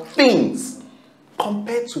manner of things.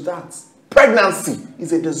 Compared to that, pregnancy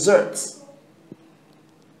is a dessert.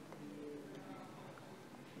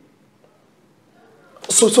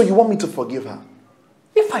 So you want me to forgive her?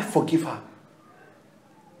 If I forgive her,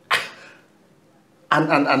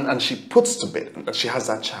 and she puts to bed that she has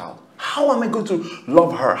that child, how am I going to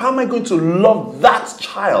love her? How am I going to love that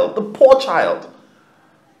child, the poor child?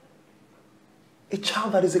 A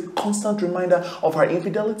child that is a constant reminder of her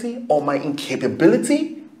infidelity or my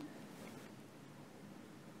incapability?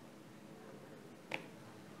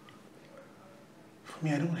 For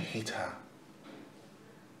me, I don't hate her.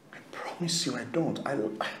 I promise you I don't. I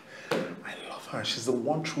love her. She's the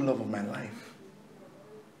one true love of my life.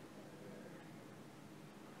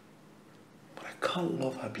 But I can't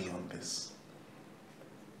love her beyond this.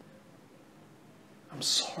 I'm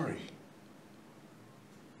sorry.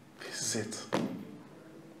 This is it.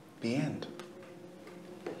 The end.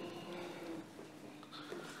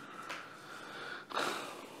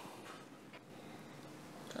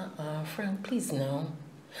 Frank, please now.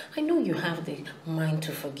 I know you have the mind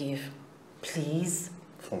to forgive. Please.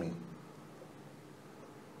 For me,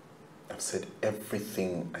 I've said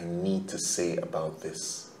everything I need to say about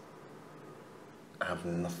this. I have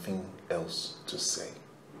nothing else to say.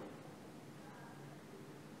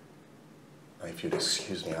 Now, if you'd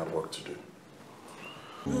excuse me, I have work to do.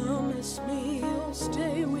 Promise me you'll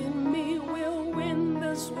stay with me. We'll win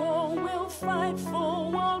this war. We'll fight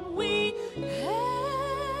for what we have.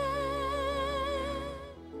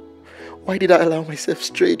 Why did I allow myself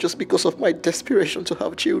stray just because of my desperation to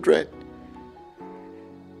have children?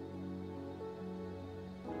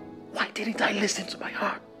 Why didn't I listen to my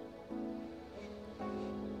heart?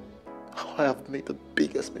 Oh, I have made the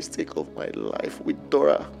biggest mistake of my life with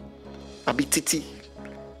Dora, Abititi,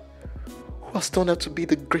 who has turned out to be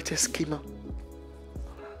the greatest schemer.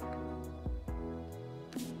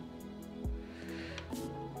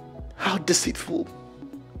 How deceitful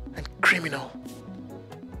and criminal.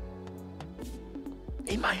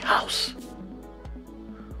 In my house,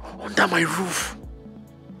 under my roof.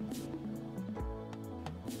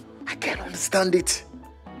 I can't understand it.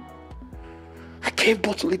 I can't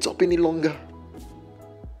bottle it up any longer.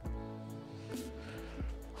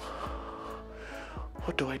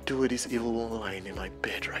 What do I do with this evil woman lying in my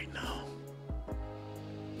bed right now?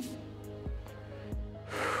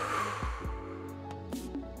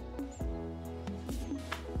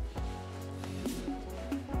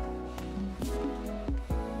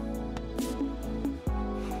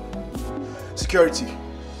 Security,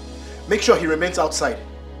 make sure he remains outside.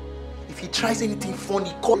 If he tries anything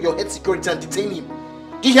funny, call your head security and detain him.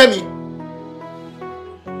 Do you hear me?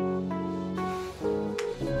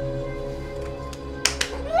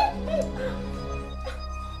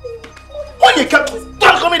 When you can't,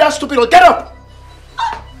 don't call me that stupid. Get up!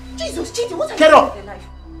 Jesus, Chidi, what are Get you up! doing in life?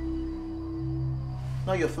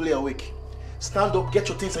 Now you're fully awake. Stand up, get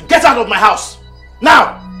your things, and get out of my house!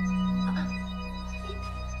 Now!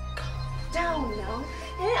 Down now.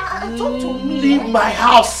 Talk to me. Leave my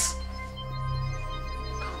house!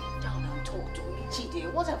 Calm down and talk to me, Chidi.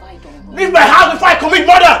 What have I done? Leave my house before I commit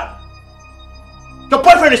murder! Your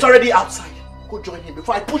boyfriend is already outside. Go join him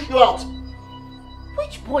before I push you out.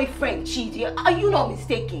 Which boyfriend, Chidi? Are you not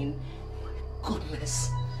mistaken?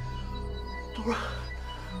 Goodness. Dora,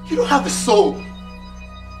 you don't have a soul.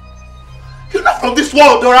 You're not from this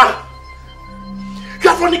world, Dora.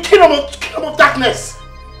 You're from the kingdom of darkness.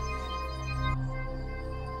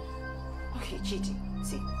 Okay, Chidi,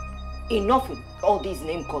 see, enough with all these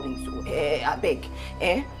name calling, so I beg,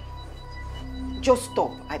 just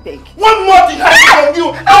stop, I beg. One more thing I hear from you,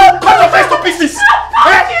 I will cut your face to pieces.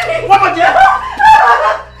 One more thing.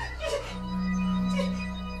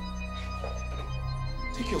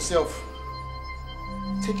 Take yourself.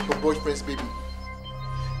 Take your boyfriend's baby.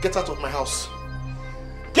 Get out of my house.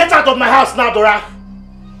 Get out of my house now, Dora.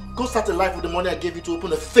 Go start a life with the money I gave you to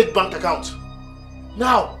open a fake bank account.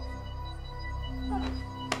 Now.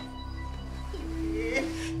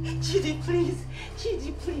 Chidi, please.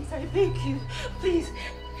 Chidi, please, I beg you. Please.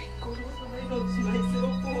 God, what have I done to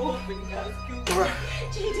myself for? I ask you. Dora.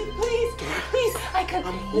 Chidi, please. Dora. Please, I can.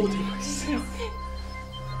 I'm holding myself.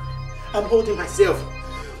 I'm holding myself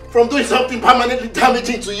from doing something permanently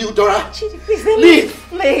damaging to you, Dora. Chidi, please, let leave. me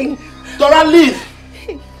explain. Dora, leave.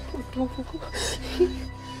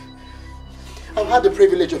 I've had the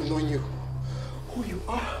privilege of knowing you. Who you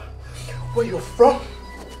are, where you're from,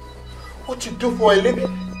 what you do for a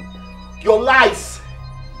living, your lies,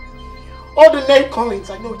 all the name callings,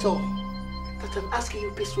 I know it all. That I'm asking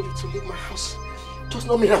you peacefully to leave my house does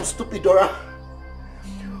not mean I'm stupid, Dora.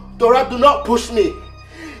 Dora, do not push me.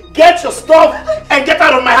 Get your stuff and get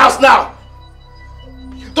out of my house now.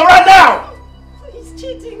 Dora, now! Please,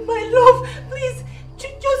 Chidi, my love, please,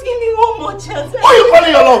 just give me one more chance. Who are you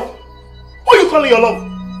calling your love? Who are you calling your love?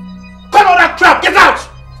 Cut all that crap, get out!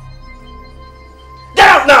 Get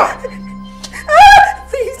out now!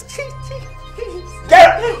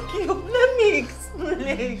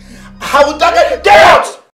 I will get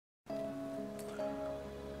out!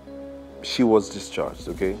 She was discharged,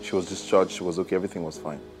 okay? She was discharged, she was okay, everything was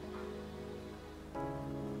fine.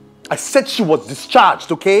 I said she was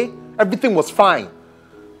discharged, okay? Everything was fine.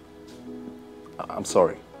 I'm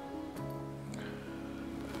sorry.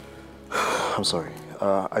 I'm sorry.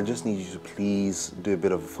 I just need you to please do a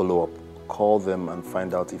bit of a follow-up. Call them and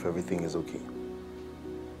find out if everything is okay.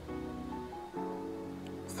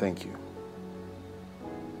 Thank you.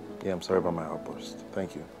 Yeah, I'm sorry about my outburst.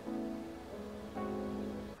 Thank you.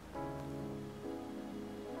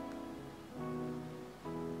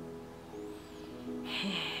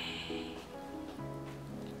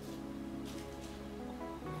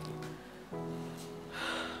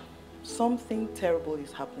 Something terrible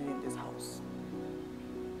is happening in this house.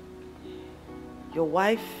 Your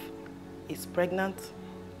wife is pregnant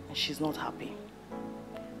and she's not happy.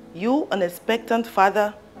 You, an expectant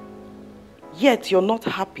father, yet you're not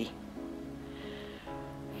happy.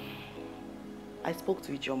 I spoke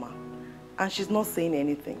to Ijoma and she's not saying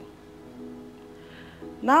anything.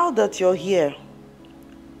 Now that you're here,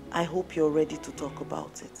 I hope you're ready to talk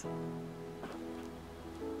about it.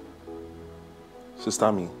 Sister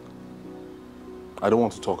Ami, I don't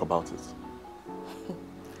want to talk about it.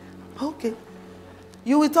 Okay.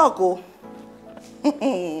 You will talk, oh.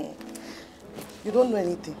 You don't know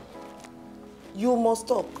anything. You must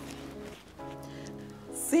talk.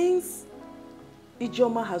 Since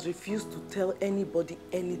Ijoma has refused to tell anybody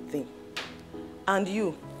anything, and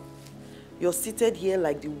you're seated here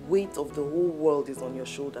like the weight of the whole world is on your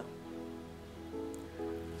shoulder,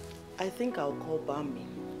 I think I'll call Bami.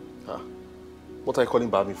 Huh? What are you calling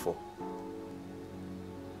Bami for?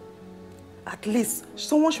 At least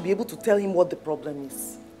someone should be able to tell him what the problem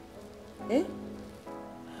is. Eh?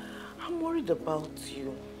 I'm worried about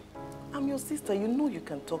you. I'm your sister. You know you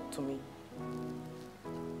can talk to me.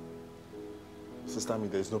 Sister Ami,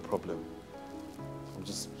 there's no problem. I'm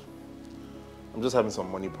just having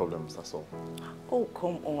some money problems, that's all. Oh,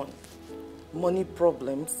 come on. Money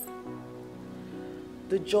problems?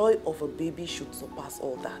 The joy of a baby should surpass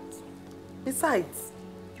all that. Besides,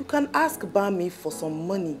 you can ask Bami for some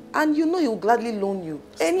money and you know he'll gladly loan you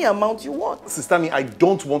any amount you want. Sister Ami, I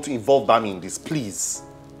don't want to involve Bami in this, please.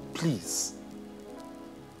 Please.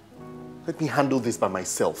 Let me handle this by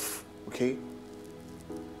myself, okay?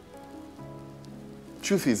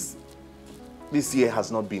 Truth is, this year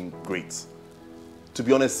has not been great. To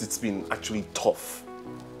be honest, it's been actually tough.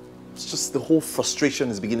 It's just the whole frustration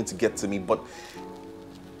is beginning to get to me, but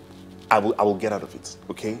I will get out of it,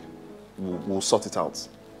 okay? We'll sort it out.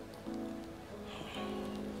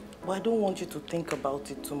 But I don't want you to think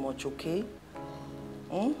about it too much, okay?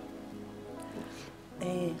 Hmm?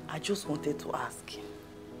 I just wanted to ask.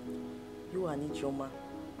 You and Ijoma,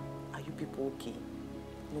 are you people okay?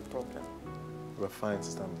 No problem. We're fine,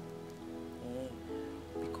 Sister Ami.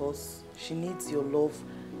 Because she needs your love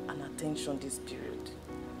and attention this period.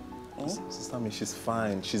 Sister Ami, she's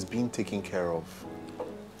fine. She's being taken care of.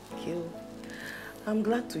 Thank you. I'm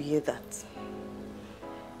glad to hear that.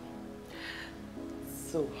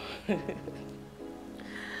 So,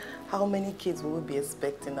 how many kids will we be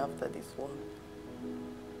expecting after this one?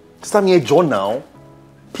 Sister Ami, John now.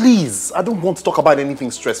 Please, I don't want to talk about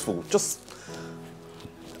anything stressful.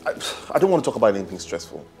 I don't want to talk about anything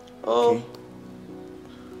stressful. Oh.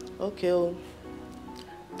 Okay.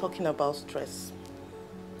 Talking about stress.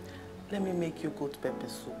 Let me make you good pepper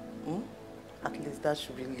soup. Hmm? At least that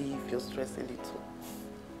should relieve your stress a little.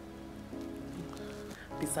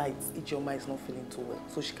 Besides, Ijoma is not feeling too well,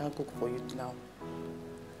 so she can't cook for you now.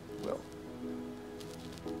 Well,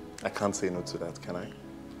 I can't say no to that, can I?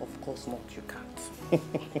 Of course not, you can't.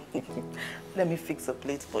 Let me fix a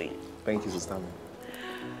plate for you. Thank you, Sister Ami.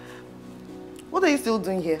 What are you still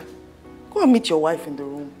doing here? Go and meet your wife in the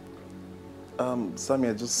room. Sammy,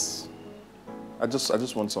 I just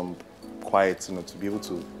want some quiet, to be able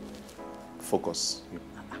to focus.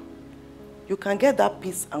 You can get that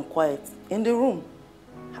peace and quiet in the room.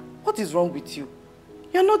 What is wrong with you?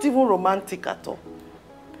 You're not even romantic at all.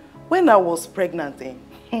 When I was pregnant,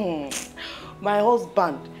 my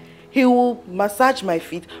husband, he will massage my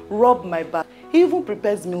feet, rub my back. He even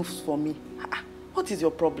prepares meals for me. What is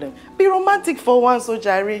your problem? Be romantic for once, so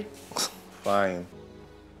Jare. Fine.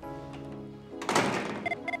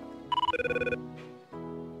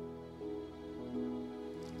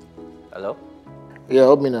 Hello? Yeah,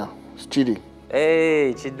 help me now. It's Chidi.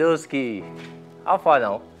 Hey, Chidoski. How far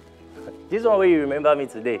now? This one where you remember me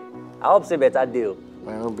today. I hope it's a better deal.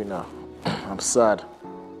 Man, help me now. I'm sad.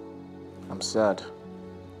 I'm sad.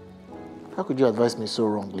 How could you advise me so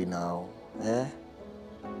wrongly now? Eh?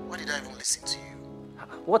 Why did I even listen to you?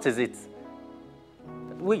 What is it?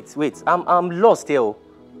 Wait. I'm lost here.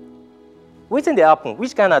 What's in the happen?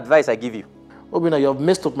 Which kind of advice I give you? Obina, you have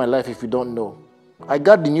messed up my life if you don't know. I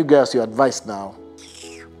got the new guy as your advice now.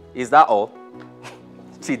 Is that all?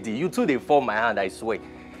 Chidi, you two they fall my hand, I swear.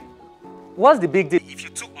 What's the big deal if you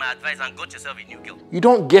took my advice and got yourself a new girl? You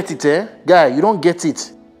don't get it, eh? Guy, you don't get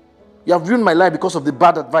it. You have ruined my life because of the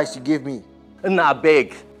bad advice you gave me. Nah,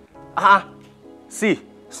 beg. See,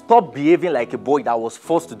 stop behaving like a boy that was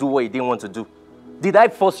forced to do what he didn't want to do. Did I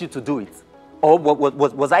force you to do it? Or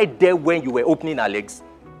was I there when you were opening her legs?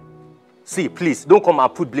 See, please, don't come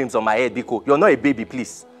and put blames on my head, Biko. You're not a baby,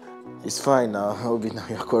 please. It's fine now, Obina,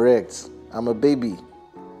 you're correct. I'm a baby.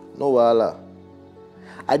 No wahala.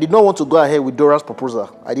 I did not want to go ahead with Dora's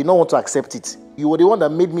proposal. I did not want to accept it. You were the one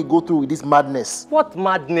that made me go through with this madness. What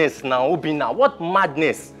madness now, Obina? What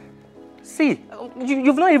madness? See,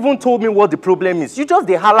 you've not even told me what the problem is. You just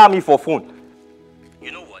holler me for phone.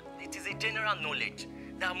 You know what? It is a general knowledge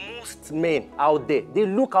that most men out there, they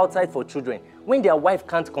look outside for children when their wife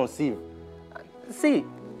can't conceive. See,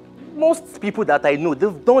 most people that I know,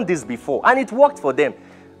 they've done this before and it worked for them.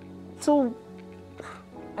 So,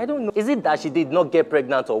 I don't know. Is it that she did not get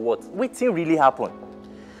pregnant or what? What thing really happened?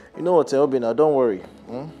 You know what, Obina, don't worry.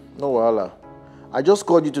 No wahala. I just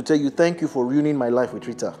called you to tell you thank you for ruining my life with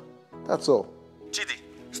Rita. That's all. Chidi,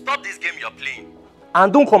 stop this game you're playing.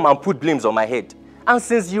 And don't come and put blames on my head. And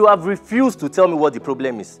since you have refused to tell me what the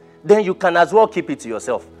problem is, then you can as well keep it to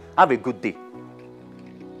yourself. Have a good day.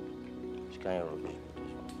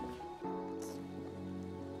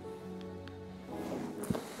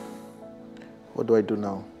 What do I do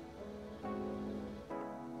now?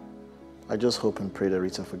 I just hope and pray that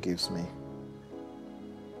Rita forgives me.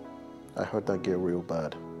 I hurt that girl real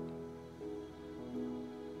bad.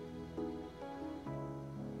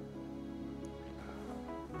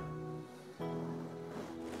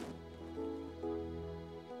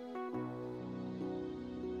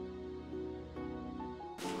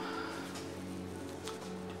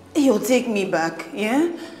 You'll take me back,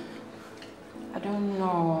 yeah? I don't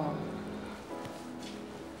know.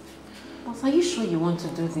 But are you sure you want to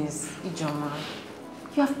do this, Ijoma?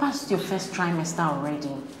 You have passed your first trimester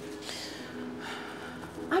already.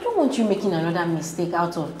 I don't want you making another mistake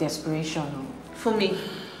out of desperation. For me,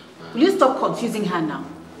 will you stop confusing her now?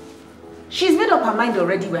 She's made up her mind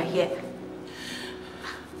already we're here.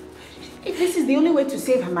 If this is the only way to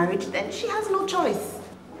save her marriage, then she has no choice.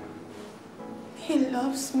 He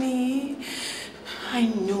loves me. I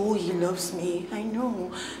know he loves me. I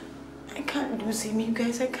know. I can't lose him, you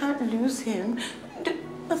guys. I can't lose him.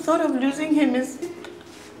 The thought of losing him is...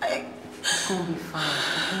 It's gonna be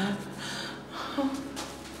fine, okay?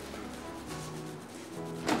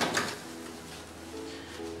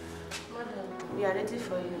 Madam, we are ready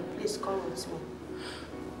for you. Please come with me.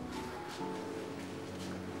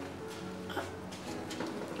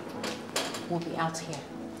 We'll be out here,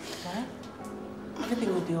 right?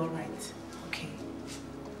 Everything will be all right. Okay.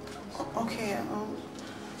 Okay,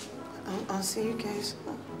 I'll see you guys.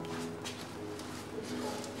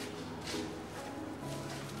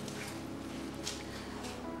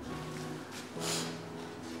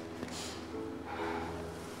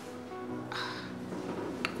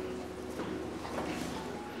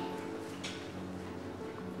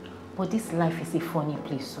 But this life is a funny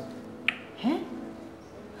place, so. Eh?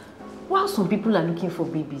 While some people are looking for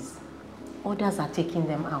babies, others are taking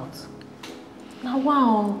them out. Now,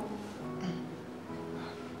 wow.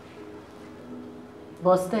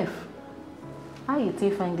 But Steph, how you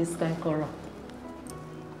find this kind of color?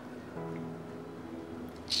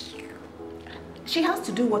 She has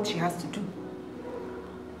to do what she has to do.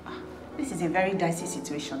 This is a very dicey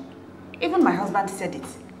situation. Even my husband said it.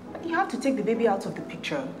 But you have to take the baby out of the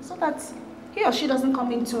picture so that he or she doesn't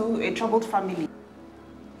come into a troubled family.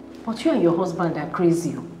 But you and your husband are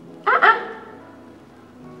crazy. I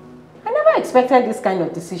never expected this kind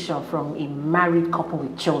of decision from a married couple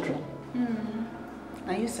with children.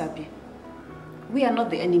 Now you sabi, we are not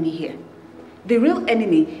the enemy here. The real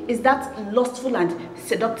enemy is that lustful and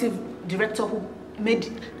seductive director who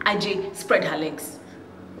made IJ spread her legs.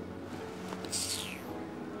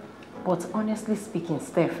 But honestly speaking,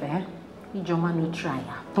 Steph, Ijoma no try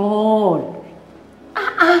at all.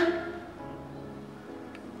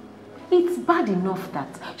 It's bad enough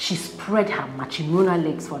that she spread her matrimonial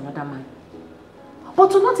legs for another man.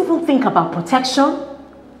 But to not even think about protection,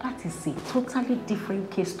 that is a totally different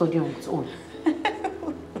case study on its own.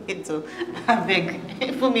 Wait, I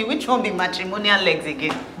beg. For me, which one be matrimonial legs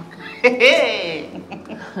again? Hey!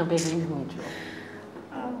 I beg, leave me, Joe.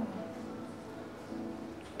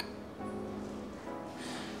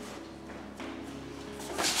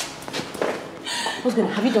 What's going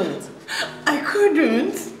on? Have you done it? I couldn't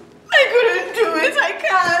do it. I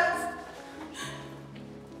can't.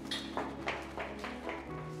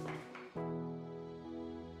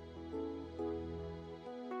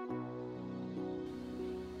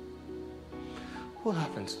 What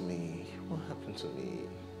happened to me? What happened to me?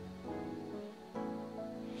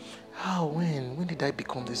 How? When? When did I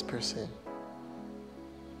become this person?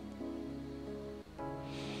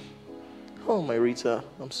 Oh, my Rita,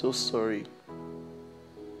 I'm so sorry.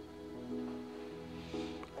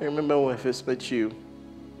 I remember when I first met you.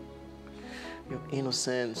 Your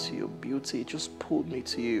innocence, your beauty just pulled me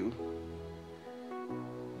to you.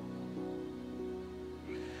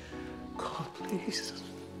 God, please.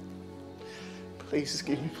 Please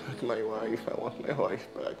give me back my wife. I want my wife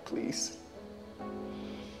back, please.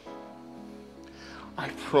 I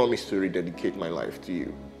promise to rededicate my life to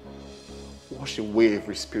you. Wash away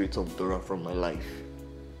every spirit of Dora from my life.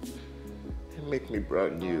 And make me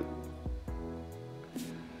brand new.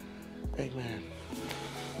 Amen.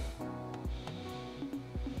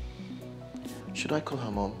 Should I call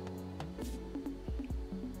her mom?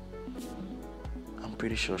 I'm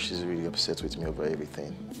pretty sure she's really upset with me over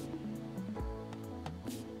everything.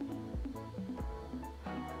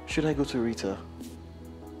 Should I go to Rita?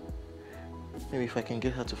 Maybe if I can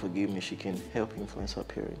get her to forgive me, she can help influence her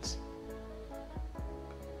parents.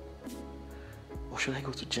 Or should I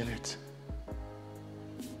go to Janet?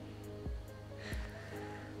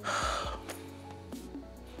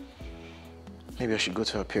 Maybe I should go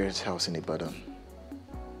to her parents' house in Ibadan.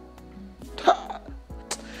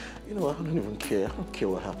 You know, I don't even care. I don't care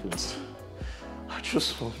what happens. I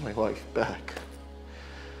just want my wife back.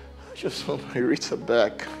 I just want my Rita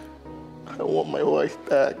back. I want my wife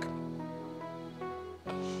back.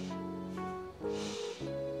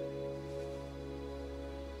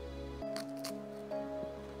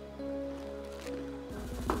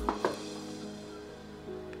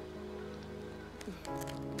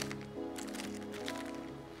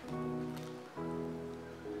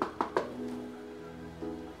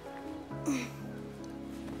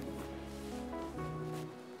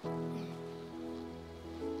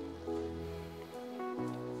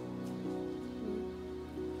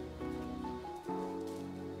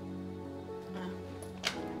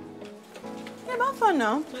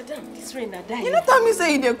 Now. Madam, this rain are dying. You don't tell me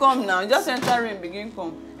say they come now. Just enter rain, begin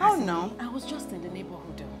come. How now? I was just in the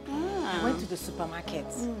neighborhood. Ah. I went to the supermarket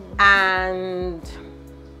and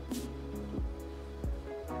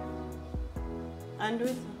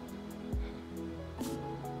wait.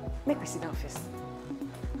 Make we sit down first.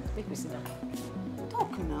 Make we sit down.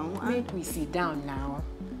 Talk now. Make we sit down now.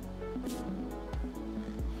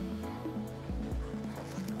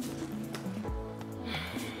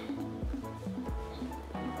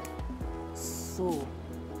 So,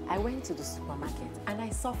 I went to the supermarket and I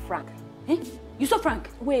saw Frank. Eh? You saw Frank?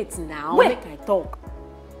 Wait now, Where? make I talk.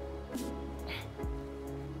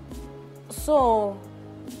 So,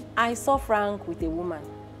 I saw Frank with a woman.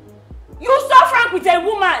 You saw Frank with a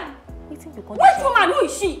woman? Which woman? Who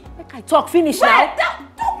is she? Make I talk, finish Where? now.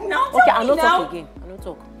 Talk now, Okay, tell I'll me not now. talk again. I'll not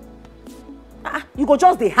talk. You go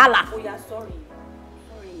just the holla. Oh yeah, sorry.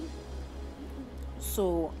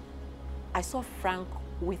 So, I saw Frank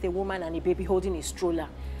with a woman and a baby holding a stroller.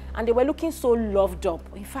 And they were looking so loved up.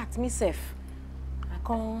 In fact, myself, I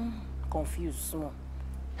can't confuse small.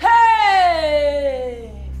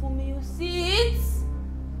 Hey! Fumi, you see it?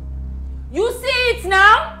 You see it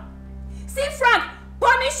now? See Frank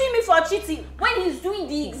punishing me for cheating when he's doing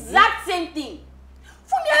the exact same thing.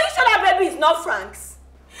 Fumi, are you sure that baby is not Frank's?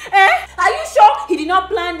 Eh? Are you sure he did not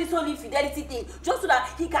plan this whole infidelity thing just so that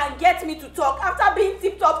he can get me to talk after being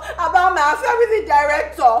tipped up about my affair with the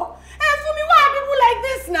director? Hey, Fumi, why are people like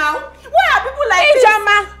this now? Why are people like this?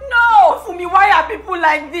 Ijoma. No, Fumi, why are people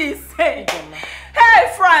like this? Hey,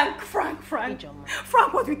 hey, Frank. Ijoma.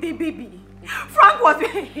 Frank was with a baby. Frank was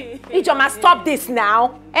with... Ijoma, stop this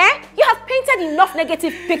now. Eh? You have painted enough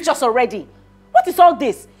negative pictures already. What is all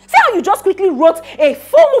this? See how you just quickly wrote a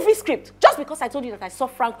full movie script just because I told you that I saw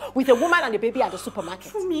Frank with a woman and a baby at the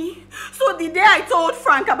supermarket. Me? So the day I told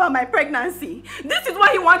Frank about my pregnancy, this is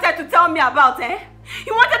what he wanted to tell me about, eh?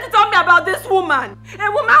 He wanted to tell me about this woman.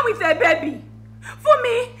 A woman with a baby. For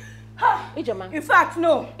me. Ijoma. In fact,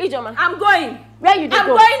 no. Ijoma. I'm going. Where you dey go? I'm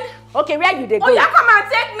going. Okay, where you dey go? Oh, yeah, come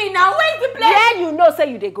and take me now. Where is the place? Where you know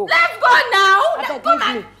say you dey go? Let's go now. Come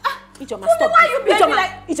on. Ijoma, stop why you this. behaving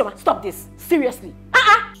like... Ijoma, stop this. Seriously.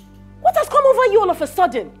 What has come over you all of a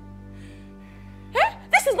sudden? Eh?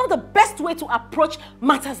 This is not the best way to approach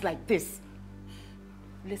matters like this.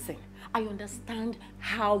 Listen, I understand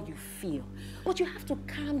how you feel, but you have to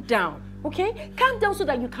calm down, okay? Calm down so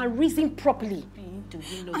that you can reason properly. do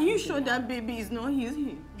you know? Are you sure that baby is not his?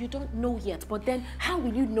 You don't know yet, but then how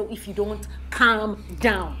will you know if you don't calm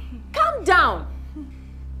down? Calm down!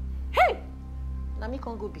 Hey! Let me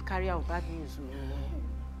can't go be carrier of bad news.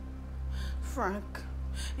 Frank,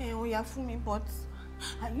 oh yeah, for me, but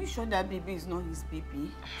are you sure that baby is not his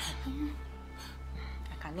baby?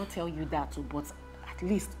 I cannot tell you that, but at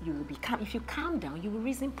least you will be calm. If you calm down, you will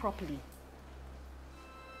reason properly.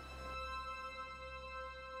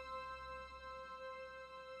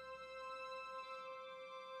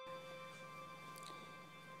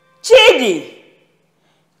 Chidi!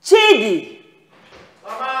 Chidi!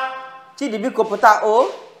 Mama! Chidi, biko pota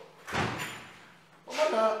o?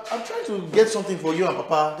 Mama, I'm trying to get something for you and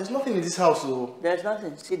Papa. There's nothing in this house, so... There's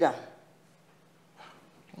nothing. Sit down.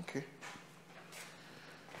 Okay.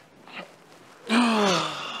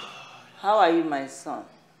 How are you, my son?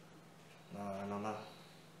 No.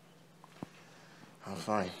 I'm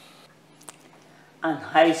fine. And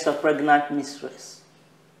how is your pregnant mistress?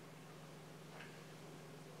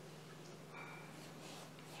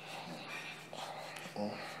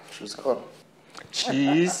 Oh, she's gone.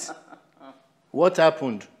 Cheese? What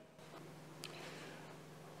happened?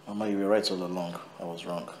 Mama, you were right all along. I was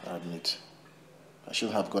wrong, I admit. I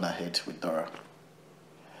shouldn't have gone ahead with Dora.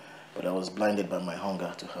 But I was blinded by my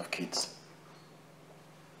hunger to have kids.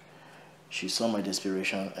 She saw my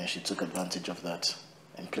desperation and she took advantage of that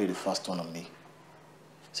and played a fast one on me.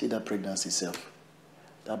 See that pregnancy itself?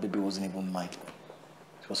 That baby wasn't even mine.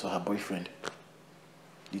 It was for her boyfriend.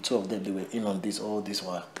 The two of them, they were in on this all this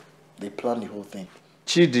while. They planned the whole thing.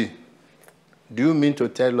 Chidi, do you mean to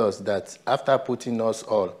tell us that after putting us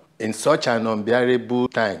all in such an unbearable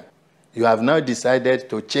time, you have now decided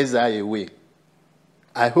to chase her away?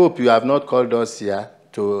 I hope you have not called us here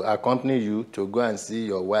to accompany you to go and see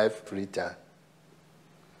your wife, Rita.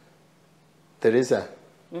 Teresa,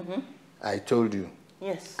 I told you.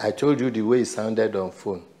 Yes. I told you the way it sounded on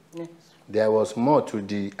phone. Yes. There was more to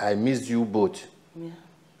the I missed you both. Yeah.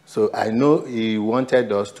 So I know he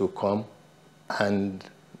wanted us to come and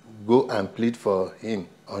go and plead for him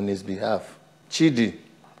on his behalf. Chidi,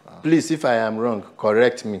 please, if I am wrong,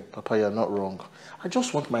 correct me. Papa, you're not wrong. I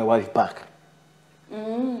just want my wife back.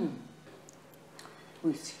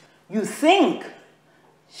 Wait, you think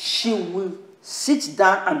she will sit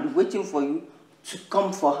down and be waiting for you to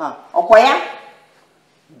come for her? Okoya?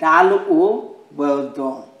 Dalo o, well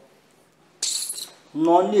done.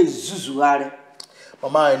 None zuzuare.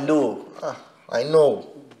 Mama, I know.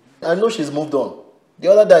 I know she's moved on. The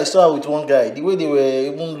other day I saw her with one guy. The way they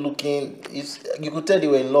were even looking, you could tell they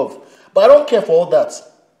were in love. But I don't care for all that.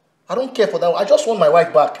 I don't care for that. I just want my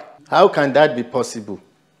wife back. How can that be possible?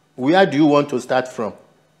 Where do you want to start from?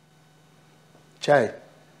 Chai,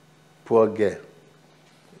 poor girl.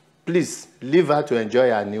 Please, leave her to enjoy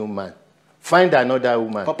her new man. Find another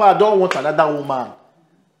woman. Papa, I don't want another woman.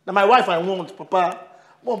 Now my wife I want, Papa.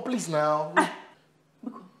 Mom, please now.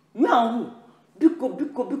 You and who?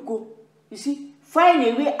 Biko. You see, find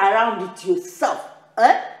a way around it yourself.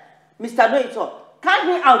 Mr. Noito, count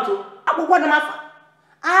me out. Akpokwa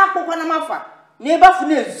na mafa. Neighbor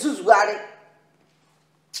fune zuzugare.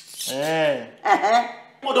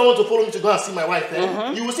 People don't want to follow me to go and see my wife.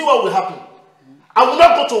 You will see what will happen. I will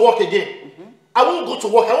not go to work again. I won't go to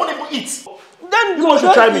work. I won't even eat. Then you want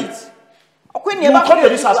to try me. You will come to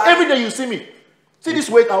this house every day. You see me. See this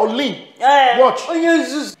weight, I will lean. Watch.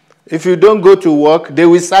 If you don't go to work, they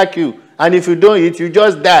will sack you. And if you don't eat, you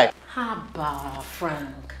just die. Haba,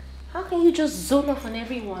 Frank. How can you just zone off on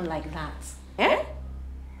everyone like that? Eh?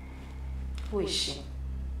 Who is she?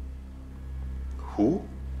 Who?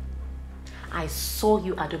 I saw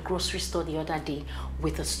you at the grocery store the other day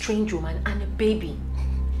with a strange woman and a baby.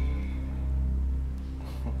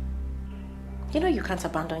 You know you can't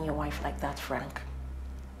abandon your wife like that, Frank.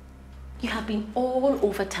 You have been all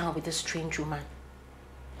over town with a strange woman.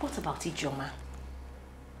 What about Ijoma?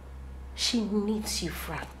 She needs you,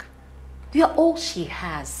 Frank. You are all she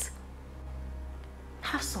has.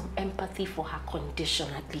 Have some empathy for her condition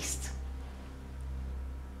at least.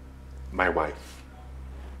 My wife.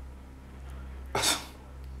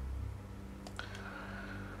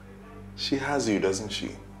 She has you, doesn't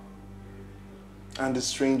she? And the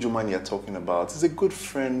strange woman you're talking about is a good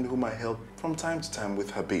friend whom I help from time to time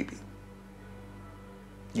with her baby.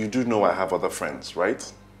 You do know I have other friends,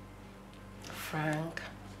 right? Frank,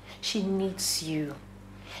 she needs you.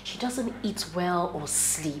 She doesn't eat well or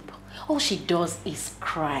sleep. All she does is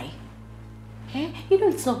cry. Eh? You know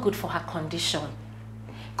it's not good for her condition.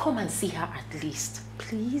 Come and see her at least,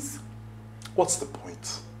 please. What's the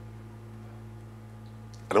point?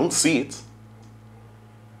 I don't see it.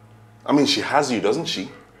 I mean, she has you, doesn't she?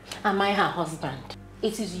 Am I her husband?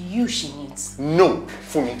 It is you she needs. No,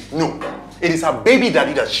 Fumi, no. It is her baby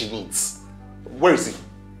daddy that she needs. Where is he?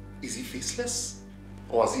 Is he faceless?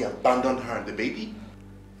 Or has he abandoned her and the baby?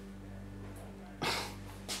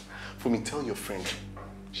 Fumi, tell your friend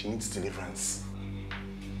she needs deliverance.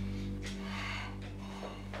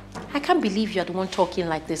 I can't believe you're the one talking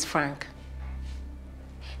like this, Frank.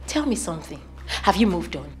 Tell me something. Have you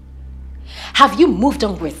moved on? Have you moved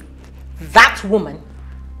on with that woman?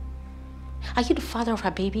 Are you the father of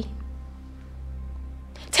her baby?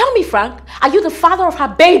 Tell me, Frank, are you the father of her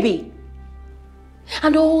baby?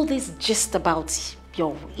 And all this gist about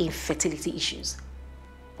your infertility issues,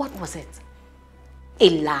 what was it? A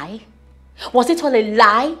lie? Was it all a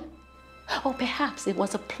lie? Or perhaps it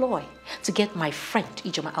was a ploy to get my friend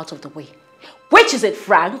Ijoma out of the way. Which is it,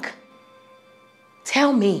 Frank?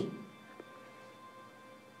 Tell me.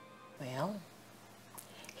 Well,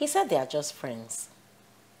 he said they are just friends.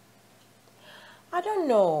 I don't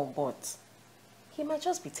know, but he might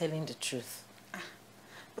just be telling the truth.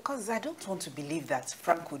 Because I don't want to believe that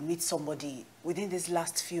Frank would meet somebody within these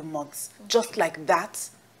last few months, just like that,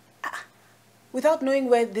 without knowing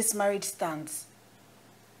where this marriage stands.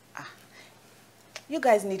 You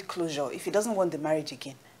guys need closure if he doesn't want the marriage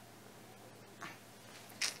again.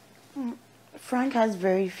 Frank has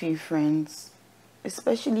very few friends,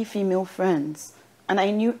 especially female friends. And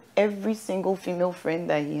I knew every single female friend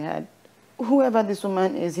that he had. Whoever this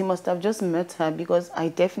woman is, he must have just met her because I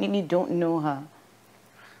definitely don't know her.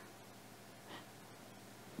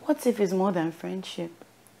 What if it's more than friendship?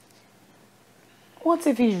 What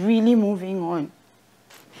if he's really moving on?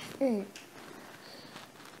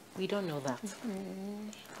 We don't know that.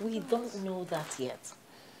 We don't know that yet.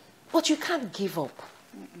 But you can't give up.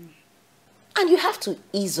 And you have to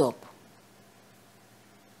ease up.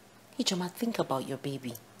 Ijoma, think about your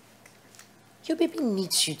baby. Your baby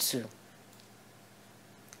needs you too.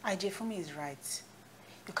 Fumi is right.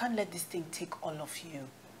 You can't let this thing take all of you.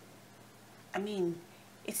 I mean,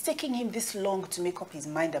 it's taking him this long to make up his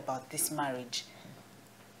mind about this marriage.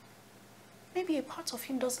 Maybe a part of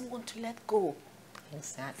him doesn't want to let go.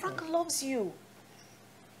 Exactly. Frank loves you.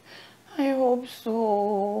 I hope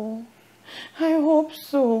so. I hope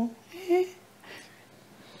so.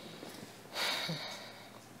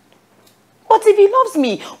 But if he loves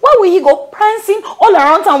me, why will he go prancing all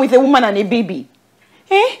around town with a woman and a baby?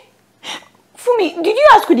 Fumi, did you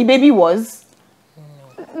ask who the baby was?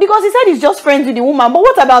 No. Because he said he's just friends with the woman, but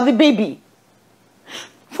what about the baby?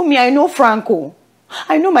 Fumi, I know Franco.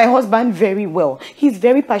 I know my husband very well. He's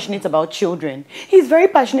very passionate about children. He's very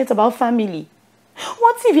passionate about family.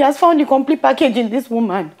 What if he has found the complete package in this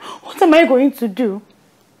woman? What am I going to do?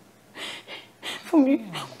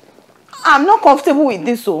 Fumi, I'm not comfortable with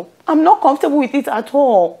this, so I'm not comfortable with it at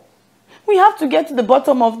all. We have to get to the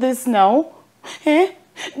bottom of this now.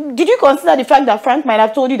 Did you consider the fact that Frank might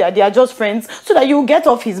have told you that they are just friends so that you get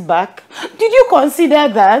off his back? Did you consider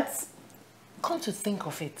that? Come to think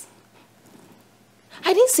of it,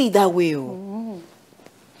 I didn't see it that way.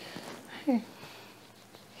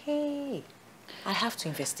 Hey, I have to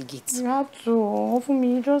investigate. You have to. For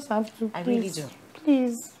me, you just have to. I really do.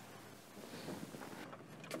 Please.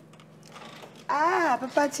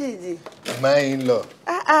 Papa Chidi. My in-law.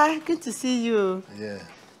 Good to see you. Yeah.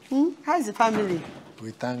 How's the family?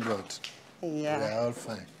 We thank God. Yeah. We are all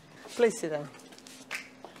fine. Please sit down.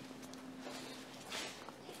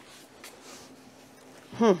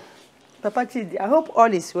 Papa Chidi, I hope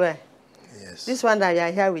all is well. Yes. This one that you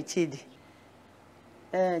are here with Chidi.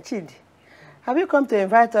 Chidi, have you come to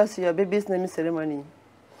invite us to your baby's naming ceremony?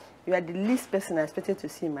 You are the least person I expected to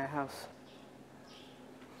see in my house.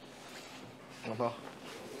 Mama,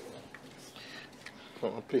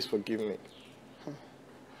 please forgive me.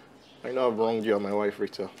 I know I've wronged you and my wife,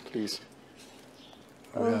 Rita. Please.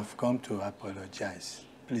 We have come to apologize.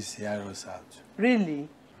 Please hear us out. Really?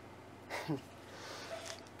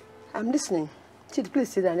 I'm listening. Chidi, please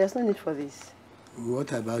sit down. There's no need for this.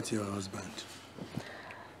 What about your husband?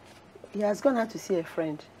 He has gone out to see a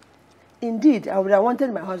friend. Indeed, I would have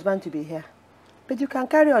wanted my husband to be here. But you can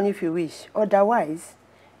carry on if you wish. Otherwise,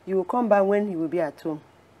 you will come back when he will be at home.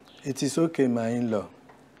 It is okay, my in-law.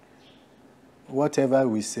 Whatever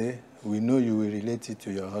we say, we know you will relate it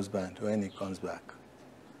to your husband when he comes back.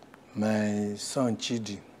 My son,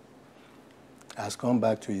 Chidi, has come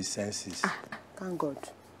back to his senses. Thank God.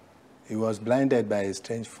 He was blinded by a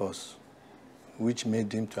strange force, which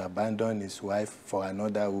made him to abandon his wife for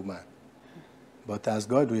another woman. But as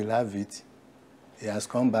God will have it, he has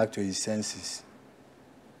come back to his senses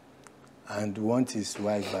and wants his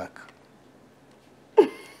wife back.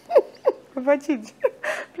 Papa Chidi,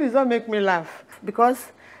 please don't make me laugh.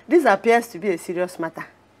 Because This appears to be a serious matter.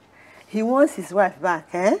 He wants his wife back,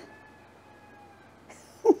 eh?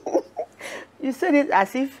 You said it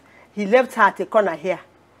as if he left her at a corner here,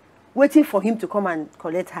 waiting for him to come and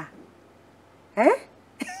collect her.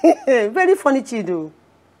 Eh? Very funny, Chidu.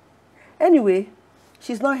 Anyway,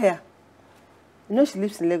 she's not here. You know she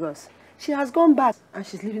lives in Lagos. She has gone back and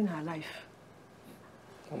she's living her life.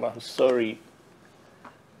 Mama, I'm sorry.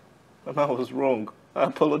 Mama, I was wrong. I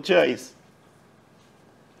apologize.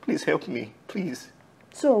 Please help me, please.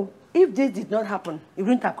 So, if this did not happen, you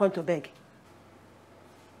wouldn't have come to beg.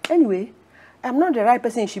 Anyway, I'm not the right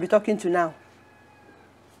person you should be talking to now.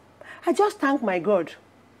 I just thank my God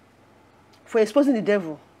for exposing the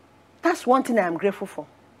devil. That's one thing I am grateful for.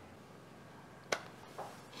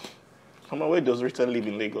 Mama, where does Rita live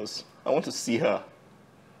in Lagos? I want to see her.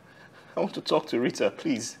 I want to talk to Rita,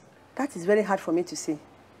 please. That is very hard for me to see.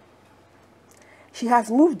 She has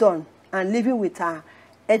moved on and living with her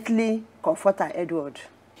earthly comforter, Edward.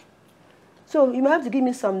 So you may have to give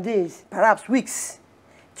me some days, perhaps weeks,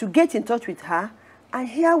 to get in touch with her and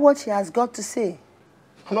hear what she has got to say.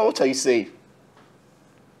 Mama, what are you saying?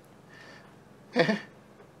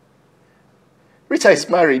 Rita is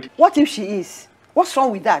married. What if she is? What's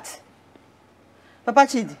wrong with that? Papa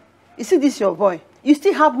Chidi, you see this your boy? You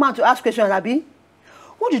still have mouth to ask questions, Abi?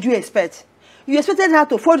 What did you expect? You expected her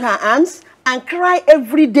to fold her hands and cry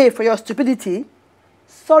every day for your stupidity?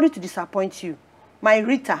 Sorry to disappoint you. My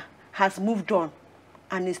Rita has moved on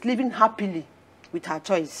and is living happily with her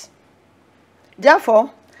choice.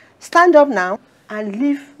 Therefore, stand up now and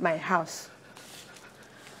leave my house.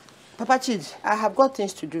 Papa Chidi, I have got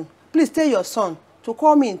things to do. Please tell your son to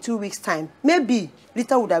call me in 2 weeks' time. Maybe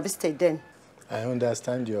Rita would have visited then. I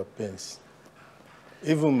understand your pains.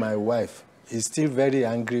 Even my wife is still very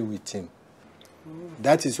angry with him.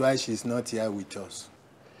 That is why she's not here with us.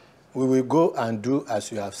 We will go and do as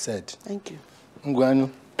you have said. Thank you. Ngwanu,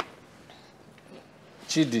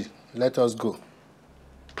 Chidi, let us go.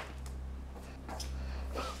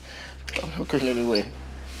 I'm not going anywhere.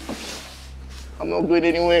 I'm not going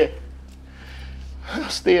anywhere. I'll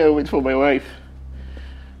stay here and wait for my wife.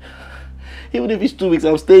 Even if it's 2 weeks,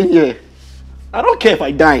 I'm staying here. I don't care if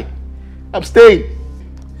I die. I'm staying.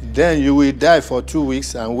 Then you will die for 2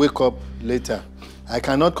 weeks and wake up later. I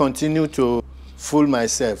cannot continue to fool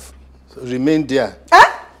myself. So remain there.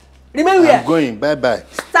 Remain where? I'm going. Bye-bye.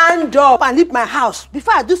 Stand up and leave my house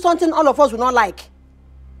before I do something all of us will not like.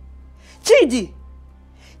 Chidi!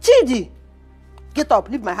 Chidi! Get up,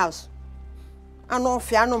 leave my house. I'm not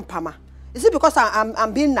fear, no pama. Is it because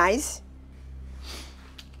I'm being nice?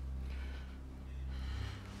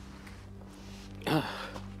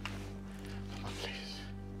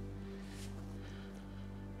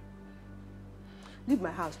 Leave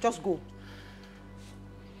my house, just go.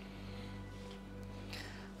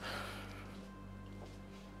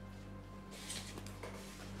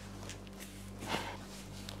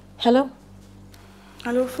 Hello?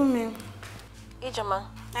 Hello, Fumi. Ijama.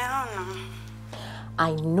 I don't know.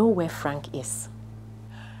 I know where Frank is.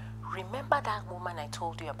 Remember that woman I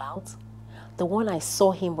told you about? The one I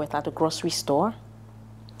saw him with at the grocery store?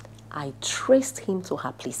 I traced him to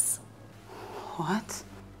her place. What?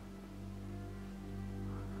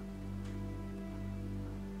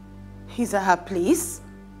 He's at her place?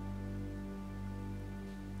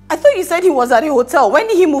 I thought you said he was at a hotel. When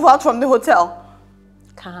did he move out from the hotel?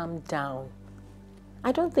 Calm down.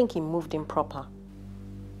 I don't think he moved in proper.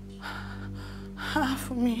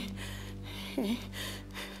 For me,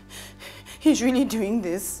 he's really doing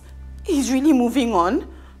this. He's really moving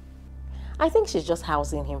on. I think she's just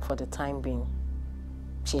housing him for the time being.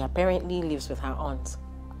 She apparently lives with her aunt.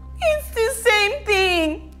 It's the same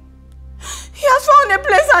thing. He has found a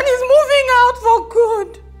place and he's moving out for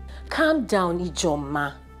good. Calm down,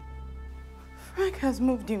 Ijoma. Frank has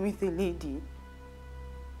moved in with a lady.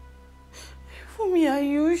 Fumi, are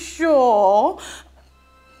you sure?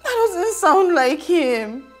 That doesn't sound like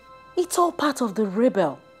him. It's all part of the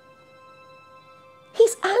rebel.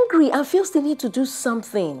 He's angry and feels the need to do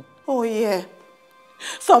something. Oh yeah.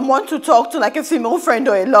 Someone to talk to, like a female friend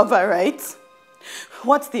or a lover, right?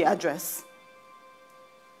 What's the address?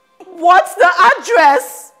 What's the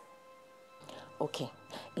address? Okay,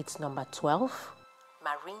 it's number 12,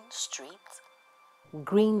 Marine Street,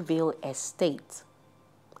 Greenville Estate.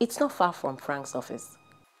 It's not far from Frank's office.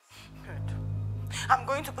 Good. I'm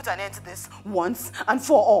going to put an end to this once and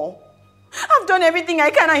for all. I've done everything I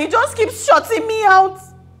can and he just keeps shutting me out.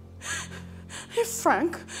 If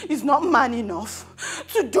Frank is not man enough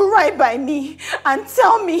to do right by me and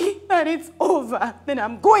tell me that it's over, then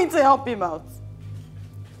I'm going to help him out.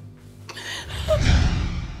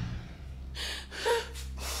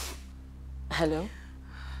 Hello?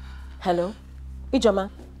 Hello?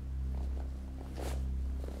 Ijoma?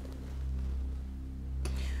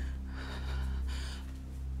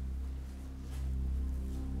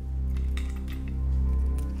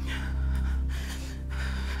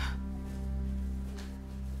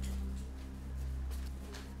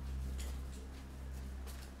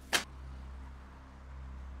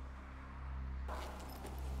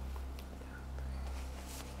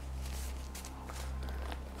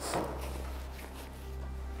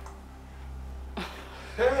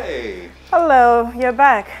 Hey! Hello, you're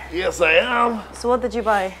back. Yes, I am. So what did you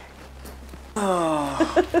buy?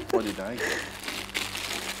 What did I get?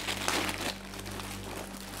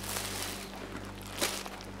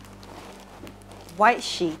 White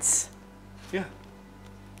sheets. Yeah.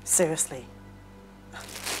 Seriously.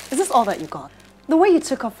 Is this all that you got? The way you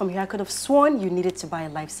took off from here, I could have sworn you needed to buy a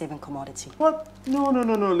life-saving commodity. What? No.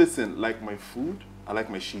 Listen, like my food, I like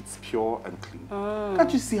my sheets pure and clean.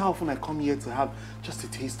 Can't you see how often I come here to have just a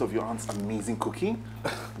taste of your aunt's amazing cooking?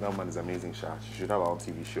 That man is amazing, Sha. She should have her own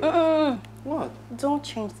TV show. What? Don't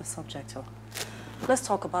change the subject, oh. Let's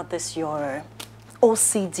talk about this, your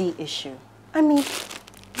OCD issue. I mean,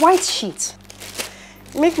 white sheet.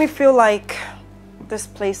 You make me feel like this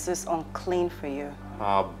place is unclean for you.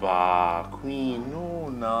 Abba, Queen, no.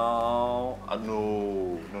 No.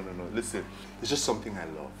 Listen, it's just something I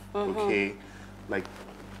love, okay? Like,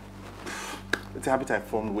 it's a habit I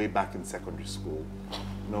formed way back in secondary school.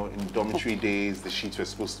 You know, in dormitory days, the sheets were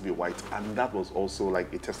supposed to be white, and that was also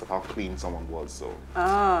like a test of how clean someone was, so.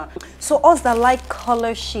 So us that like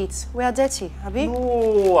color sheets, we are dirty, Abi?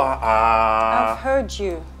 No, I've heard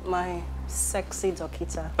you, my sexy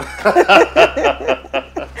Dokita.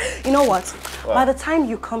 You know what? By the time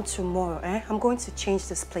you come tomorrow, I'm going to change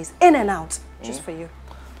this place in and out, just for you.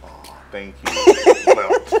 Oh, thank you.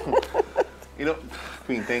 Well, you know,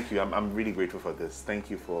 Queen, thank you. I'm really grateful for this. Thank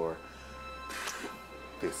you for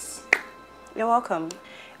this. You're welcome.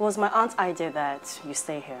 It was my aunt's idea that you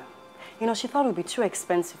stay here. You know, she thought it would be too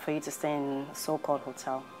expensive for you to stay in a so-called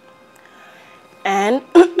hotel. And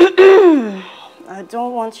I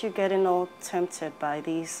don't want you getting all tempted by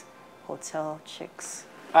these hotel chicks.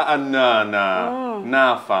 Nah,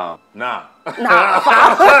 fam. Nah. Nah,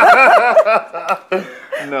 fam.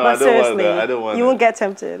 No, But seriously, I don't want you won't get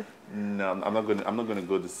tempted. No, I'm not gonna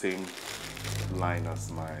go the same line as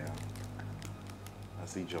my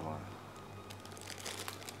as Ijoma.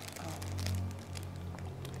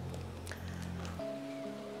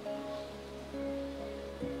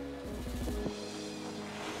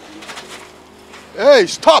 Hey,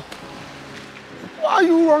 stop! Why are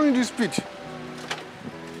you running this speed?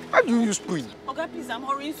 Why do you use Queen? Oga, please, I'm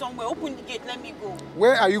hurrying somewhere. Open the gate, let me go.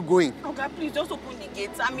 Where are you going? Oga, please, just open the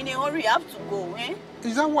gate. I'm in a hurry, I have to go, eh?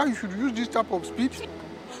 Is that why you should use this type of speed?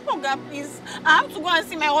 Oga, please, I have to go and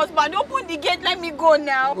see my husband. Open the gate, let me go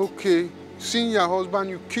now. Okay, seeing your husband,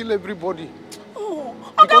 you kill everybody. Oh,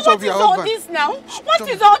 Because Oga, of what your is all husband. this now? What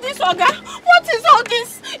is all this, Oga? What is all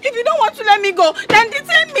this? If you don't want to let me go, then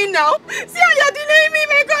detain me now. See how you're delaying me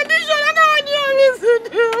my condition. I know what you want me to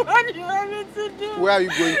do. What do you want me to do? Where are you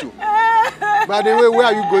going to? By the way, where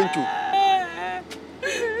are you going to?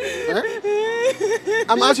 Eh?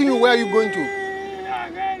 I'm asking you, where are you going to?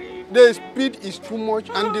 The speed is too much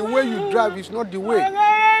and the way you drive is not the way.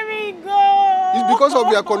 Let me go. It's because of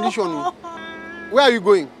your condition. Where are you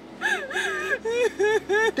going?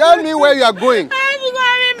 Tell me where you are going. I'm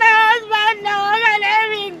going with my husband now. Let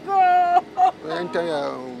me go. Enter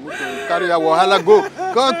your carry your wahala, go.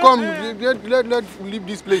 Come, let's leave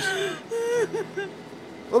this place.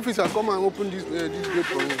 Officer, come and open this gate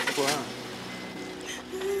for her.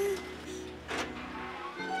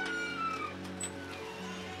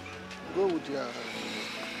 Go with your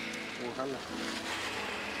wahala.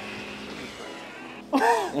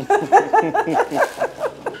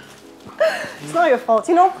 It's not your fault.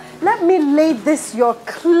 You know, let me lay this your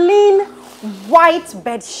clean white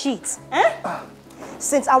bed sheet.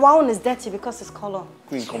 Since our own is dirty because it's color.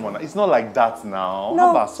 Queen, come on. It's not like that now.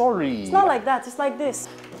 No, Abba, sorry. It's not like that. It's like this.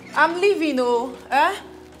 I'm leaving, oh.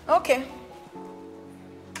 Okay.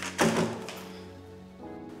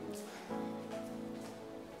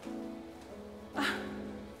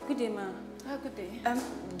 Good day, ma. Good day.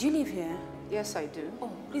 Do you live here? Yes, I do.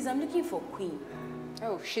 Oh, please, I'm looking for Queen.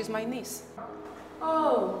 Oh, she's my niece.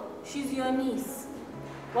 Oh, she's your niece.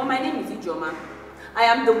 Well, my name is Ijoma. I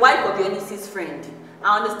am the wife of your niece's friend.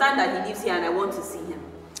 I understand that he lives here and I want to see him.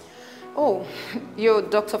 Oh, you're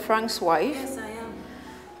Dr. Frank's wife? Yes, I am.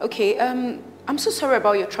 Okay, I'm so sorry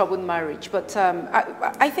about your troubled marriage, but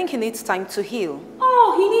I think he needs time to heal.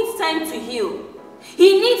 Oh, he needs time to heal.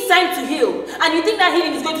 He needs time to heal. And you think that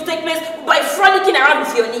healing is going to take place by frolicking around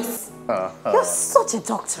with your niece. You're such a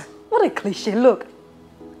doctor. What a cliche. Look,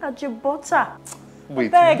 at your butter.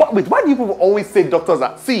 Wait, why do you people always say doctors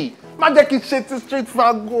are... See, magic is straight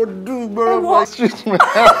for go do, bro. My treatment.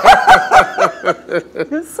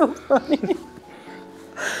 You're so funny.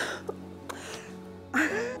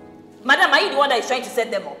 Madam, are you the one that is trying to set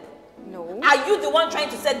them up? No. Are you the one trying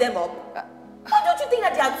to set them up? Why don't you think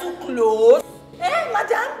that they are too close? Eh,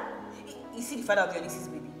 madam? Is he the father of your niece's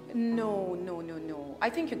baby? No. I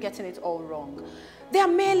think you're getting it all wrong. They are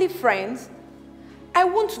merely friends. I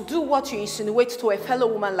won't do what you insinuate to a fellow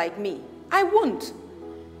woman like me. I won't.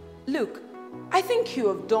 Look, I think you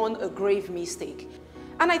have done a grave mistake.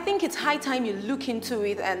 And I think it's high time you look into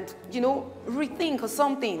it and, you know, rethink or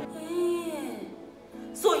something.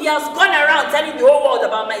 So he has gone around telling the whole world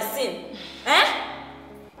about my sin. Eh?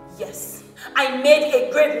 Yes, I made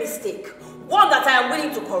a grave mistake. One that I am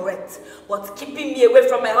willing to correct. But keeping me away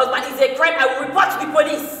from my husband is a crime I will report to the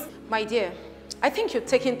police. My dear, I think you're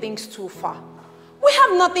taking things too far. We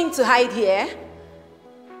have nothing to hide here.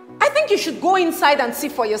 I think you should go inside and see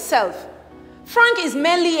for yourself. Frank is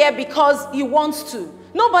merely here because he wants to.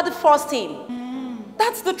 Nobody forced him.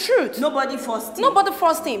 That's the truth. Nobody forced him? Nobody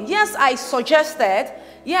forced him. Yes, I suggested.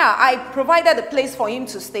 Yeah, I provided a place for him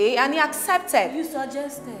to stay and he accepted. You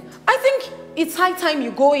suggested? I think it's high time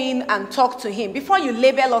you go in and talk to him before you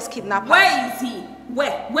label us kidnappers. Where is he?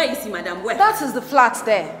 Where is he, madam? Where? That is the flat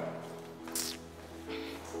there.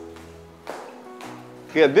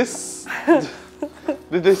 Yeah, this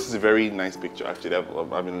is a very nice picture, actually.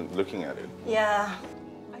 I've been looking at it. Yeah.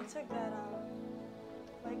 I took that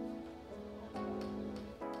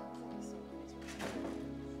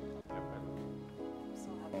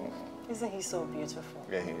Isn't he so beautiful?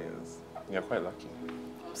 Yeah, he is. You're quite lucky.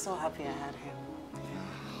 I'm so happy I had him.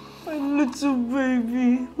 My little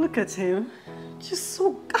baby. Look at him. Just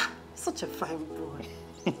so... such a fine boy.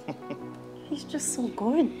 He's just so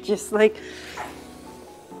gorgeous. Like...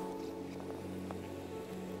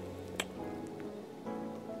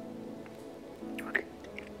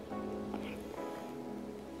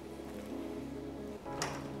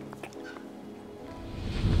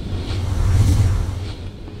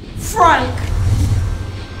 Frank!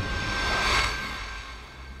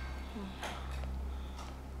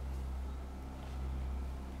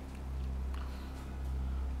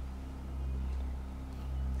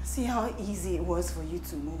 See how easy it was for you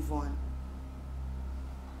to move on.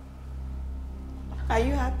 Are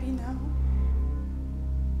you happy now?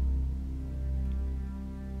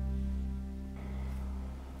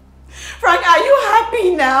 Frank, are you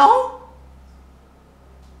happy now?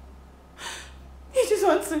 You just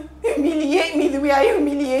want to humiliate me the way I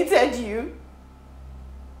humiliated you?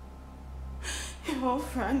 Oh,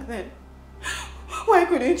 Frank, then, why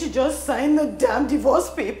couldn't you just sign the damn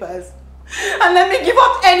divorce papers? And let me give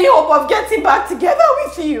up any hope of getting back together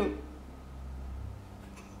with you.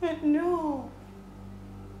 But no.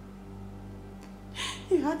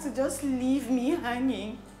 You had to just leave me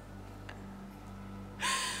hanging.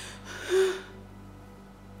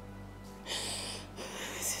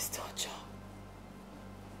 This is torture.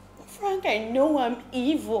 Frank, I know I'm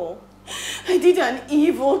evil. I did an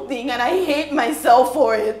evil thing and I hate myself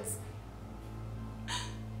for it.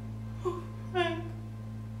 Oh, Frank.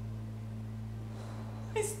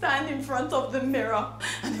 I stand in front of the mirror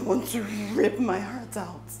and I want to rip my heart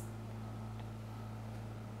out.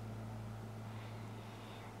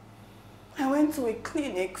 I went to a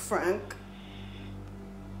clinic, Frank.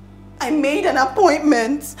 I made an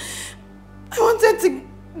appointment. I wanted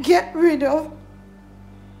to get rid of.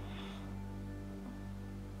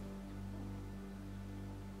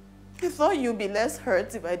 I thought you'd be less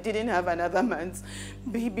hurt if I didn't have another man's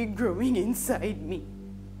baby growing inside me.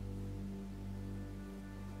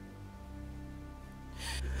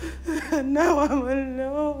 Now I'm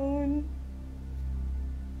alone.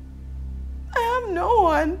 I have no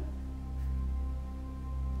one.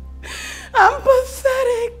 I'm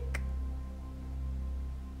pathetic.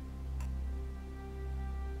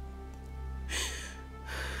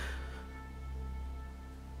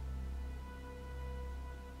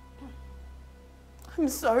 I'm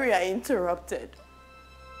sorry I interrupted.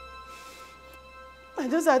 I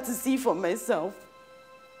just had to see for myself.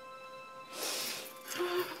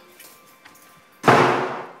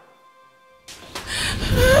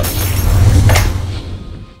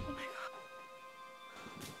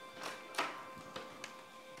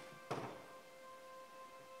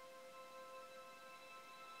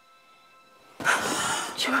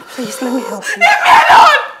 Chima, please, let me help you. Leave me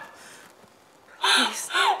alone! Please.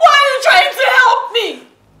 Why are you trying to help me?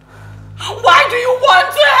 Why do you want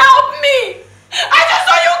to help me? I just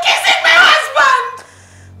saw you kissing my husband!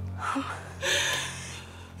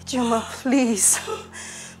 Ijoma, please.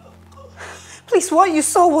 Please, what you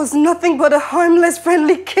saw was nothing but a harmless,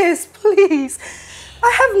 friendly kiss. Please.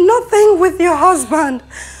 I have nothing with your husband.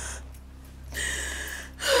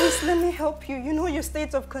 Please, let me help you. You know your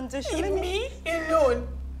state of condition. Leave me alone.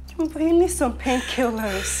 But you need some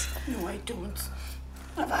painkillers. No, I don't.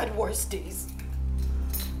 I've had worse days.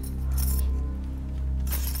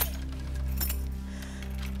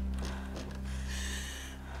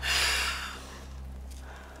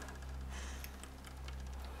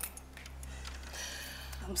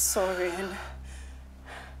 I'm sorry, and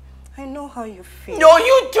I know how you feel. No,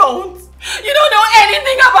 you don't. You don't know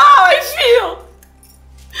anything about how I feel.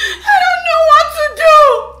 I don't know what to do.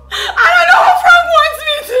 I don't know what Frank wants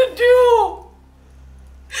me to do.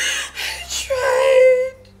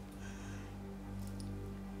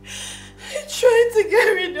 I tried to get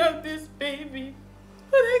rid of this baby,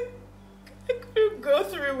 but I couldn't go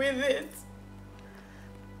through with it.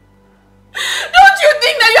 Don't you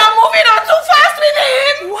think that you're moving on too fast with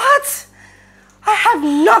him? What? I have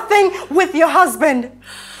nothing with your husband.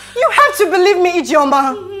 You have to believe me,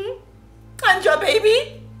 Ijoma. And your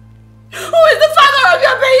baby? Who is the father of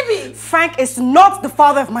your baby? Frank is not the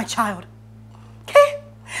father of my child. Okay?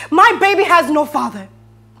 My baby has no father.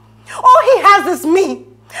 All he has is me.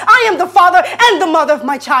 I am the father and the mother of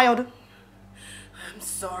my child. I'm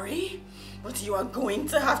sorry, but you are going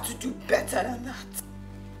to have to do better than that.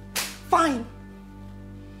 Fine.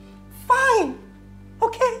 Fine.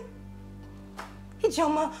 Okay?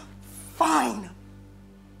 Ijoma, fine.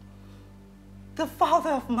 The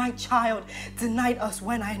father of my child denied us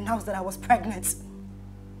when I announced that I was pregnant.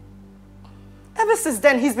 Ever since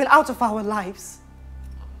then, he's been out of our lives.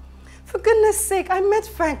 For goodness sake, I met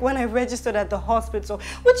Frank when I registered at the hospital,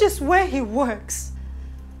 which is where he works.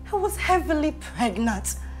 I was heavily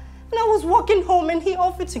pregnant. And I was walking home and he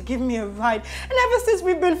offered to give me a ride. And ever since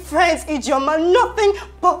we've been friends, Ijoma, nothing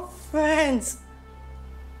but friends.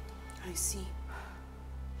 I see.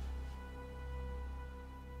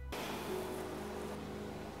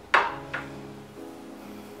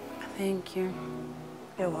 Thank you.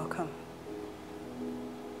 You're welcome.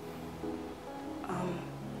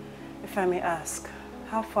 If I may ask,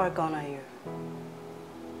 how far gone are you?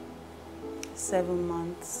 7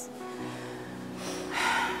 months.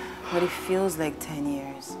 But it feels like 10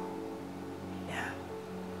 years. Yeah.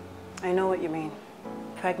 I know what you mean.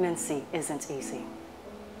 Pregnancy isn't easy.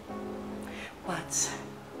 But,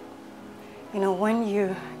 you know, when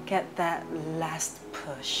you get that last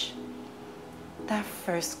push, that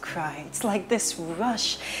first cry, it's like this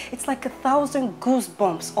rush. It's like 1,000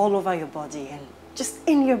 goosebumps all over your body and just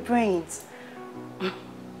in your brains. Oh,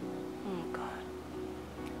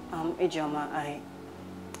 God. Ijoma,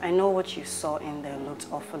 I know what you saw in there looked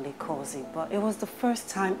awfully cozy, but it was the first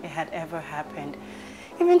time it had ever happened.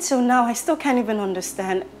 Even till now, I still can't even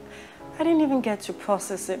understand. I didn't even get to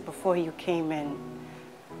process it before you came in.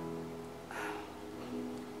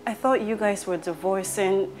 I thought you guys were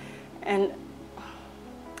divorcing, and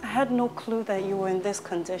I had no clue that you were in this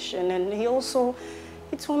condition. And he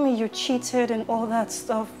told me you cheated and all that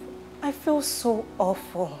stuff. I feel so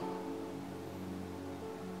awful.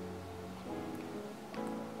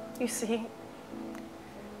 You see,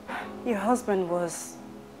 your husband was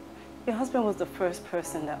the first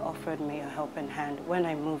person that offered me a helping hand when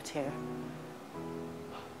I moved here.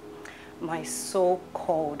 My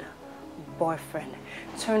so-called boyfriend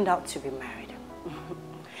turned out to be married.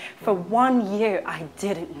 For 1 year, I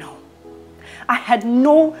didn't know. I had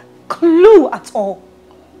no clue at all.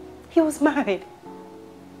 He was married.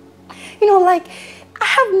 You know, like, I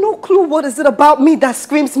have no clue what is it about me that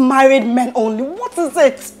screams married men only. What is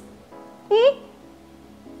it?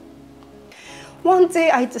 One day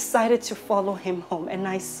I decided to follow him home and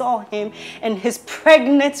I saw him and his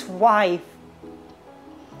pregnant wife.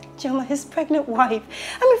 Gemma, his pregnant wife.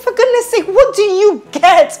 I mean, for goodness sake, what do you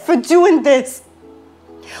get for doing this?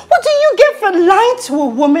 What do you get for lying to a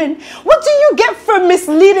woman? What do you get for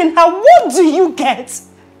misleading her? What do you get?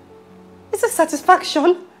 Is it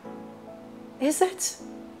satisfaction? Is it?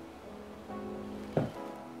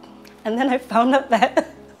 And then I found out that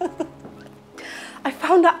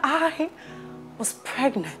I was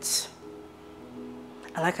pregnant.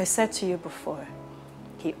 And like I said to you before,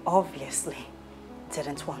 he obviously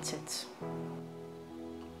didn't want it.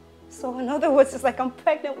 So in other words, it's like I'm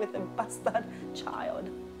pregnant with a bastard child.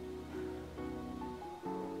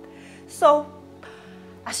 So,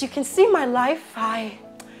 as you can see my life, I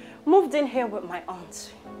moved in here with my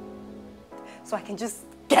aunt. So I can just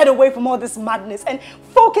get away from all this madness and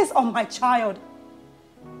focus on my child.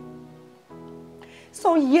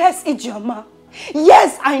 So yes, Ijoma,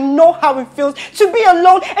 Yes, I know how it feels to be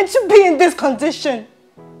alone and to be in this condition.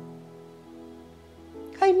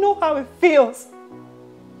 I know how it feels.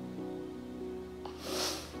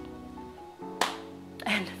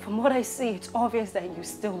 And from what I see, it's obvious that you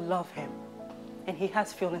still love him. And he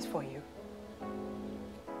has feelings for you.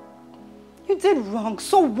 You did wrong,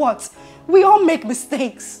 so what? We all make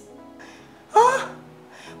mistakes. Huh?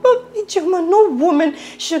 But Ijoma, no woman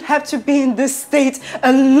should have to be in this state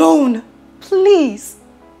alone. Please.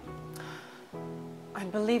 I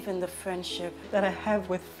believe in the friendship that I have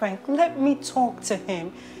with Frank. Let me talk to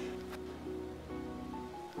him.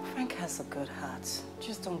 Frank has a good heart.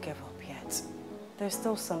 Just don't give up yet. There's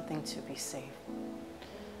still something to be saved.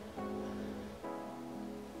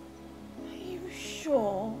 Are you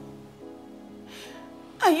sure?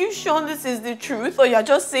 Are you sure this is the truth, or you're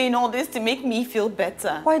just saying all this to make me feel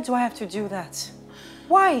better? Why do I have to do that?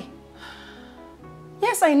 Why?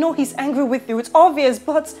 Yes, I know he's angry with you. It's obvious,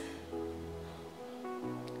 but...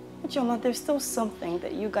 Ijoma, there's still something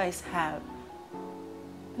that you guys have.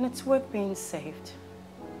 And it's worth being saved.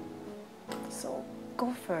 So,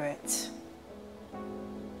 go for it.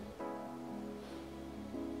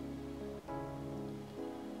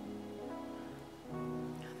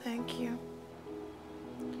 Thank you.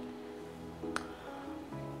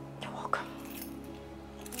 You're welcome.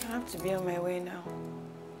 I have to be on my way now.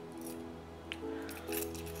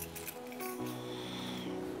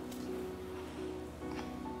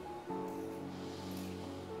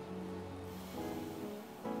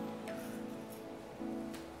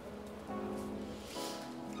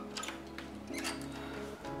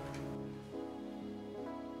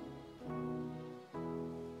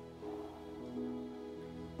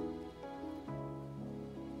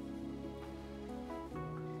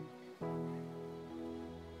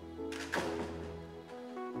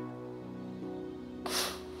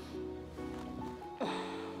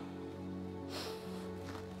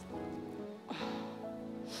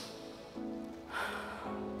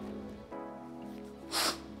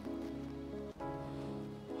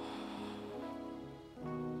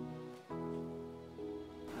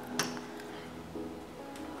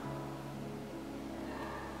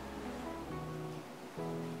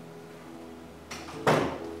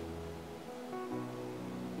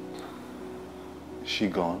 Is she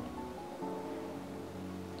gone?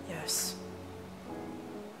 Yes.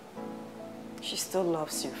 She still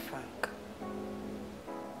loves you, Frank.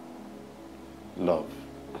 Love.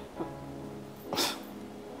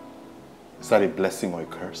 Is that a blessing or a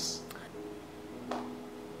curse?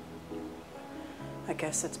 I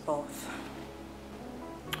guess it's both.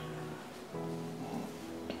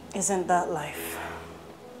 Isn't that life?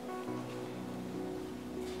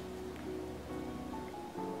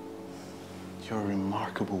 You're a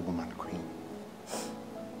remarkable woman, Queen.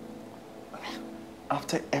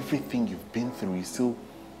 After everything you've been through, you still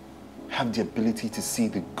have the ability to see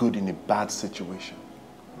the good in a bad situation.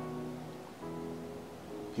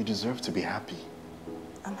 You deserve to be happy.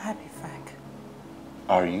 I'm happy, Frank.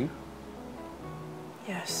 Are you?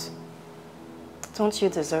 Yes. Don't you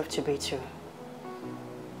deserve to be too?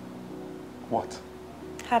 What?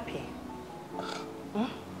 Happy. Hmm?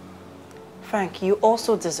 Frank, you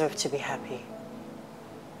also deserve to be happy.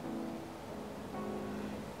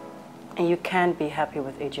 And you can be happy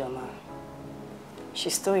with Ijoma.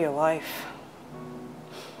 She's still your wife.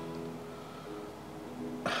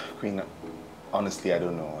 Queen, honestly, I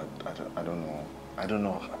don't know. I don't know. I don't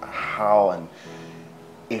know how and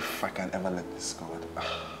if I can ever let this go.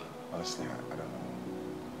 Honestly, I don't know.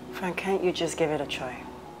 Frank, can't you just give it a try?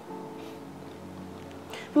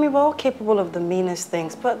 I mean, we're all capable of the meanest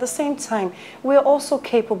things, but at the same time, we're also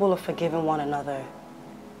capable of forgiving one another.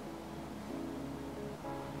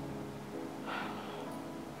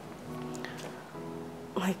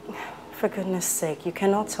 Like, for goodness sake, you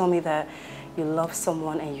cannot tell me that you love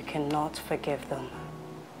someone and you cannot forgive them.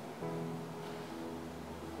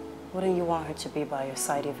 Wouldn't you want her to be by your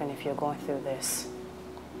side even if you're going through this?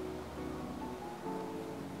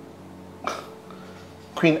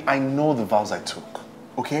 Queen, I know the vows I took,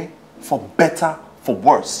 okay? For better, for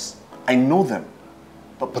worse. I know them.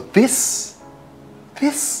 But this...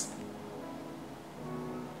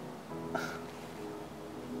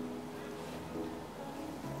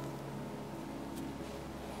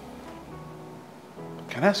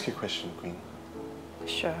 Can I ask you a question, Queen?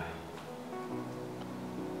 Sure.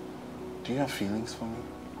 Do you have feelings for me?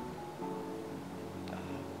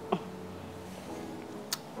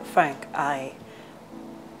 Frank, I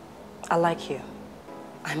like you.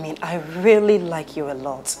 I mean, I really like you a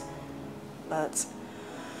lot. But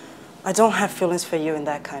I don't have feelings for you in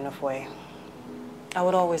that kind of way. I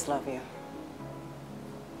would always love you.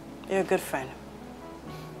 You're a good friend.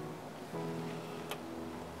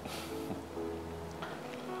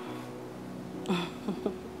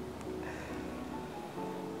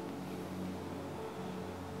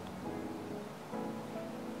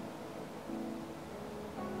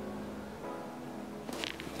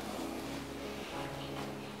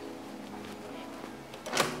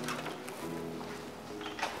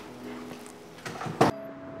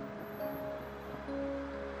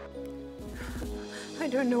 I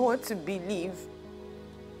don't know what to believe.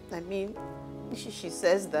 I mean, she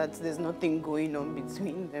says that there's nothing going on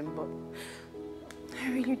between them, but I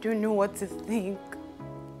really don't know what to think.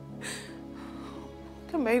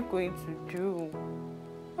 What am I going to do?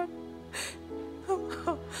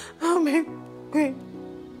 How am I going?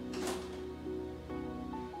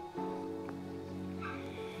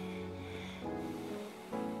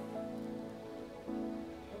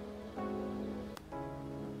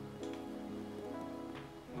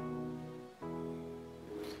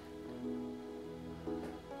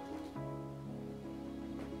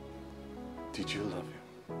 Did you love him?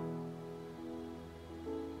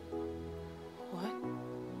 What?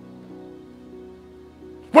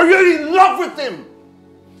 Were you in love with him?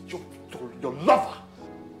 Your lover?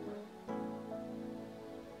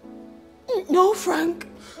 No, Frank.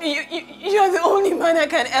 You're the only man I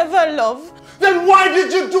can ever love. Then why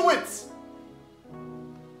did you do it?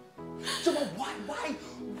 Joma,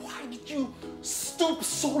 why did you stoop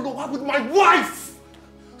so low? Why would my wife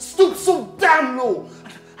stoop so damn low?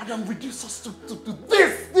 And then reduce us to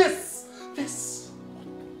this.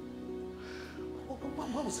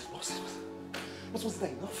 What was it? Was that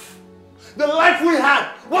enough? The life we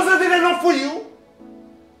had, wasn't it enough for you?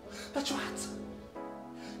 That you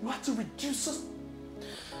had to reduce us?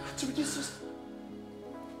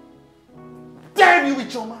 Damn you,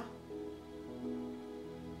 Ijoma!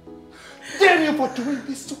 Damn you for doing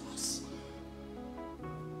this to us!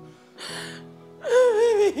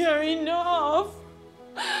 Baby, you're enough.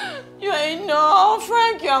 You're enough,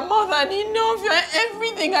 Frank. You're more than enough. You're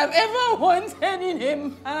everything I've ever wanted in a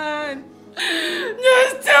man.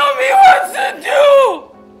 Just tell me what to do.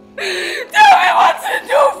 Tell me what to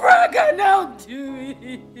do, Frank, and I'll do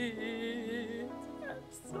it. I'm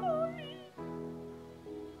sorry.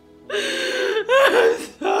 I'm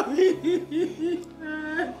sorry.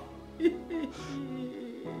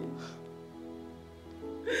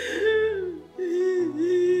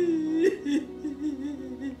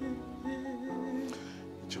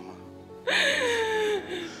 Ijoma,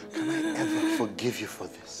 can I ever forgive you for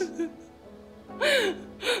this?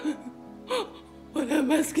 All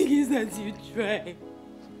I'm asking is that you try.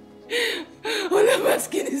 All I'm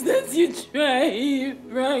asking is that you try,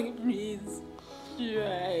 Frank, please.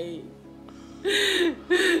 Try.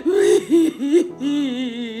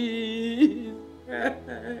 Please.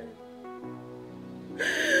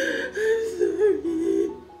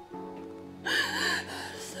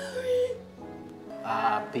 I'm sorry.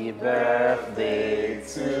 Happy birthday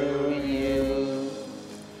to you.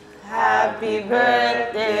 Happy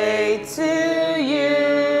birthday to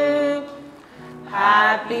you.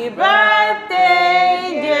 Happy birthday,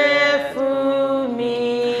 dear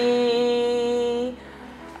Fumi.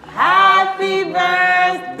 Happy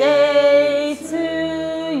birthday to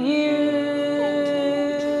you.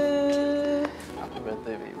 Happy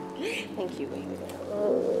birthday, baby. Thank you, baby.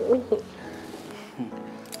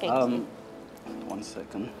 Thank you. 1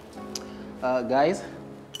 second. Guys,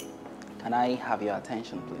 can I have your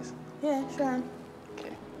attention, please? Yeah, sure.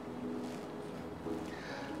 Okay.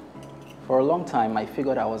 For a long time, I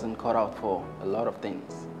figured I wasn't cut out for a lot of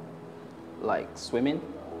things, like swimming,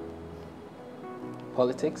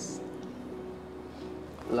 politics,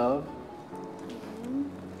 love.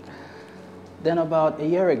 Then about a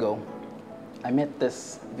year ago, I met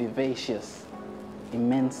this vivacious,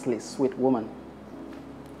 immensely sweet woman.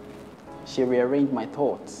 She rearranged my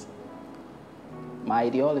thoughts, my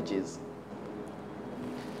ideologies.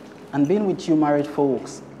 And being with you married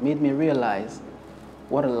folks made me realize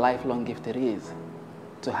what a lifelong gift it is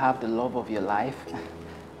to have the love of your life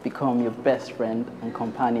become your best friend and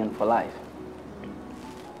companion for life.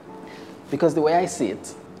 Because the way I see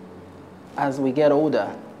it, as we get older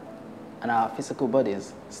and our physical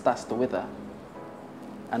bodies starts to wither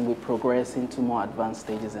and we progress into more advanced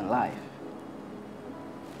stages in life,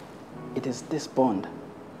 it is this bond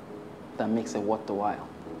that makes it worth the while.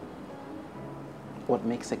 What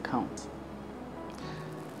makes it count.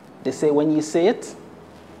 They say when you say it,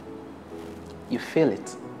 you feel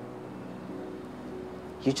it.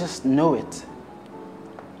 You just know it.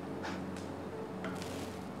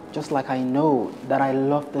 Just like I know that I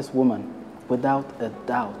love this woman without a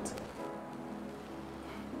doubt.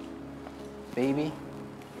 Baby,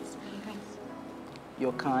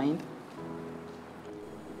 you're kind,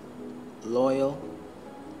 loyal,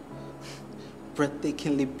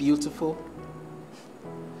 breathtakingly beautiful,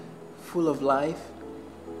 full of life,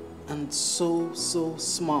 and so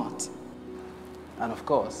smart. And of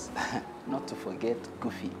course, not to forget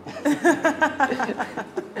goofy.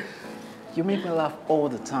 You make me laugh all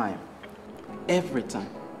the time, every time.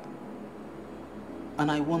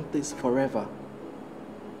 And I want this forever.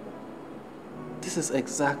 This is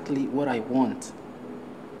exactly what I want.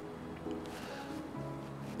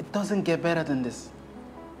 It doesn't get better than this.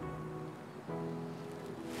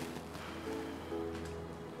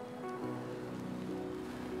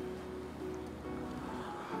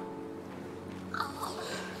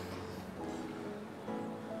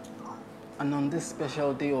 And on this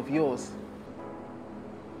special day of yours,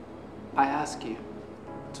 I ask you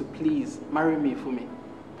to please marry me for me.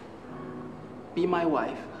 Be my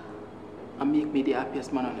wife and make me the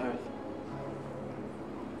happiest man on earth.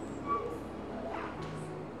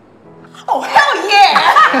 Oh, hell yeah!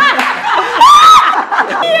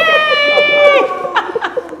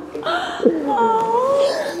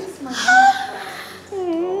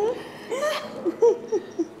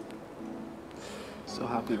 So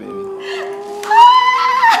happy, baby.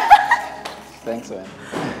 Thanks, man.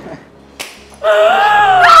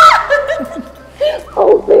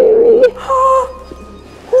 Oh, baby.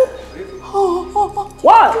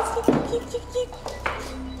 What?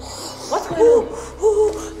 What's going on?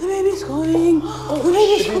 The baby's coming. The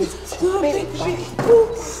baby's coming.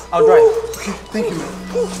 I'll drive. Okay, thank you, man.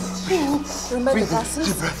 Remember Breathe the glasses?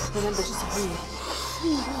 deep breath. Remember just to breathe.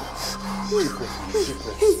 Deep breath, deep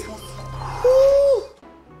breath.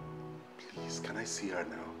 Please, can I see her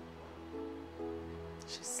now?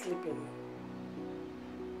 She's sleeping.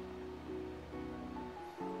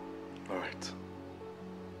 All right.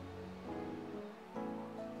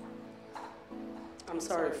 I'm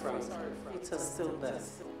sorry, Frank. Rita's still there.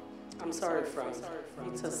 I'm sorry, Frank.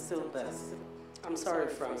 Rita's still there. I'm sorry,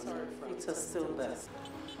 Frank. Rita's still there.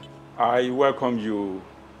 I welcome you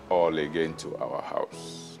all again to our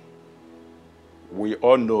house. We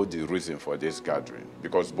all know the reason for this gathering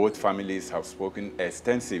because both families have spoken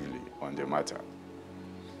extensively on the matter.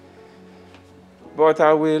 But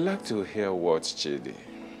I would like to hear what Chidi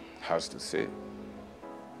has to say.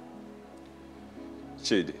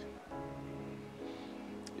 Chidi,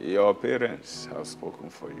 your parents have spoken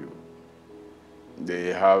for you.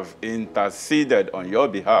 They have interceded on your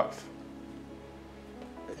behalf.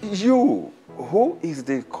 You, who is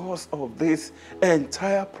the cause of this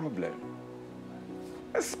entire problem?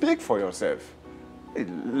 Speak for yourself.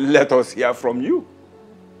 Let us hear from you.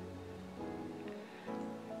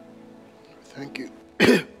 Thank you.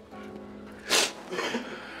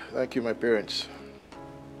 Thank you, my parents.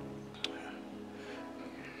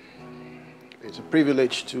 It's a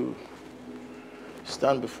privilege to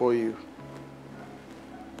stand before you.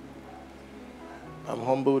 I'm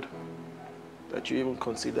humbled that you even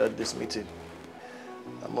considered this meeting.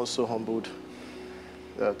 I'm also humbled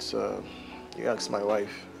that you asked my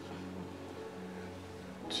wife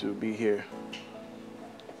to be here.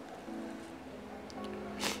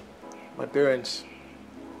 My parents,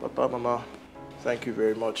 Papa, Mama, thank you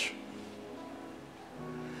very much.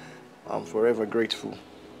 I'm forever grateful.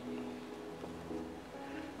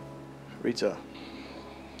 Rita,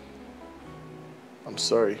 I'm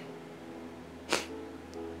sorry.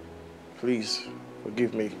 Please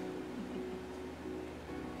forgive me.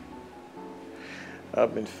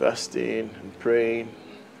 I've been fasting and praying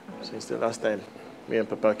since the last time me and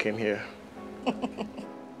Papa came here.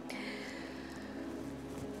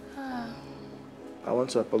 I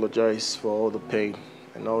want to apologize for all the pain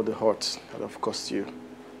and all the hurt that I've caused you.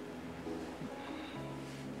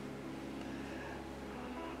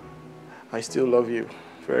 I still love you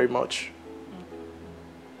very much.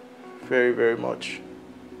 Very, very much.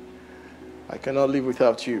 I cannot live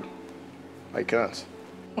without you. I can't.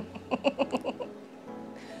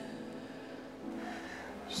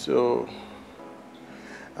 So,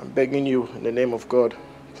 I'm begging you in the name of God,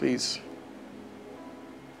 please.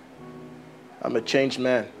 I'm a changed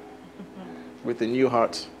man with a new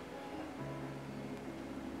heart.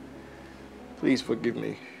 Please forgive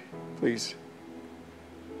me, please.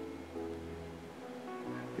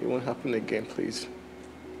 It won't happen again, please.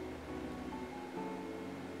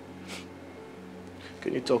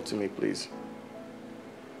 Can you talk to me, please?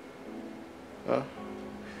 Huh?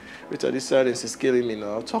 Rita, this silence is killing me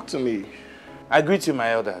now. Talk to me. I greet you,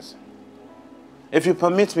 my elders. If you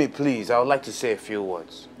permit me, please, I would like to say a few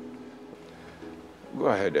words. Go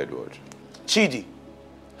ahead, Edward. Chidi,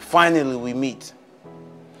 finally we meet.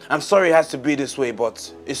 I'm sorry it has to be this way,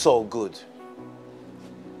 but it's all good.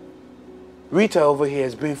 Rita over here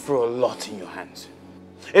has been through a lot in your hands.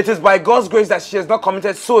 It is by God's grace that she has not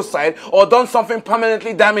committed suicide or done something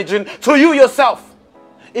permanently damaging to you yourself.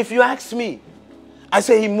 If you ask me, I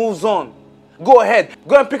say he moves on. Go ahead.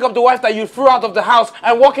 Go and pick up the wife that you threw out of the house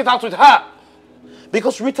and walk it out with her.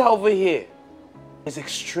 Because Rita over here is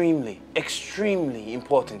extremely, extremely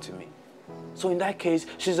important to me. So in that case,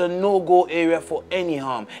 she's a no-go area for any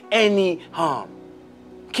harm. Any harm.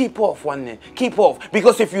 Keep off, Wanne. Keep off.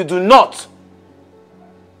 Because if you do not,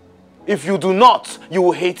 you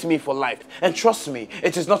will hate me for life. And trust me,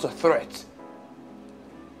 it is not a threat.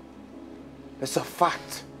 It's a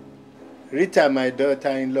fact. Rita, my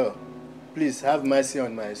daughter-in-law, please have mercy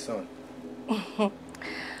on my son.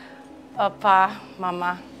 Papa,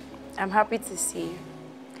 Mama, I'm happy to see you.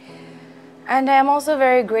 And I am also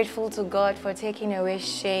very grateful to God for taking away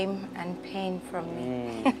shame and pain from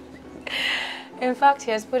me. In fact,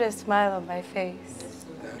 He has put a smile on my face.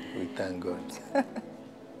 We thank God.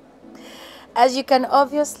 As you can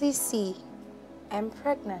obviously see, I'm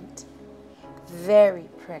pregnant. Very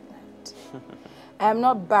pregnant. I am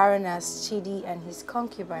not barren as Chidi and his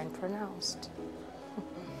concubine pronounced.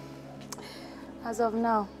 As of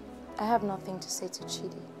now, I have nothing to say to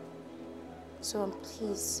Chidi. So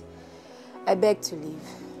please, I beg to leave.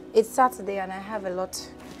 It's Saturday and I have a lot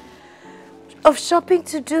of shopping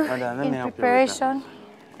to do in preparation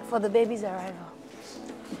for the baby's arrival.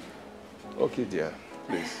 Okay, dear.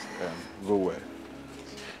 Please, go well.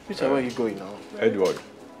 Rita, where are you going now? Edward,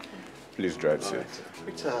 please drive safe.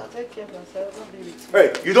 Rita. Take care of yourself. Don't be with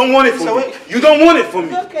Hey, you don't want it from me. You don't want it from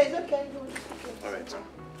me. It's okay, it's okay. All right.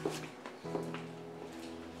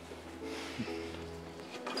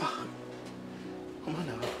 Papa, come on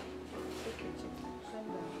now. Thank you.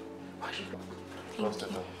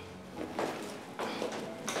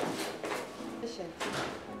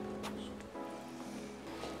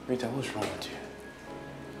 Rita, what's wrong with you?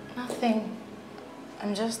 Nothing.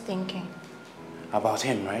 I'm just thinking. About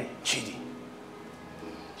him, right? Chidi.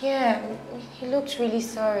 Yeah, he looked really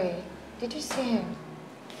sorry. Did you see him?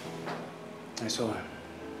 I saw him.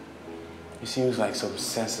 It seems like some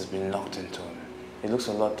sense has been knocked into him. It looks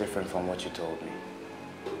a lot different from what you told me.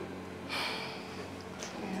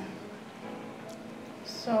 Yeah.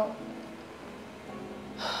 So,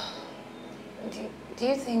 do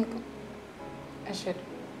you think I should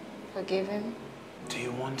forgive him? Do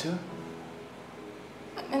you want to?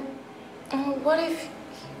 I mean, what if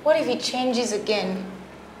he changes again?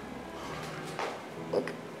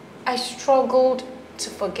 Look, I struggled to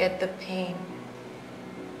forget the pain.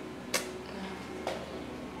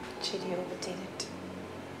 Chidi overdid it.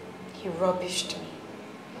 He rubbished me.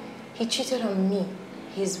 He cheated on me,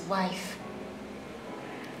 his wife.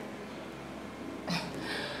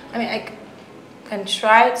 I mean, I can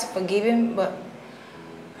try to forgive him, but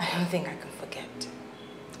I don't think I can forget.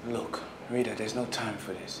 Look, Rita, there's no time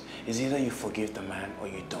for this. It's either you forgive the man or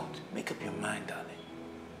you don't. Make up your mind, darling.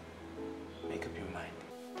 Make up your mind.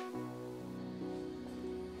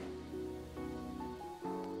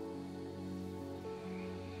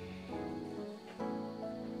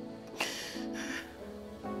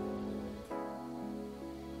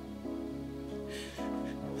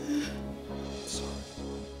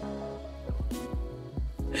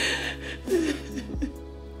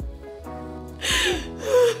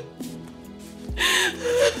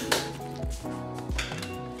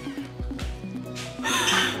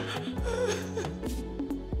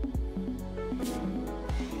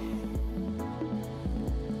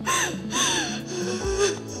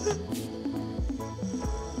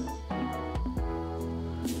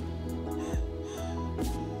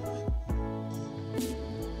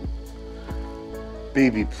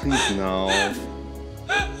 Baby, please now.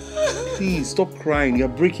 Please, stop crying. You're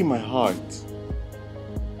breaking my heart.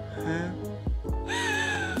 Huh?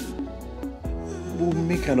 We'll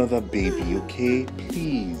make another baby, okay?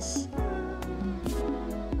 Please.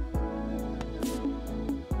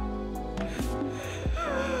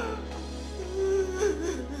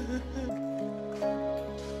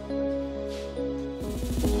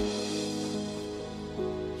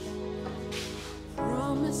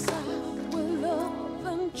 Promise I will love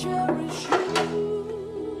and cherish you.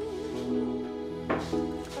 I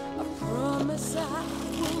promise I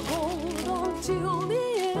will hold on till the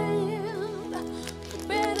end. For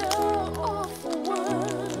better or for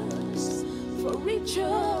worse, for richer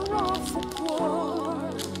or for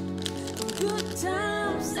poor, good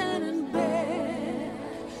times and in bad.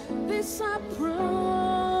 This I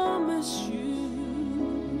promise you.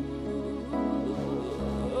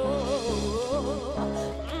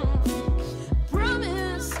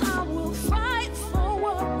 Promise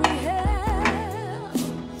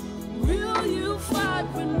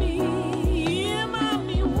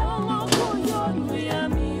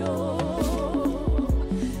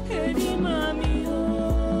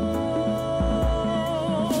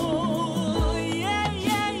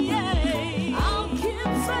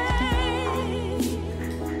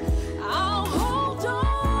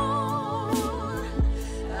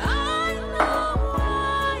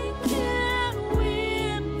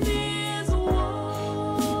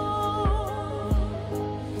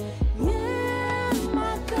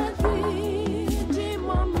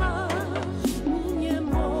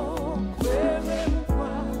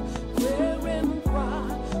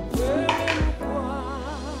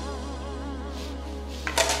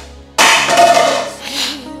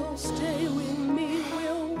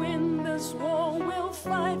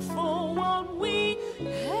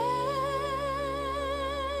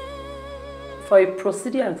For a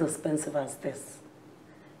procedure as expensive as this,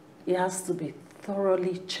 it has to be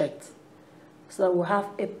thoroughly checked so that we'll have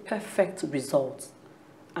a perfect result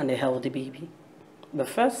and a healthy baby. But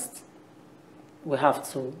first, we have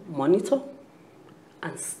to monitor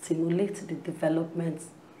and stimulate the development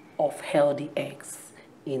of healthy eggs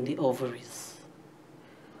in the ovaries.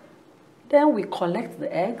 Then we collect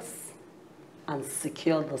the eggs and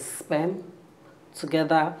secure the sperm.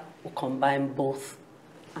 Together, we combine both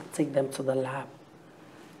and take them to the lab.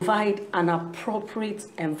 Provide an appropriate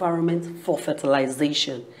environment for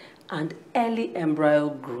fertilization and early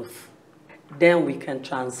embryo growth. Then we can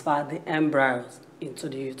transfer the embryos into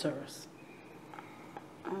the uterus.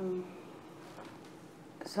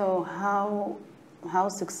 So how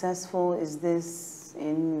successful is this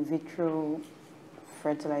in vitro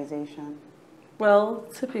fertilization? Well,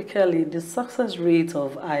 typically the success rate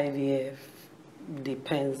of IVF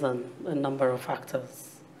depends on a number of factors,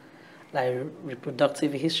 like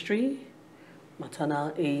reproductive history,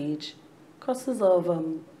 maternal age, causes of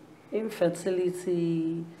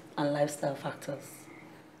infertility, and lifestyle factors.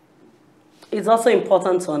 It's also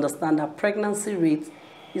important to understand that pregnancy rate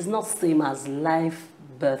is not the same as live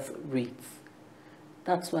birth rate.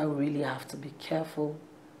 That's why we really have to be careful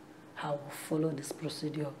how we follow this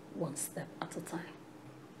procedure one step at a time,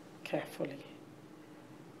 carefully.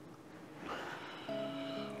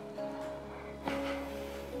 Thank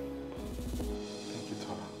you,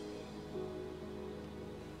 Tara.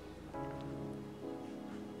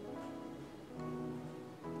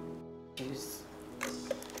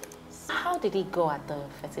 How did it go at the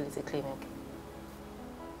fertility clinic?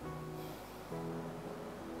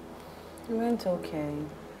 It went okay.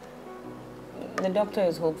 The doctor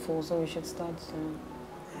is hopeful, so we should start soon.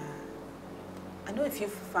 I know a few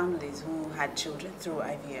families who had children through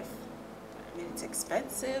IVF. I mean, it's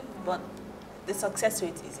expensive, but the success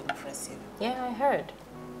rate is impressive. Yeah, I heard.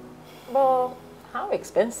 But how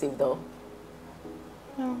expensive though?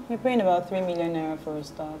 No, you're paying about 3 million naira for a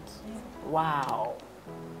start. Wow.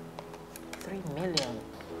 3 million.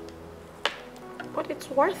 But it's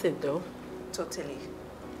worth it though. Totally.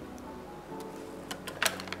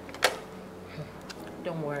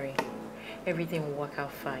 Don't worry. Everything will work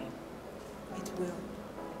out fine. It will.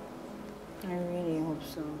 I really hope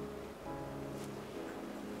so.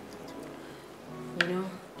 You know,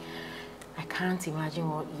 I can't imagine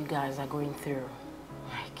what you guys are going through.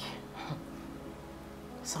 Like,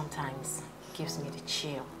 sometimes it gives me the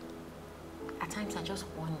chill. At times I just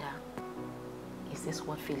wonder, is this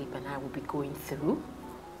what Philip and I will be going through?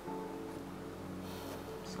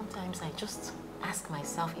 Sometimes I just ask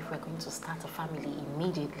myself if we're going to start a family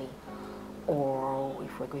immediately, or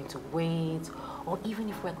if we're going to wait, or even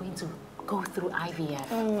if we're going to go through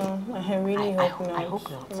IVF. Oh no, I really hope not. I hope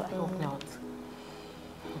not. I hope not.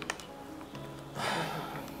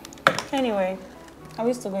 Anyway, are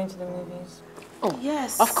we still going to the movies? Oh,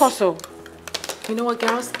 yes. Of course so. You know what,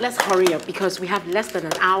 girls? Let's hurry up because we have less than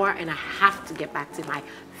an hour and I have to get back to my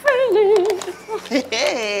feelings.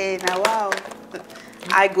 Hey, now wow.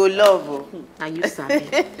 I go love. Now you sabi.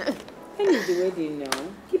 When is the wedding now?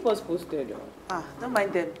 Keep us posted. Ah, don't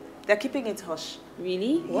mind them. They're keeping it hush.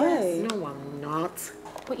 Really? Why? No, I'm not.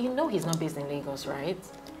 But you know he's not based in Lagos, right?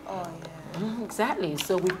 Oh, yeah. Exactly.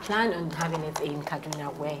 So we plan on having it in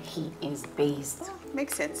Kaduna where he is based. Oh,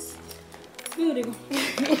 makes sense. Beautiful.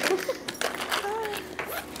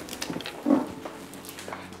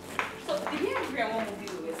 So, did you agree on what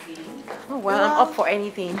movie we were seeing? Oh, well, I'm up for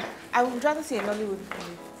anything. I would rather see a Nollywood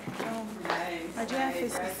movie. Oh, nice. Nigerian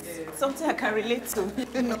faces. Something I can relate to.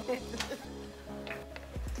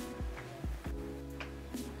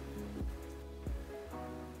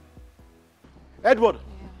 Edward.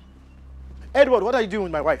 Edward, what are you doing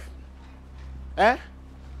with my wife? Eh?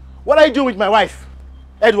 What are you doing with my wife?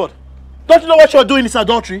 Edward, don't you know what you're doing is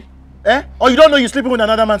adultery? Eh? Or you don't know you're sleeping with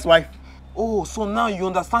another man's wife? Oh, so now you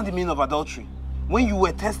understand the meaning of adultery. When you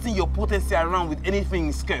were testing your potency around with anything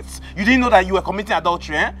in skirts, you didn't know that you were committing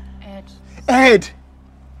adultery, eh? Ed.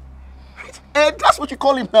 Ed, that's what you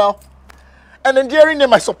call him now. An endearing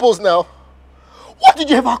name, I suppose now. What did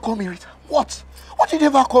you ever call me, Rita? What? What did you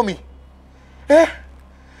ever call me? Eh?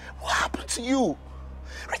 What happened to you?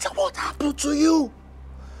 Rita, what happened to you?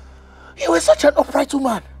 You were such an upright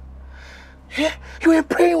woman. Yeah? You were a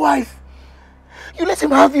praying wife. You let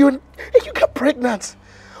him have you and you get pregnant.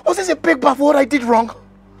 Was this a big bath for what I did wrong?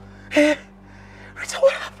 Eh? Rita,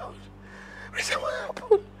 what happened? Rita, what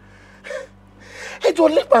happened?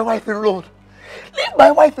 Edward, leave my wife alone. Leave leave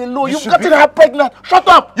my wife alone. You've gotten her pregnant. Shut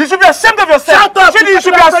up. You should be ashamed of yourself. Shut up. Chidi, you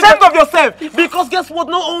should be ashamed of yourself. Because guess what?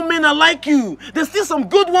 Not all men are like you. There's still some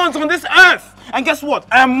good ones on this earth. And guess what?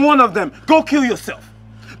 I am one of them. Go kill yourself.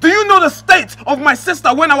 Do you know the state of my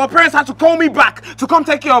sister when our parents had to call me back to come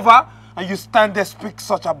take care of her? And you stand there speak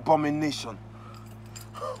such abomination.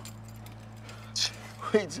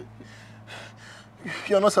 Wait.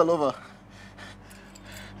 You're not her lover.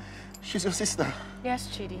 She's your sister. Yes,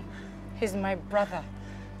 Chidi. He's my brother.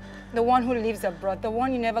 The one who lives abroad. The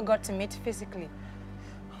one you never got to meet physically.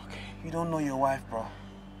 You don't know your wife, bro.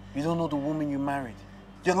 You don't know the woman you married.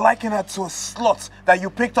 You're liking her to a slut that you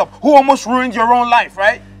picked up who almost ruined your own life,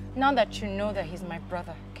 right? Now that you know that he's my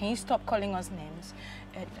brother, can you stop calling us names?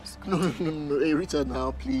 Let's go. No. Hey, Rita,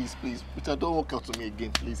 now, please. Rita, don't walk out to me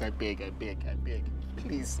again, please. I beg.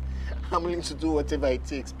 Please. I'm willing to do whatever it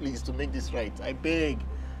takes, please, to make this right. I beg.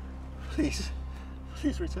 Please,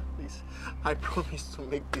 Rita, please. I promise to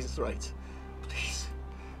make this right. Please.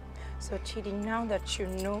 So, Chidi, now that you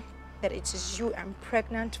know that it is you I'm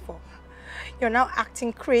pregnant for, you're now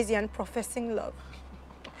acting crazy and professing love.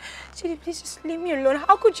 Chidi, please just leave me alone.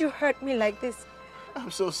 How could you hurt me like this?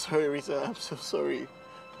 I'm so sorry, Rita. I'm so sorry.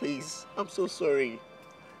 Please, I'm so sorry.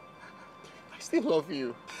 I still love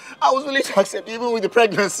you. I was willing to accept you even with the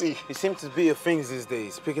pregnancy. He seems to be your things these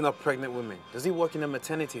days, picking up pregnant women. Does he work in a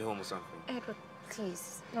maternity home or something? Edward,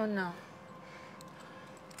 please. No.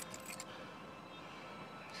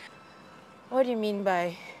 What do you mean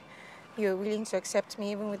by you're willing to accept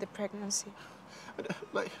me even with the pregnancy?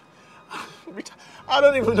 Rita, I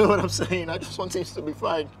don't even know what I'm saying. I just want things to be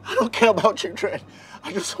fine. I don't care about children.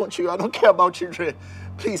 I just want you. I don't care about children.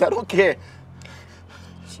 Please, I don't care.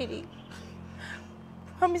 Chidi,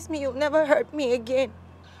 promise me you'll never hurt me again.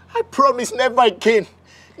 I promise never again.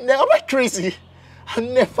 Never crazy.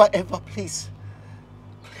 And never ever, please.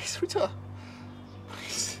 Please, Rita.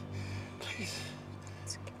 Please.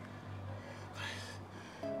 It's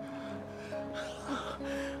okay.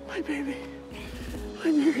 My baby.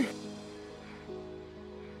 My baby.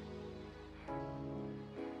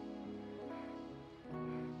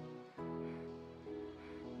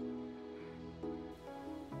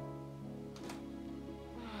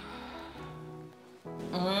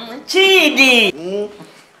 Chidi!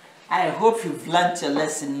 I hope you've learnt your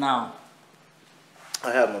lesson now.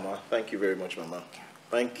 I have, Mama. Thank you very much, Mama.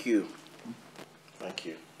 Thank you. Thank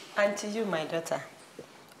you. And to you, my daughter,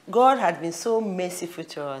 God had been so merciful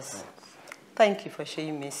to us. Thank you for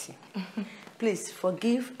showing mercy. Please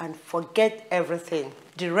forgive and forget everything.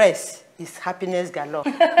 The rest is happiness galore.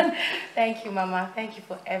 Thank you, Mama. Thank you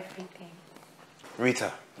for everything.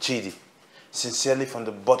 Rita, Chidi, sincerely from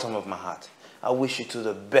the bottom of my heart, I wish you two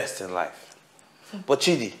the best in life. But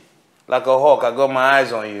Chidi, like a hawk, I got my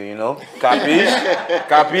eyes on you, you know? Capiche?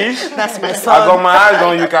 Capiche? That's my son. I got my eyes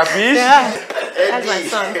on you, capiche? Yeah, that's my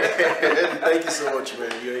son. Thank you so much,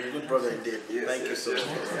 man. You're a good brother indeed. Yes, thank you so much.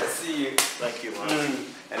 I see you. Thank you, man.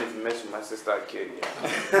 And if you mess with my sister, I'll kill you.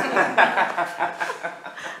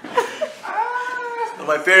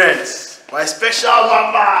 My parents, my special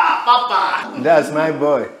mama, papa. That's my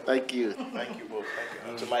boy. Thank you. Thank you both. Thank you.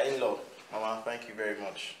 And to my in-law, Mama, thank you very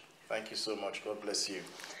much. Thank you so much. God bless you.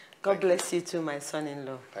 God bless you too, my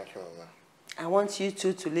son-in-law. Thank you, Mama. I want you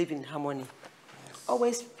two to live in harmony. Yes.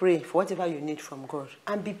 Always pray for whatever you need from God.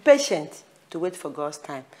 And be patient to wait for God's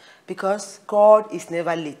time. Because God is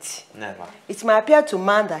never late. Never. It might appear to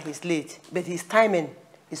man that he's late, but his timing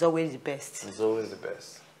is always the best. It's always the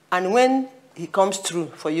best. And when he comes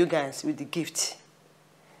through for you guys with the gift,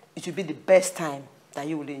 it will be the best time that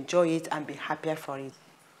you will enjoy it and be happier for it.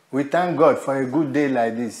 We thank God for a good day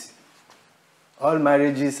like this. All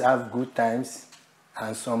marriages have good times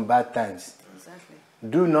and some bad times. Exactly.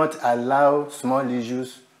 Do not allow small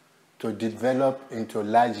issues to develop into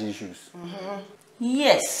large issues.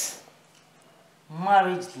 Yes,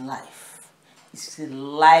 marriage life is a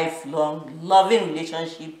lifelong, loving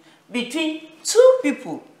relationship between two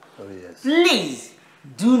people. Oh, yes. Please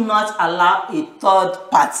do not allow a third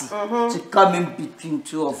party to come in between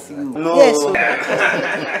two of you. No. Yes.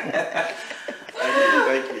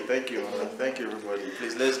 Thank you, Mama. Thank you, everybody.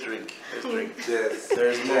 Please, let's drink. Let's drink. Yes.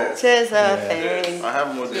 There's more. Cheers, thanks. I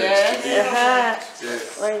have more drinks. Yes.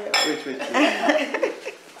 Yes. Wait. That's it.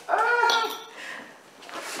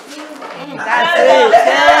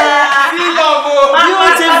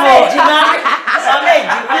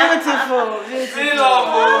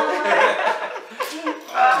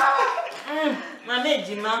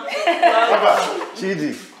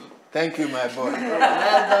 Chidi, thank you, my boy.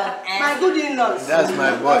 My good in-laws. That's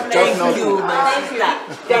my boy. Thank you, my sister.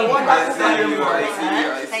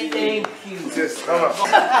 Thank you. Thank you. sis. Come on.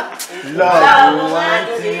 Love one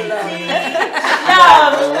titi,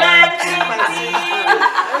 love one titi.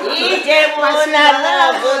 Ije muna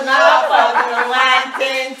love na for one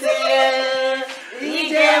titi.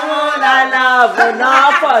 Ije muna love na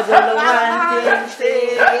for one titi.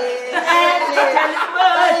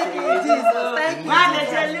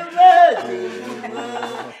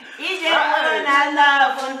 Ije muna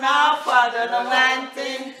love na for one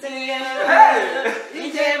titi.